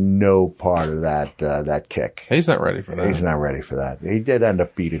wants no part of that kick. He's not ready for that. He's not ready for that. He did end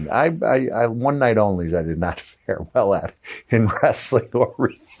up beating. I One Night Onlys I did not fare well at in wrestling or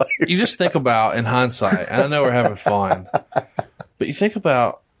real life. You just think about, in hindsight, and I know we're having fun, but you think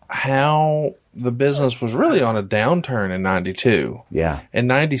about how the business was really on a downturn in 92. Yeah. In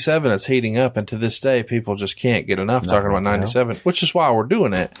 97, it's heating up, and to this day, people just can't get enough talking about 97, which is why we're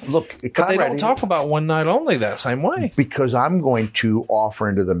doing it. Look, but they don't talk about One Night Only that same way. Because I'm going to offer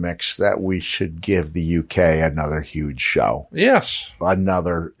into the mix that we should give the UK another huge show. Yes.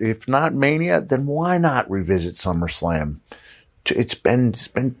 Another, if not Mania, then why not revisit SummerSlam? It's been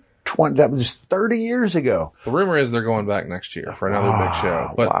 20, that was 30 years ago. The rumor is they're going back next year for another big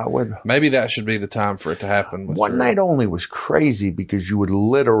show. But maybe that should be the time for it to happen. One Night Only was crazy because you would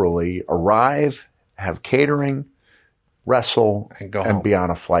literally arrive, have catering, wrestle, and be on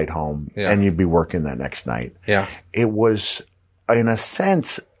a flight home. Yeah. And you'd be working that next night. Yeah. It was, in a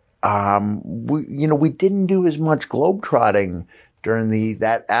sense, we didn't do as much globetrotting during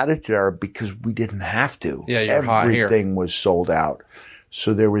that Attitude Era because we didn't have to. Yeah, you're hot here. Everything was sold out.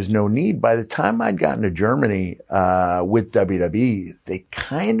 So there was no need. By the time I'd gotten to Germany with WWE, they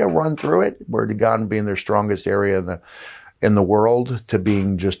kind of run through it, where it had gone being their strongest area in the world to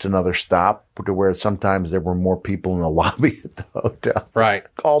being just another stop, to where sometimes there were more people in the lobby at the hotel. Right.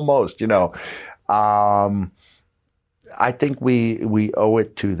 Almost, I think we owe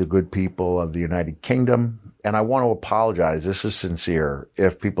it to the good people of the United Kingdom. And I want to apologize. This is sincere.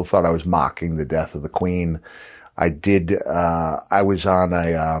 If people thought I was mocking the death of the Queen, I did. I was on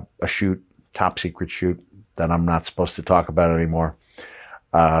a shoot, top secret shoot, that I'm not supposed to talk about anymore.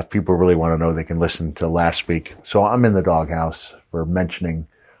 If people really want to know, they can listen to last week. So I'm in the doghouse for mentioning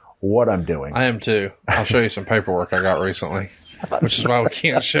what I'm doing. I am too. I'll show you some paperwork I got recently, which is why we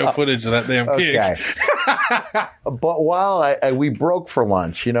can't show footage of that damn kick. But while we broke for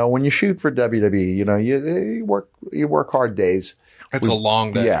lunch, when you shoot for WWE, you work hard days. It's a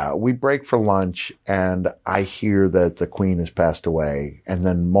long day. Yeah, we break for lunch, and I hear that the Queen has passed away. And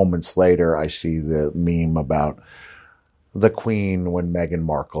then moments later, I see the meme about the Queen when Meghan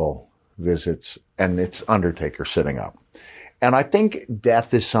Markle visits, and it's Undertaker sitting up. And I think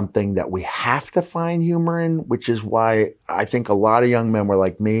death is something that we have to find humor in, which is why I think a lot of young men were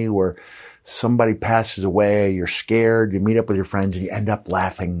like me, where somebody passes away, you're scared, you meet up with your friends, and you end up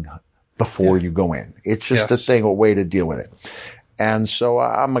laughing before you go in. It's just a way to deal with it. And so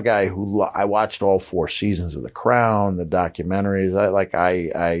I'm a guy who I watched all 4 seasons of The Crown, the documentaries.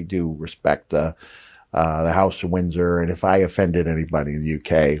 I do respect the House of Windsor, and if I offended anybody in the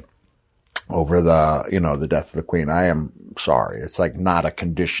UK over the death of the Queen, I am sorry. It's like not a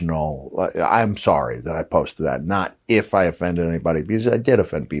conditional. I'm sorry that I posted that. Not if I offended anybody, because I did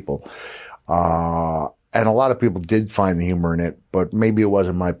offend people. And a lot of people did find the humor in it, but maybe it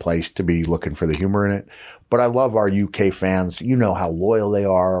wasn't my place to be looking for the humor in it. But I love our UK fans. You know how loyal they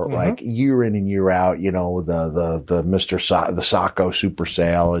are, like year in and year out. The Mr. the Sacco super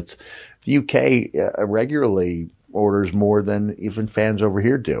sale. It's the UK regularly orders more than even fans over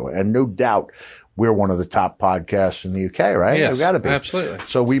here do. And no doubt we're one of the top podcasts in the UK, right? Yes, We've got to be. absolutely.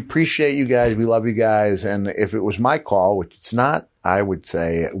 So we appreciate you guys. We love you guys. And if it was my call, which it's not, I would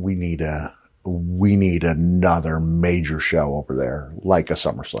say we need another major show over there, like a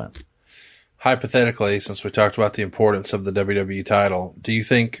SummerSlam. Hypothetically, since we talked about the importance of the WWE title, do you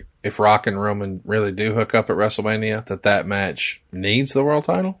think if Rock and Roman really do hook up at WrestleMania, that match needs the world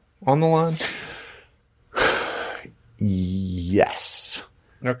title on the line? Yes.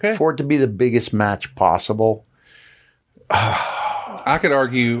 Okay. For it to be the biggest match possible. I could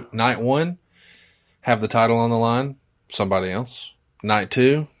argue night 1, have the title on the line, somebody else. Night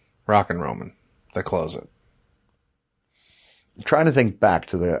 2, Rock and Roman. They close it. I'm trying to think back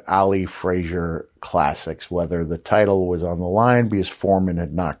to the Ali Frazier classics, whether the title was on the line because Foreman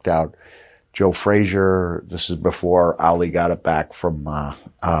had knocked out Joe Frazier. This is before Ali got it back from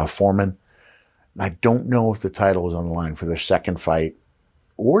Foreman. And I don't know if the title was on the line for their second fight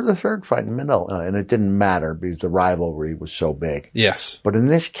or the third fight in the middle. And it didn't matter because the rivalry was so big. Yes. But in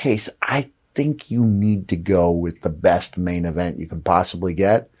this case, I think you need to go with the best main event you can possibly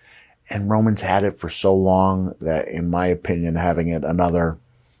get. And Roman's had it for so long that, in my opinion, having it another,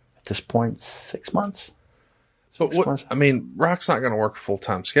 at this point, 6 months. But what, I mean, Rock's not going to work a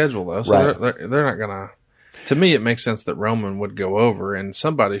full-time schedule, though. So Right. they're not going to me, it makes sense that Roman would go over and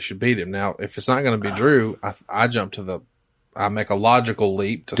somebody should beat him. Now, if it's not going to be Drew, I jump to I make a logical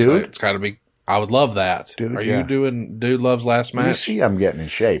leap to say it's got to be, I would love that. Dude, Are you doing Dude Loves Last Match? You see I'm getting in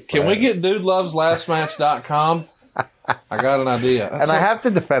shape. Can we get dudeloveslastmatch.com? I got an idea. I have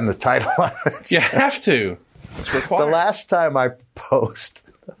to defend the title. You have to. It's required. The last time I post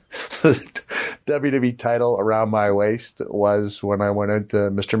the WWE title around my waist was when I went into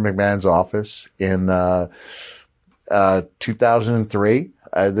Mr. McMahon's office in 2003.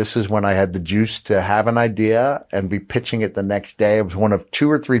 This is when I had the juice to have an idea and be pitching it the next day. I was one of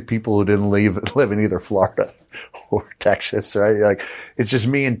 2 or 3 people who didn't live in either Florida or Texas, right? Like, it's just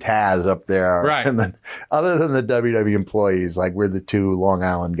me and Taz up there. Right. And then other than the WWE employees, like, we're the 2 Long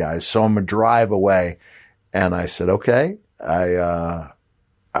Island guys. So I'm a drive away. And I said, okay, what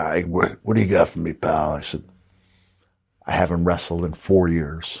do you got for me, pal? I said, I haven't wrestled in 4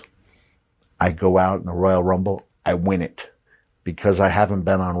 years. I go out in the Royal Rumble. I win it. Because I haven't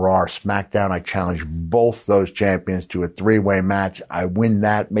been on Raw or SmackDown, I challenge both those champions to a 3-way match. I win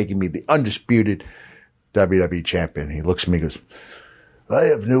that, making me the undisputed WWE champion. He looks at me and goes, I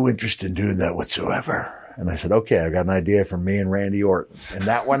have no interest in doing that whatsoever. And I said, okay, I got an idea for me and Randy Orton. And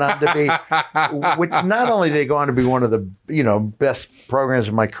that went on to be, which not only did it go on to be one of the, best programs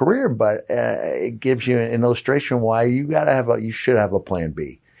of my career, but it gives you an illustration why you should have a plan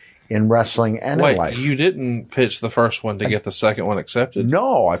B in wrestling and in life. You didn't pitch the first one to get the second one accepted?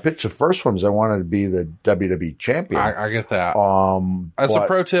 No, I pitched the first one because I wanted to be the WWE champion. I get that. As a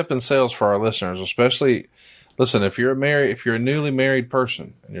pro tip in sales for our listeners, especially, listen, if you're a newly married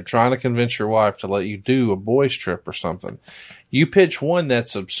person and you're trying to convince your wife to let you do a boys trip or something, you pitch one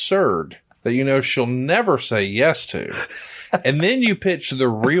that's absurd that she'll never say yes to. And then you pitch the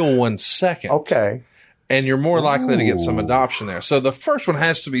real one second. Okay. And you're more likely to get some adoption there. So the first one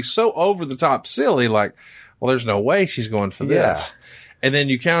has to be so over the top silly, like, well, there's no way she's going for this. And then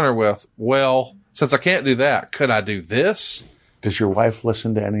you counter with, well, since I can't do that, could I do this? Does your wife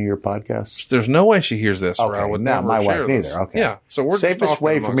listen to any of your podcasts? There's no way she hears this. Okay, or I would no, never my share wife this. neither. Okay. Yeah. So we're safest just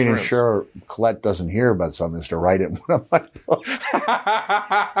way for me to friends. ensure Colette doesn't hear about something is to write it in one of my books.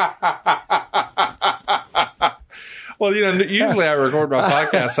 Well, usually I record my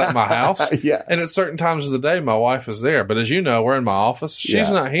podcasts at my house. Yeah. And at certain times of the day, my wife is there. But as you know, we're in my office.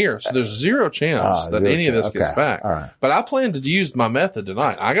 She's not here. So there's zero chance that any of this gets back. All right. But I plan to use my method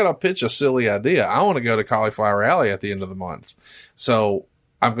tonight. I got to pitch a silly idea. I want to go to Cauliflower Alley at the end of the month. So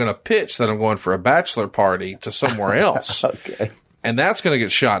I'm going to pitch that I'm going for a bachelor party to somewhere else. Okay. And that's going to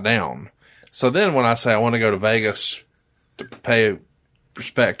get shot down. So then when I say I want to go to Vegas to pay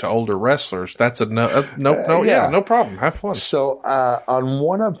respect to older wrestlers, that's no problem. Have fun. So on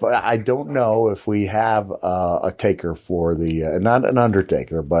one of, I don't know if we have a taker for the, not an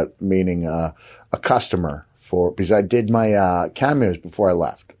undertaker, but meaning a customer for, because I did my cameos before I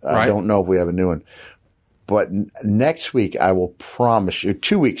left. I don't know if we have a new one. But next week, I will promise you,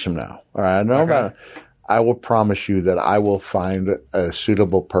 2 weeks from now, all right, I know about it. I will promise you that I will find a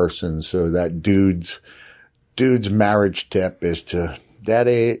suitable person so that dude's marriage tip is to,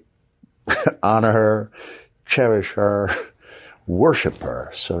 Daddy, honor her, cherish her, worship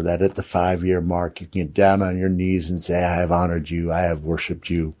her, so that at the 5-year mark, you can get down on your knees and say, I have honored you, I have worshiped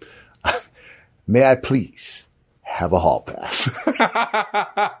you. May I please have a hall pass.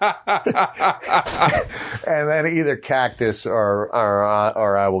 And then either Cactus or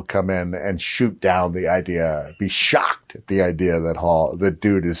I will come in and shoot down the idea, be shocked at the idea that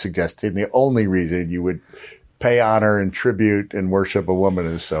dude is suggesting the only reason you would pay honor and tribute and worship a woman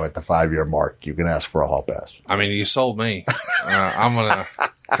is so at the 5-year mark you can ask for a hall pass. I mean, you sold me.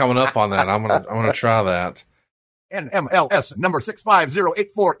 Coming up on that. I'm gonna try that. NMLS number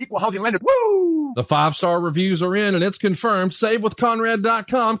 65084, equal housing lender. Woo! The 5-star reviews are in and it's confirmed.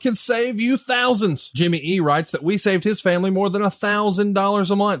 SaveWithConrad.com can save you thousands. Jimmy E writes that we saved his family more than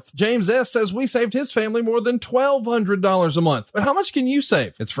 $1,000 a month. James S says we saved his family more than $1,200 a month. But how much can you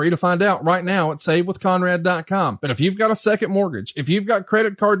save? It's free to find out right now at SaveWithConrad.com. But if you've got a second mortgage, if you've got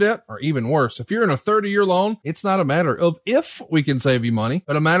credit card debt, or even worse, if you're in a 30-year loan, it's not a matter of if we can save you money,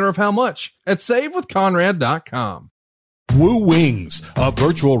 but a matter of how much at SaveWithConrad.com. Woo Wings, a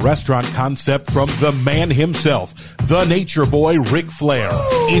virtual restaurant concept from the man himself, the nature boy Ric Flair.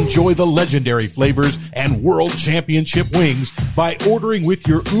 Enjoy the legendary flavors and world championship wings by ordering with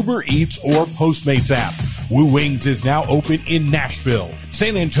your Uber Eats or Postmates app. Woo Wings is now open in Nashville,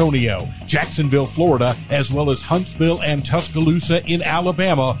 San Antonio, Jacksonville, Florida, as well as Huntsville and Tuscaloosa in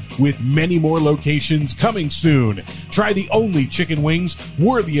Alabama, with many more locations coming soon. Try the only chicken wings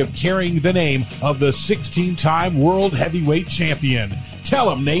worthy of carrying the name of the 16-time world heavyweight champion.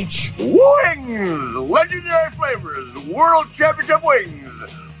 Tell him, Nate. Wings! Legendary flavors, world championship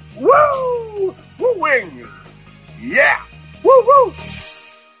wings. Woo! Woo Wings! Yeah! Woo woo!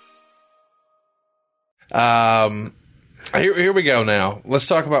 Here we go now. Let's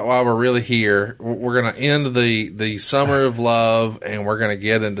talk about why we're really here. We're going to end the summer of love, and we're going to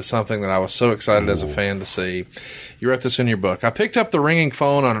get into something that I was so excited as a fan to see. You wrote this in your book. I picked up the ringing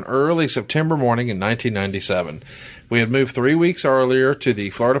phone on an early September morning in 1997. We had moved 3 weeks earlier to the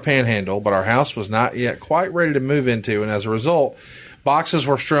Florida Panhandle, but our house was not yet quite ready to move into, and as a result, boxes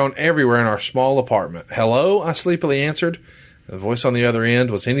were strewn everywhere in our small apartment. Hello, I sleepily answered. The voice on the other end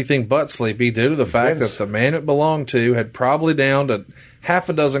was anything but sleepy due to the fact that the man it belonged to had probably downed half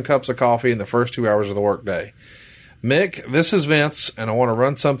a dozen cups of coffee in the first 2 hours of the workday. Mick, this is Vince, and I want to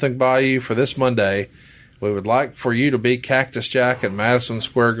run something by you for this Monday. We would like for you to be Cactus Jack at Madison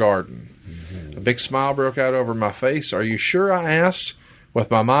Square Garden. Mm-hmm. A big smile broke out over my face. Are you sure? I asked, with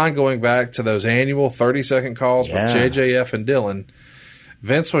my mind going back to those annual 30-second calls with JJF and Dylan.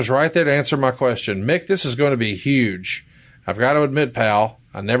 Vince was right there to answer my question. Mick, this is going to be huge. I've got to admit, pal,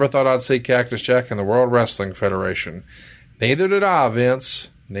 I never thought I'd see Cactus Jack in the World Wrestling Federation. Neither did I, Vince.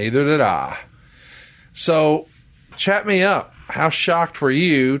 Neither did I. So, chat me up. How shocked were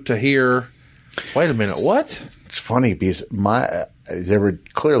you to hear, wait a minute, what? It's funny because there were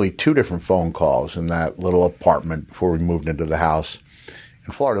clearly two different phone calls in that little apartment before we moved into the house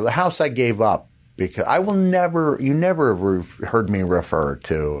in Florida. The house I gave up because you never heard me refer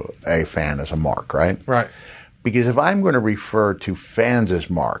to a fan as a mark, right? Right. Because if I'm going to refer to fans as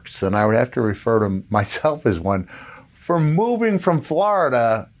marks, then I would have to refer to myself as one for moving from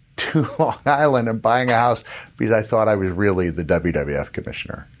Florida to Long Island and buying a house because I thought I was really the WWF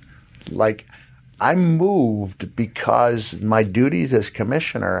commissioner. Like, I moved because my duties as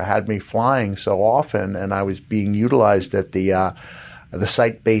commissioner had me flying so often, and I was being utilized at the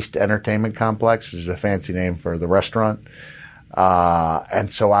site-based entertainment complex, which is a fancy name for the restaurant. And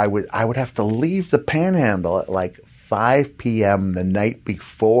so I would have to leave the Panhandle at like 5 p.m. the night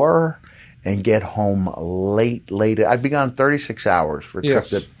before and get home late. I'd be gone 36 hours for a trip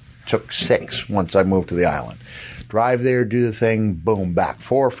that took 6 once I moved to the island. Drive there, do the thing, boom, back.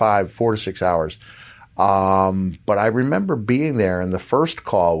 4 to 6 hours. But I remember being there, and the first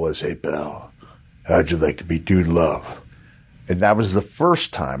call was, "Hey, pal, how'd you like to be Dude Love?" And that was the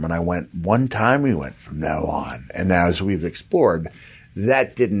first time. And I went, one time we went from now on. And now as we've explored,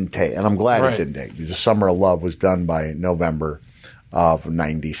 that didn't take, and I'm glad it didn't take, because the Summer of Love was done by November of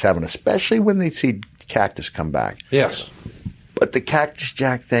 97, especially when they see Cactus come back. Yes. But the Cactus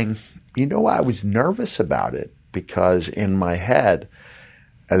Jack thing, I was nervous about it because in my head,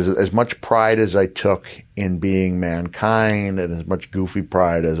 as much pride as I took in being Mankind and as much goofy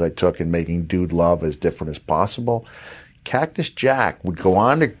pride as I took in making Dude Love as different as possible, Cactus Jack would go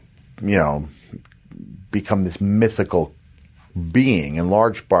on to, become this mythical being in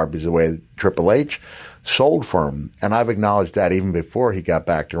large part because of the way Triple H sold for him. And I've acknowledged that even before he got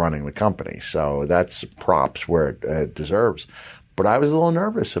back to running the company. So that's props where it deserves. But I was a little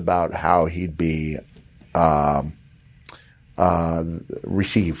nervous about how he'd be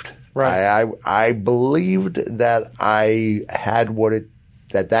received. Right. I believed that I had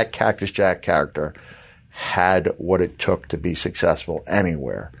that Cactus Jack character had what it took to be successful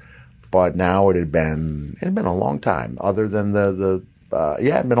anywhere. but now it had been a long time. Other than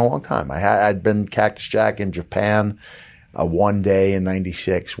it had been a long time. I'd been Cactus Jack in Japan, one day in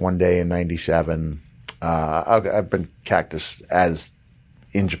 '96, one day in '97. I've been Cactus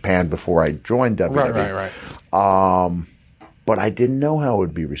in Japan before I joined WWE. Right. But I didn't know how it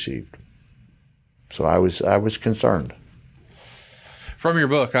would be received, so I was concerned. From your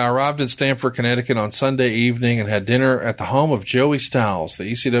book, I arrived in Stamford, Connecticut on Sunday evening and had dinner at the home of Joey Styles, the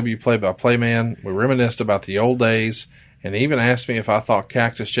ECW play-by-play man. We reminisced about the old days and even asked me if I thought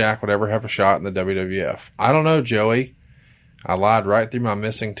Cactus Jack would ever have a shot in the WWF. I don't know, Joey. I lied right through my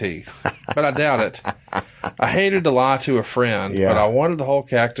missing teeth, but I doubt it. I hated to lie to a friend, but I wanted the whole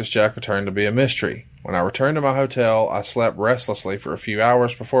Cactus Jack return to be a mystery. When I returned to my hotel, I slept restlessly for a few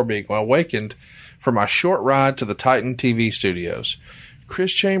hours before being awakened for my short ride to the Titan TV studios.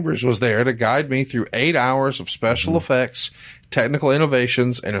 Chris Chambers was there to guide me through 8 hours of special effects, technical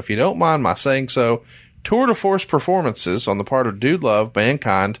innovations, and if you don't mind my saying so, tour de force performances on the part of Dude Love,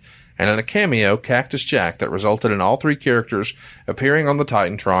 Mankind, and in a cameo, Cactus Jack, that resulted in all three characters appearing on the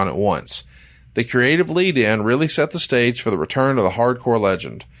Titantron at once. The creative lead-in really set the stage for the return of the hardcore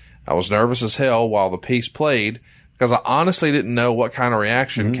legend. I was nervous as hell while the piece played because I honestly didn't know what kind of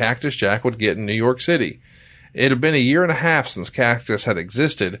reaction Cactus Jack would get in New York City. It had been 1.5 years since Cactus had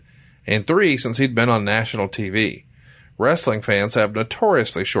existed, and 3 since he'd been on national TV. Wrestling fans have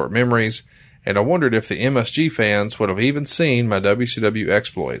notoriously short memories, and I wondered if the MSG fans would have even seen my WCW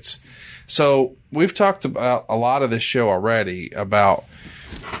exploits. So we've talked about a lot of this show already about,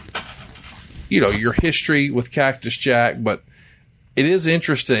 your history with Cactus Jack, but it is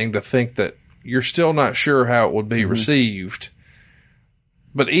interesting to think that you're still not sure how it would be received.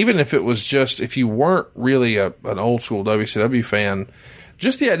 But even if it was if you weren't really an old school WCW fan,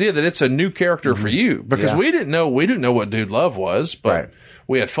 just the idea that it's a new character for you, because we didn't know what Dude Love was, but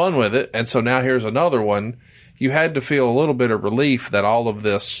we had fun with it. And so now here's another one. You had to feel a little bit of relief that all of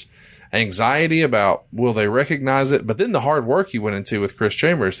this anxiety about, will they recognize it? But then the hard work you went into with Chris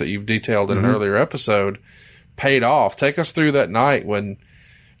Chambers that you've detailed in an earlier episode paid off. Take us through that night when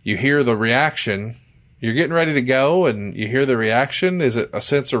you hear the reaction. You're getting ready to go and you hear the reaction. Is it a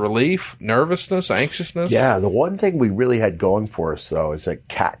sense of relief, nervousness, anxiousness? Yeah, the one thing we really had going for us, though, is that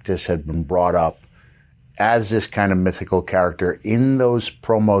Cactus had been brought up as this kind of mythical character in those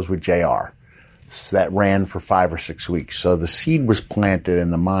promos with JR that ran for 5 or 6 weeks. So the seed was planted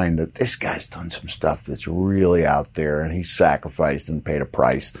in the mind that this guy's done some stuff that's really out there, and he sacrificed and paid a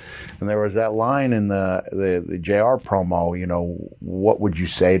price. And there was that line in the JR promo, what would you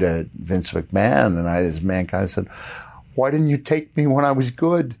say to Vince McMahon? And as Mankind said, why didn't you take me when I was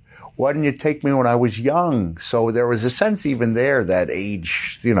good? Why didn't you take me when I was young? So there was a sense even there that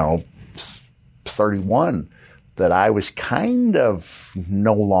age, 31, that I was kind of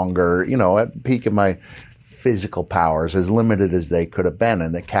no longer, at the peak of my physical powers, as limited as they could have been,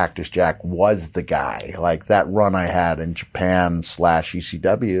 and that Cactus Jack was the guy. Like that run I had in Japan /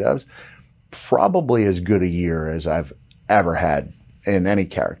 ECW, that was probably as good a year as I've ever had in any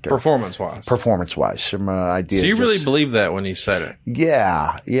character. Performance-wise. From an idea. So you really believe that when you said it?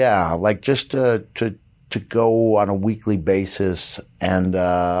 Yeah. Like just to go on a weekly basis. And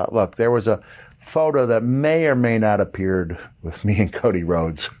look, there was a photo that may or may not appeared with me and Cody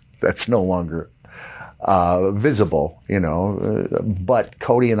Rhodes that's no longer visible, but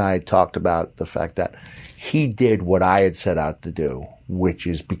Cody and I had talked about the fact that he did what I had set out to do, which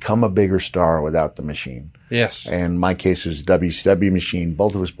is become a bigger star without the machine. Yes. And my case was WCW machine.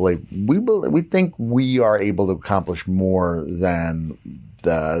 Both of us believe we think we are able to accomplish more than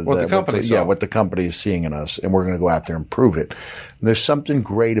what the company is seeing in us, and we're going to go out there and prove it. There's something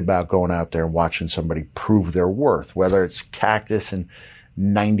great about going out there and watching somebody prove their worth, whether it's Cactus in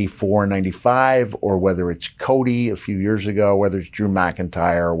 94, 95, or whether it's Cody a few years ago, whether it's Drew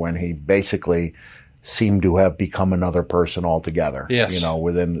McIntyre when he basically seemed to have become another person altogether. Yes.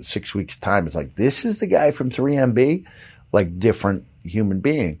 Within 6 weeks' time, it's like, this is the guy from 3MB, like different human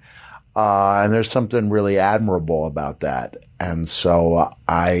being. And there's something really admirable about that. And so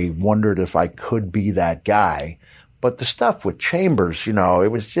I wondered if I could be that guy. But the stuff with Chambers,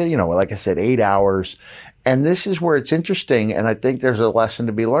 it was just, like I said, 8 hours. And this is where it's interesting. And I think there's a lesson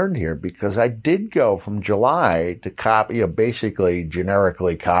to be learned here, because I did go from July to copy, basically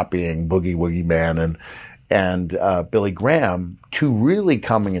generically copying Boogie Woogie Man and Billy Graham, to really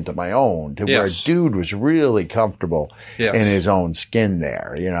coming into my own, to where a dude was really comfortable in his own skin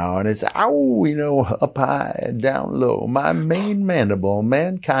there, and it's, up high, down low, my main mandible,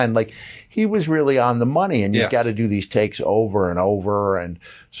 Mankind. Like, he was really on the money, and you've got to do these takes over and over. And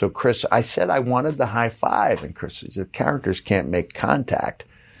so Chris, I said I wanted the high five, and Chris said, the characters can't make contact.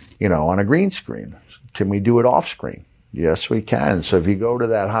 on a green screen. Can we do it off screen? Yes, we can. So if you go to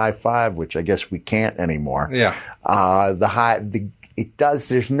that high five, which I guess we can't anymore. Yeah.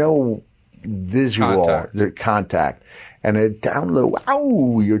 There's no visual contact. And it down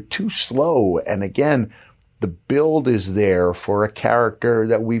low, you're too slow. And again, the build is there for a character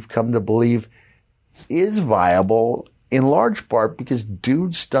that we've come to believe is viable in large part because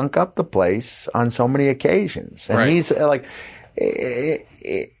dude stunk up the place on so many occasions. And he's like,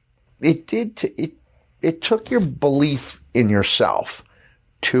 it took your belief in yourself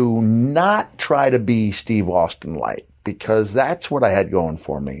to not try to be Steve Austin light, because that's what I had going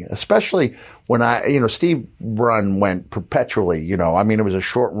for me, especially when Steve run went perpetually, it was a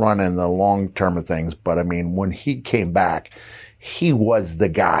short run in the long term of things. But I mean, when he came back, he was the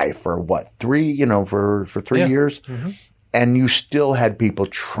guy for 3 years. Mm-hmm. And you still had people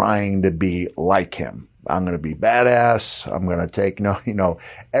trying to be like him. I'm going to be badass. I'm going to take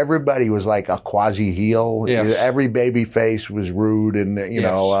everybody was like a quasi heel. Yes. Every baby face was rude and,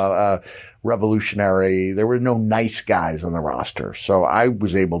 revolutionary. There were no nice guys on the roster. So I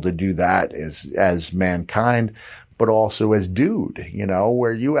was able to do that as Mankind, but also as dude,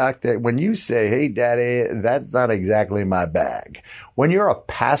 where you act that when you say, hey, daddy, that's not exactly my bag. When you're a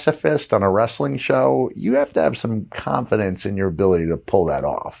pacifist on a wrestling show, you have to have some confidence in your ability to pull that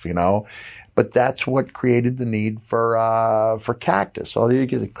off, But that's what created the need for Cactus. All you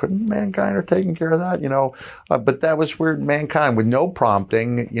guys couldn't Mankind have taken care of that, but that was where Mankind, with no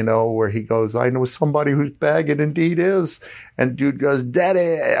prompting, where he goes, I know somebody whose bag it indeed is. And dude goes,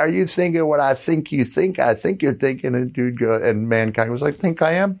 Daddy, are you thinking what I think you think? I think you're thinking. And dude goes, and Mankind was like, think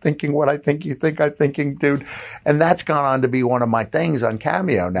I am thinking what I think you think I'm thinking, dude. And that's gone on to be one of my things on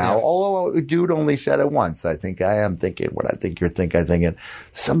Cameo now. Yes. Although dude only said it once. I think I am thinking what I think you're thinking.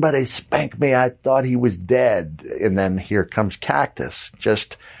 Somebody spanked me. I thought he was dead. And then here comes Cactus.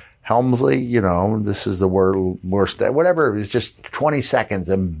 Just Helmsley, this is the worst, whatever. It was just 20 seconds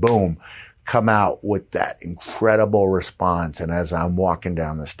and boom, come out with that incredible response. And as I'm walking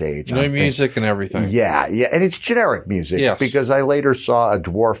down the stage, music and everything. Yeah. And it's generic music. Yes. Because I later saw a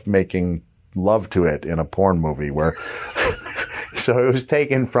dwarf making love to it in a porn movie where, so it was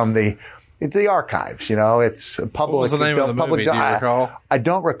taken from it's the archives, it's public. What was the name of the movie? Do you recall? I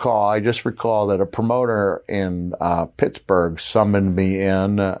don't recall. I just recall that a promoter in Pittsburgh summoned me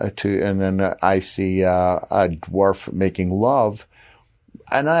in and then I see a dwarf making love,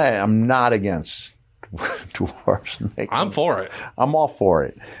 and I am not against dwarfs making. I'm for it. I'm all for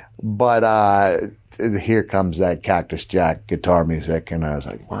it, but here comes that Cactus Jack guitar music, and I was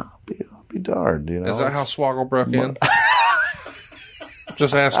like, wow, be darned, Is that how Swoggle broke in?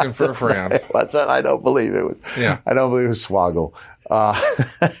 Just asking for a friend. What's that? I don't believe it was. Yeah. I don't believe it was Swoggle.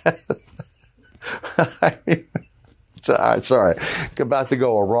 Sorry. About to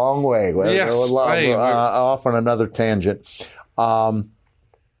go a wrong way. Yes. Off on another tangent. But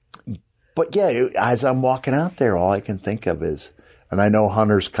yeah, as I'm walking out there, all I can think of is, and I know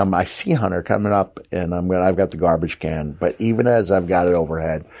Hunter's coming. I see Hunter coming up, and I've got the garbage can. But even as I've got it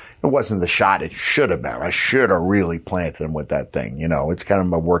overhead, it wasn't the shot it should have been. I should have really planted him with that thing. It's kind of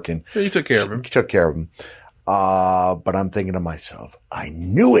my working. You took care of him. Took care of him. But I'm thinking to myself, I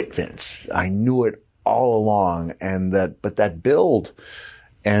knew it, Vince. I knew it all along. But that build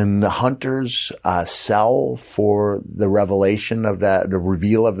and the Hunter's sell for the revelation of that, the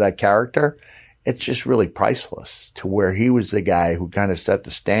reveal of that character, it's just really priceless, to where he was the guy who kind of set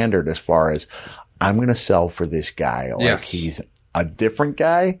the standard as far as, I'm going to sell for this guy. Like he's a different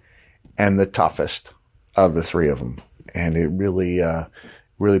guy and the toughest of the three of them. And it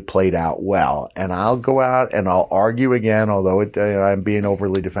really played out well. And I'll go out and I'll argue again, although I'm being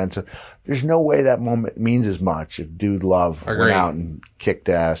overly defensive. There's no way that moment means as much if Dude Love went out and kicked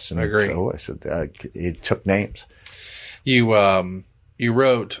ass. And Agree. So I said, it took names. You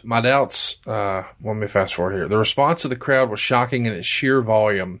wrote, my doubts, let me fast forward here. The response of the crowd was shocking in its sheer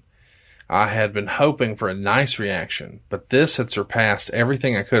volume. I had been hoping for a nice reaction, but this had surpassed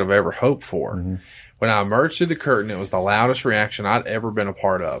everything I could have ever hoped for. Mm-hmm. When I emerged through the curtain, it was the loudest reaction I'd ever been a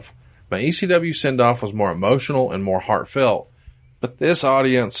part of. My ECW send-off was more emotional and more heartfelt, but this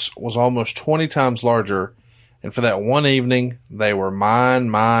audience was almost 20 times larger, and for that one evening, they were mine,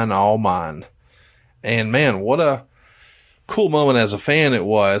 all mine. And man, what a cool moment as a fan it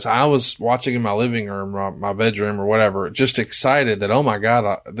was. I was watching in my living room, my bedroom or whatever, just excited that, oh my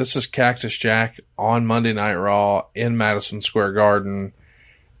God, this is Cactus Jack on Monday Night Raw in Madison Square Garden.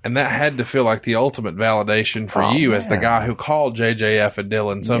 And that had to feel like the ultimate validation for you as the guy who called JJF and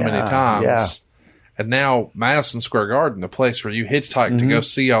Dylan so many times. Yeah. And now Madison Square Garden, the place where you hitchhike to go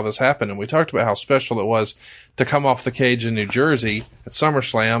see all this happen. And we talked about how special it was to come off the cage in New Jersey at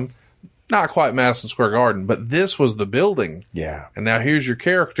SummerSlam. Not quite Madison Square Garden, but this was the building. Yeah. And now here's your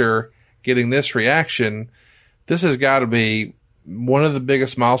character getting this reaction. This has got to be one of the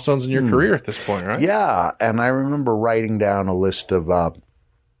biggest milestones in your career at this point, right? Yeah. And I remember writing down a list of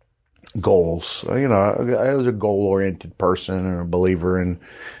goals. You know, I was a goal-oriented person and a believer in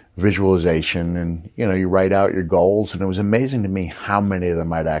visualization. And, you know, you write out your goals, and it was amazing to me how many of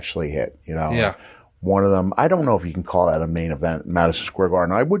them I'd actually hit, you know. Yeah. One of them, I don't know if you can call that a main event, Madison Square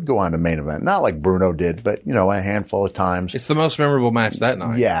Garden. I would go on a main event, not like Bruno did, but, you know, a handful of times. It's the most memorable match that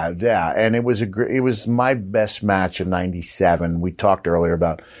night. Yeah, yeah. And it was my best match in 97. We talked earlier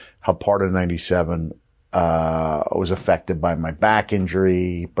about how part of 97 was affected by my back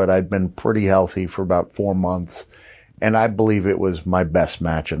injury, but I'd been pretty healthy for about 4 months. And I believe it was my best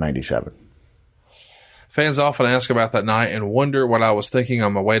match in 97. Fans often ask about that night and wonder what I was thinking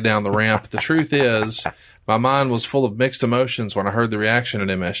on my way down the ramp. The truth is, my mind was full of mixed emotions when I heard the reaction at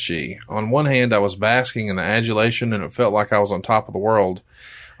MSG. On one hand, I was basking in the adulation and it felt like I was on top of the world.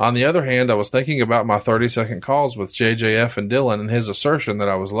 On the other hand, I was thinking about my 30-second calls with JJF and Dylan and his assertion that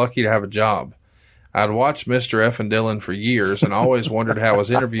I was lucky to have a job. I'd watched Mr. F. and Dylan for years and always wondered how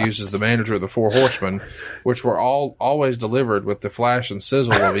his interviews as the manager of the Four Horsemen, which were always delivered with the flash and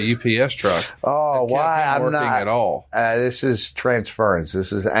sizzle of a UPS truck. Oh, why? I'm working not at all. This is transference.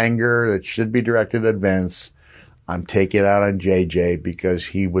 This is anger that should be directed at Vince. I'm taking it out on JJ because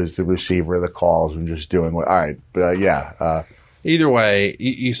he was the receiver of the calls and just doing what. All right. Yeah. Either way,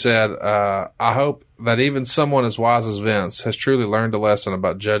 you said, I hope that even someone as wise as Vince has truly learned a lesson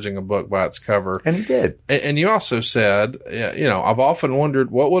about judging a book by its cover. And he did. And you also said, you know, I've often wondered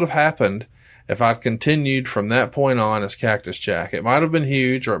what would have happened if I'd continued from that point on as Cactus Jack. It might have been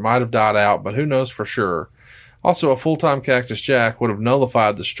huge or it might have died out, but who knows for sure. Also, a full-time Cactus Jack would have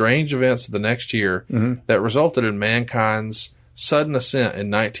nullified the strange events of the next year that resulted in Mankind's sudden ascent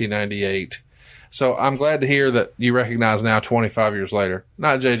in 1998. So I'm glad to hear that you recognize now 25 years later,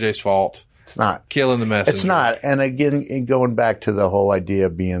 not JJ's fault. It's not. Killing the messenger. It's not. And again, going back to the whole idea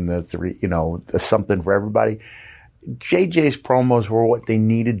of being the three, you know, something for everybody, JJ's promos were what they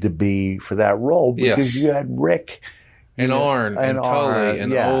needed to be for that role because you had Rick and Arn and Tully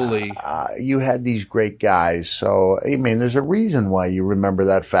and Ole. You had these great guys. So, I mean, there's a reason why you remember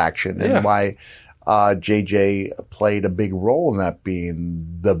that faction and why JJ played a big role in that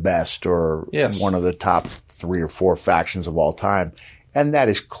being the best or one of the top 3 or 4 factions of all time. And that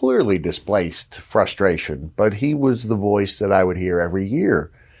is clearly displaced frustration. But he was the voice that I would hear every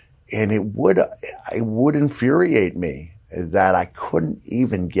year. And it would infuriate me that I couldn't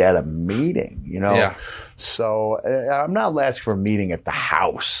even get a meeting, you know? Yeah. So I'm not asking for a meeting at the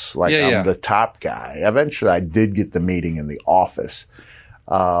house like I'm the top guy. Eventually I did get the meeting in the office.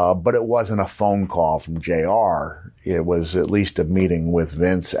 But it wasn't a phone call from JR. It was at least a meeting with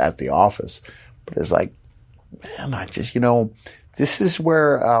Vince at the office. But it's like, man, I just, you know, this is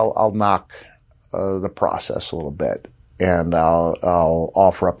where I'll knock the process a little bit, and I'll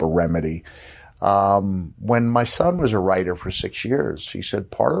offer up a remedy. When my son was a writer for 6 years, he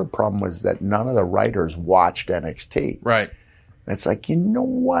said part of the problem was that none of the writers watched NXT. Right. And it's like, you know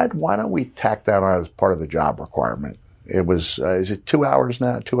what? Why don't we tack that on as part of the job requirement? It was, is it 2 hours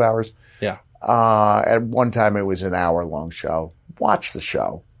now? 2 hours? Yeah. At one time it was an hour-long show. Watch the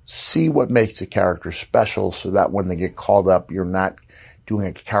show. See what makes the character special so that when they get called up, you're not doing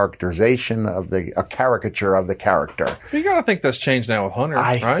a characterization of a caricature of the character. You got to think that's changed now with Hunter,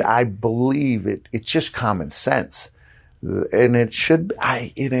 right? I believe it. It's just common sense. And it should,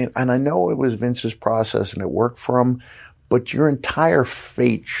 and I know it was Vince's process and it worked for him, but your entire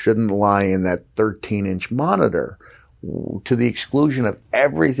fate shouldn't lie in that 13-inch monitor to the exclusion of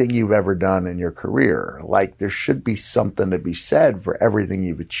everything you've ever done in your career. Like, there should be something to be said for everything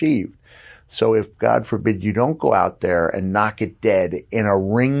you've achieved. So if, God forbid, you don't go out there and knock it dead in a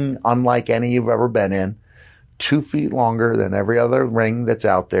ring unlike any you've ever been in, 2 feet longer than every other ring that's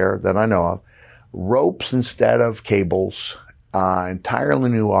out there that I know of, ropes instead of cables, entirely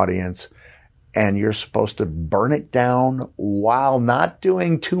new audience, and you're supposed to burn it down while not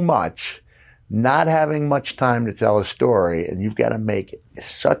doing too much, not having much time to tell a story, and you've got to make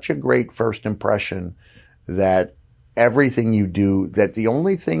such a great first impression that everything you do, that the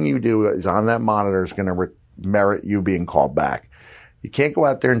only thing you do is on that monitor is going to merit you being called back. You can't go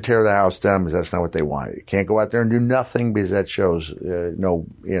out there and tear the house down because that's not what they want. You can't go out there and do nothing because that shows no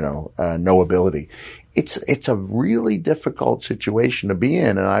ability. It's a really difficult situation to be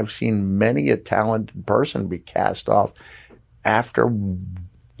in, and I've seen many a talented person be cast off after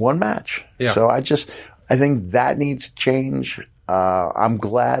One match. Yeah. So I think that needs to change. I'm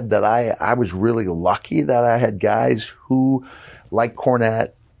glad that I was really lucky that I had guys who, like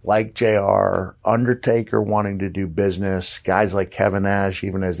Cornette, like JR, Undertaker wanting to do business, guys like Kevin Nash,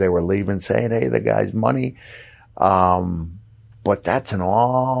 even as they were leaving, saying, hey, the guy's money. But that's an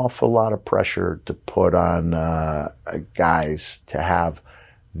awful lot of pressure to put on guys to have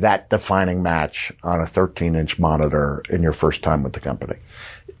that defining match on a 13-inch monitor in your first time with the company.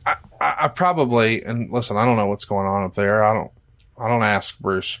 I probably, and listen, I don't know what's going on up there. I don't ask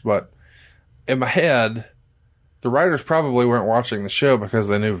Bruce, but in my head, the writers probably weren't watching the show because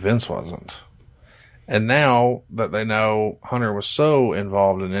they knew Vince wasn't. And now that they know Hunter was so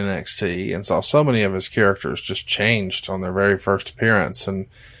involved in NXT and saw so many of his characters just changed on their very first appearance, and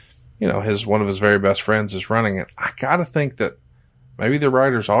one of his very best friends is running it, I gotta think that maybe the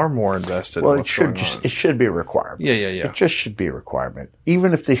writers are more invested. Well, in what's going on. It should be a requirement. Yeah. It just should be a requirement.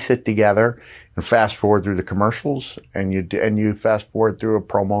 Even if they sit together and fast forward through the commercials, and you fast forward through a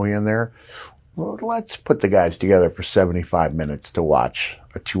promo here and there. Well, let's put the guys together for 75 minutes to watch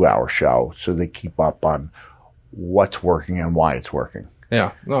a 2-hour show so they keep up on what's working and why it's working.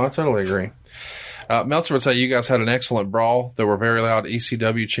 Yeah, no, I totally agree. Meltzer would say you guys had an excellent brawl. There were very loud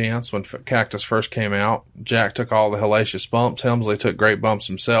ECW chants when Cactus first came out. Jack took all the hellacious bumps. Helmsley took great bumps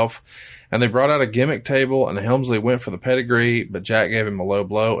himself. And they brought out a gimmick table, and Helmsley went for the pedigree, but Jack gave him a low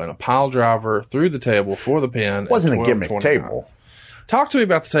blow and a pile driver through the table for the pin. It wasn't a gimmick table. Talk to me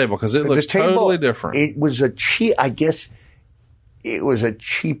about the table, because it looks totally different. It was I guess it was a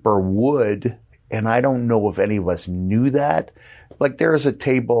cheaper wood, and I don't know if any of us knew that. Like, there was a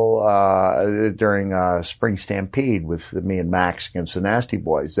table during Spring Stampede with me and Max against the Nasty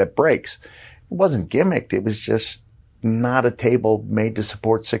Boys that breaks. It wasn't gimmicked. It was just not a table made to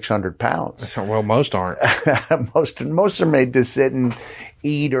support 600 pounds. Well, most aren't. most are made to sit and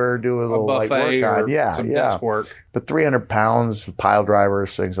eat or do a little light work on. Some desk work. But 300 pounds, pile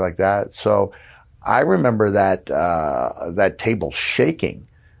drivers, things like that. So I remember that table shaking,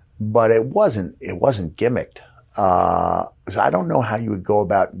 but it wasn't gimmicked. I don't know how you would go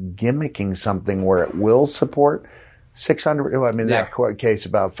about gimmicking something where it will support 600. I mean, that case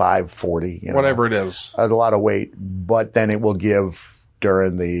about 540. Whatever it is. A lot of weight, but then it will give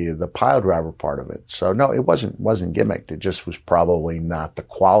during the pile driver part of it. So no, it wasn't gimmicked. It just was probably not the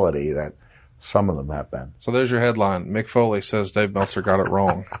quality that some of them have been. So there's your headline. Mick Foley says Dave Meltzer got it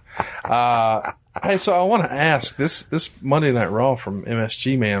wrong. Hey, so I want to ask this Monday Night Raw from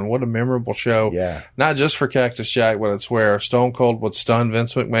MSG, man, what a memorable show. Yeah. Not just for Cactus Jack, but it's where Stone Cold would stun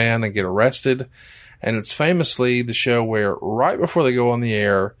Vince McMahon and get arrested. And it's famously the show where right before they go on the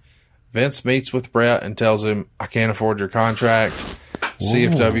air, Vince meets with Brett and tells him, I can't afford your contract. See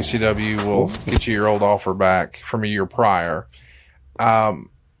if WCW will get you your old offer back from a year prior. I'm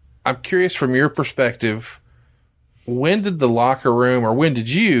curious from your perspective, when did the locker room, or when did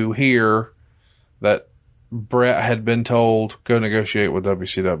you hear that Brett had been told, go negotiate with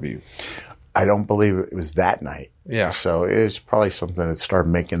WCW? I don't believe it was that night. Yeah. So it was probably something that started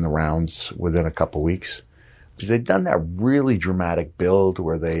making the rounds within a couple weeks. Because they'd done that really dramatic build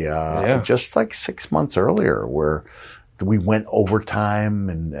where they, just like 6 months earlier, where we went overtime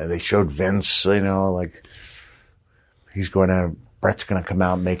and they showed Vince, like Brett's going to come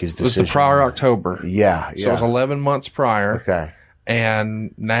out and make his decision. It was the prior October. Yeah. So it was 11 months prior. Okay.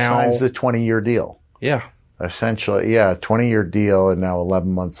 And now. Signs the 20-year deal. Yeah. Essentially, 20-year deal, and now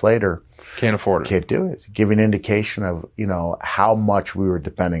 11 months later. Can't afford it. Can't do it. Give an indication of, how much we were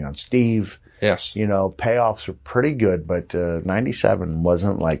depending on Steve. Yes. Payoffs were pretty good, but 97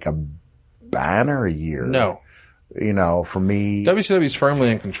 wasn't like a banner year. No. For me. WCW's firmly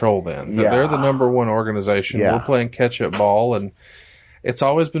in control then. Yeah. They're the number one organization. Yeah. We're playing catch-up ball, and it's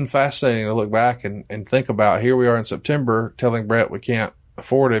always been fascinating to look back and think about, here we are in September telling Brett we can't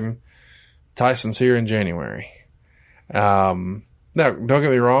afford him. Tyson's here in January. Now, don't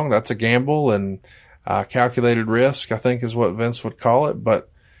get me wrong, that's a gamble and calculated risk, I think is what Vince would call it, but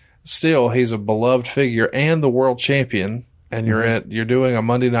still, he's a beloved figure and the world champion. And you're doing a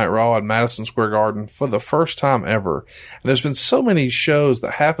Monday Night Raw at Madison Square Garden for the first time ever. And there's been so many shows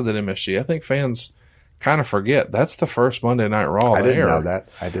that happened at MSG. I think fans kind of forget that's the first Monday Night Raw. I didn't know that.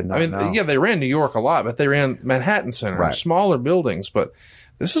 I did not know. Yeah, they ran New York a lot, but they ran Manhattan Center, right. Smaller buildings. But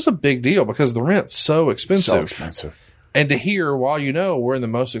this is a big deal because the rent's so expensive. So expensive. And to hear, while we're in the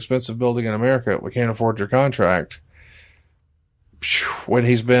most expensive building in America, we can't afford your contract, when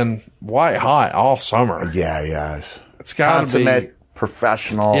he's been white hot all summer. Yeah. It's got to be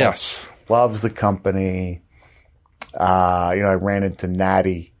professional. Yes. Loves the company. I ran into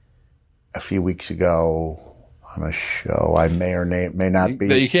Natty a few weeks ago. on a show I may or may not be.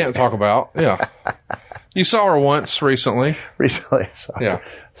 That you can't talk about. Yeah. You saw her once recently. Recently,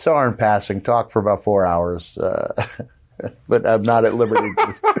 saw her in passing, talked for about 4 hours, but I'm not at liberty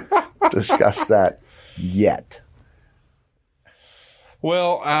to discuss that yet.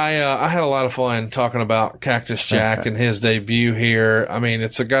 Well, I had a lot of fun talking about Cactus Jack and his debut here. I mean,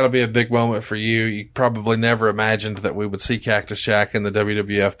 it's got to be a big moment for you. You probably never imagined that we would see Cactus Jack in the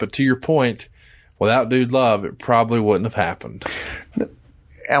WWF, but to your point, without Dude Love, it probably wouldn't have happened.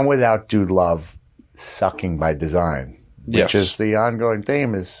 And without Dude Love, sucking by design, which is the ongoing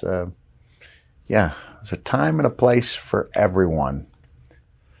theme is, there's a time and a place for everyone.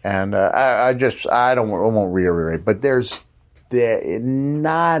 And I won't reiterate, but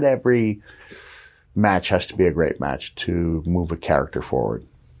not every match has to be a great match to move a character forward.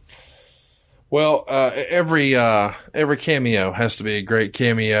 Well, every cameo has to be a great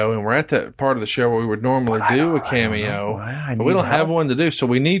cameo, and we're at that part of the show where we would normally do a cameo, but we don't have one to do, so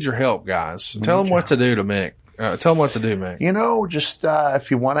we need your help, guys. Tell them what to do to Mick. Tell them what to do, Mick. Just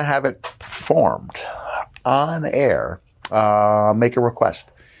if you want to have it performed on air, make a request.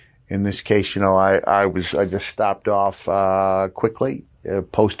 In this case, I just stopped off quickly,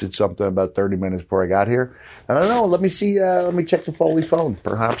 posted something about 30 minutes before I got here. I don't know. Let me see. Let me check the Foley phone.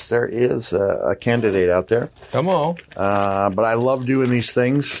 Perhaps there is a candidate out there. Come on. But I love doing these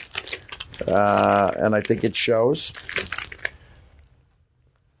things, and I think it shows.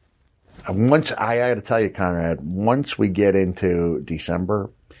 I got to tell you, Conrad, once we get into December,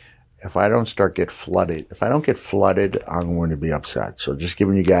 if I don't get flooded, I'm going to be upset. So just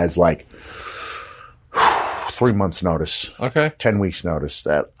giving you guys 3 months notice. Okay. 10 weeks notice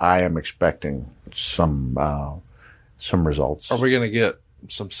that I am expecting some results. Are we going to get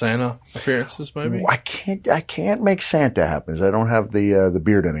some Santa appearances maybe? I can't make Santa happen. I don't have the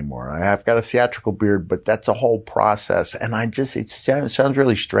beard anymore. I have got a theatrical beard, but that's a whole process. And it sounds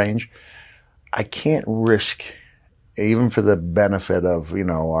really strange. I can't risk, even for the benefit of,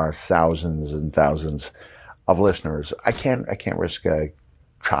 our thousands and thousands of listeners, I can't risk a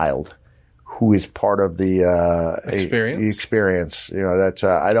child who is part of the experience. That's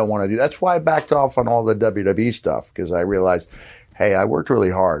I don't want to do. That's why I backed off on all the WWE stuff, because I realized, hey, I worked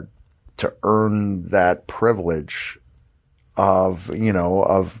really hard to earn that privilege of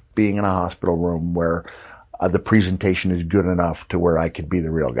being in a hospital room where the presentation is good enough to where I could be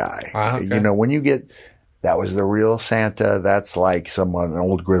the real guy. Okay. When you get that was the real Santa, that's like an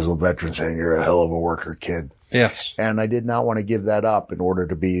old grizzled veteran saying, "You're a hell of a worker, kid." Yes. And I did not want to give that up in order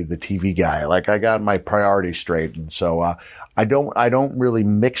to be the TV guy. I got my priorities straight. And so, I don't really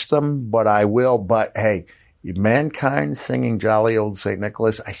mix them, but I will. But hey, Mankind singing Jolly Old St.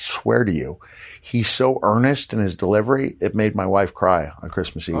 Nicholas, I swear to you, he's so earnest in his delivery, it made my wife cry on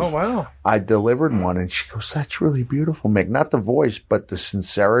Christmas Eve. Oh, wow. I delivered one and she goes, "That's really beautiful, Mick." Not the voice, but the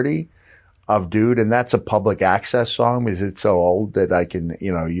sincerity of Dude. And that's a public access song because it's so old that I can,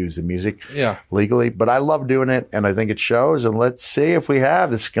 use the music legally. But I love doing it, and I think it shows. And let's see if we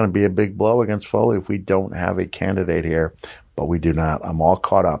have. It's going to be a big blow against Foley if we don't have a candidate here. But we do not. I'm all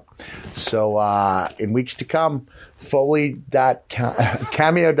caught up. So in weeks to come,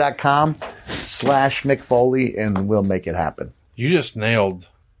 cameo.com/Mick Foley, and we'll make it happen. You just nailed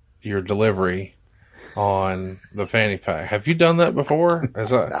your delivery on the fanny pack. Have you done that before?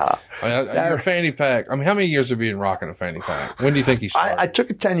 Your fanny pack. I mean, how many years have you been rocking a fanny pack? When do you think you started? I took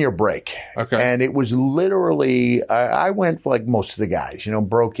a 10-year break. Okay. And it was literally, I went like most of the guys,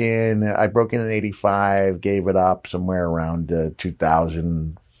 broke in. I broke in 85, gave it up somewhere around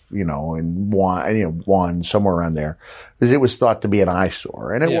 2000, and won somewhere around there because it was thought to be an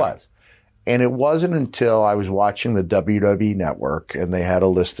eyesore, and it was. And it wasn't until I was watching the WWE Network and they had a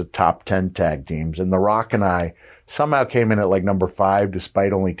list of top 10 tag teams, and The Rock and I somehow came in at number 5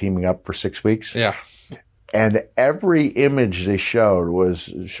 despite only teaming up for 6 weeks. Yeah. And every image they showed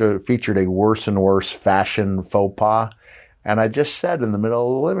featured a worse and worse fashion faux pas. And I just said in the middle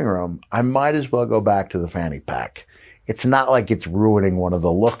of the living room, I might as well go back to the fanny pack. It's not like it's ruining one of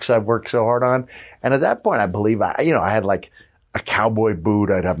the looks I've worked so hard on. And at that point, I believe I had a cowboy boot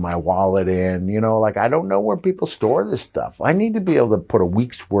I'd have my wallet in, I don't know where people store this stuff. I need to be able to put a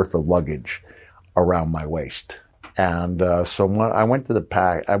week's worth of luggage around my waist. And so when I went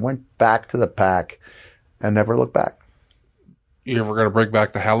back to the pack and never looked back. You ever going to bring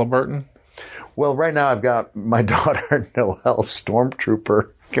back the Halliburton? Well, right now I've got my daughter, Noelle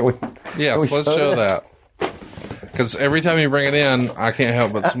Stormtrooper. Yes, let's show that. Because every time you bring it in, I can't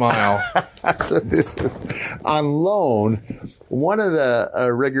help but smile. So this is on loan. One of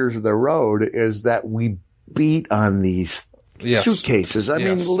the rigors of the road is that we beat on these suitcases. I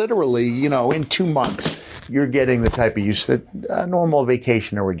mean, literally, in 2 months. you're getting the type of use that a normal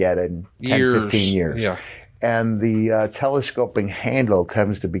vacationer would get in 10, 15 years. Yeah. And the telescoping handle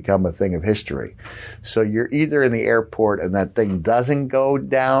tends to become a thing of history. So you're either in the airport and that thing doesn't go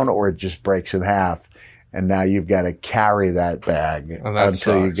down or it just breaks in half. And now you've got to carry that bag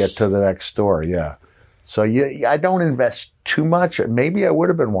until you get to the next store. Yeah. So I don't invest too much. Maybe I would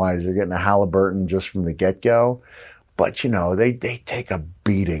have been wiser getting a Halliburton just from the get-go. But, they take a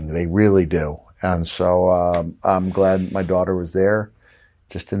beating. They really do. And so I'm glad my daughter was there.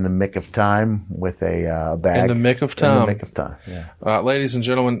 Just in the mick of time with a bag. In the mick of time. In the mick of time, yeah. Ladies and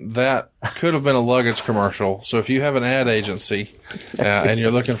gentlemen, that could have been a luggage commercial. So if you have an ad agency and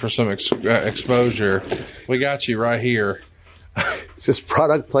you're looking for some exposure, we got you right here. Is this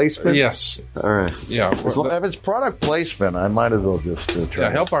product placement? Yes. All right. Yeah. If it's product placement, I might as well just try.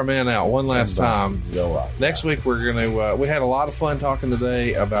 Yeah, help our man out one last time. Next week, we're going to, we had a lot of fun talking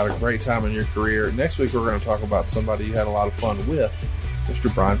today about a great time in your career. Next week, we're going to talk about somebody you had a lot of fun with.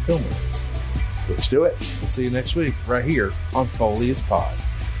 Mr. Brian Pillman. Let's do it. We'll see you next week right here on Foley's Pod.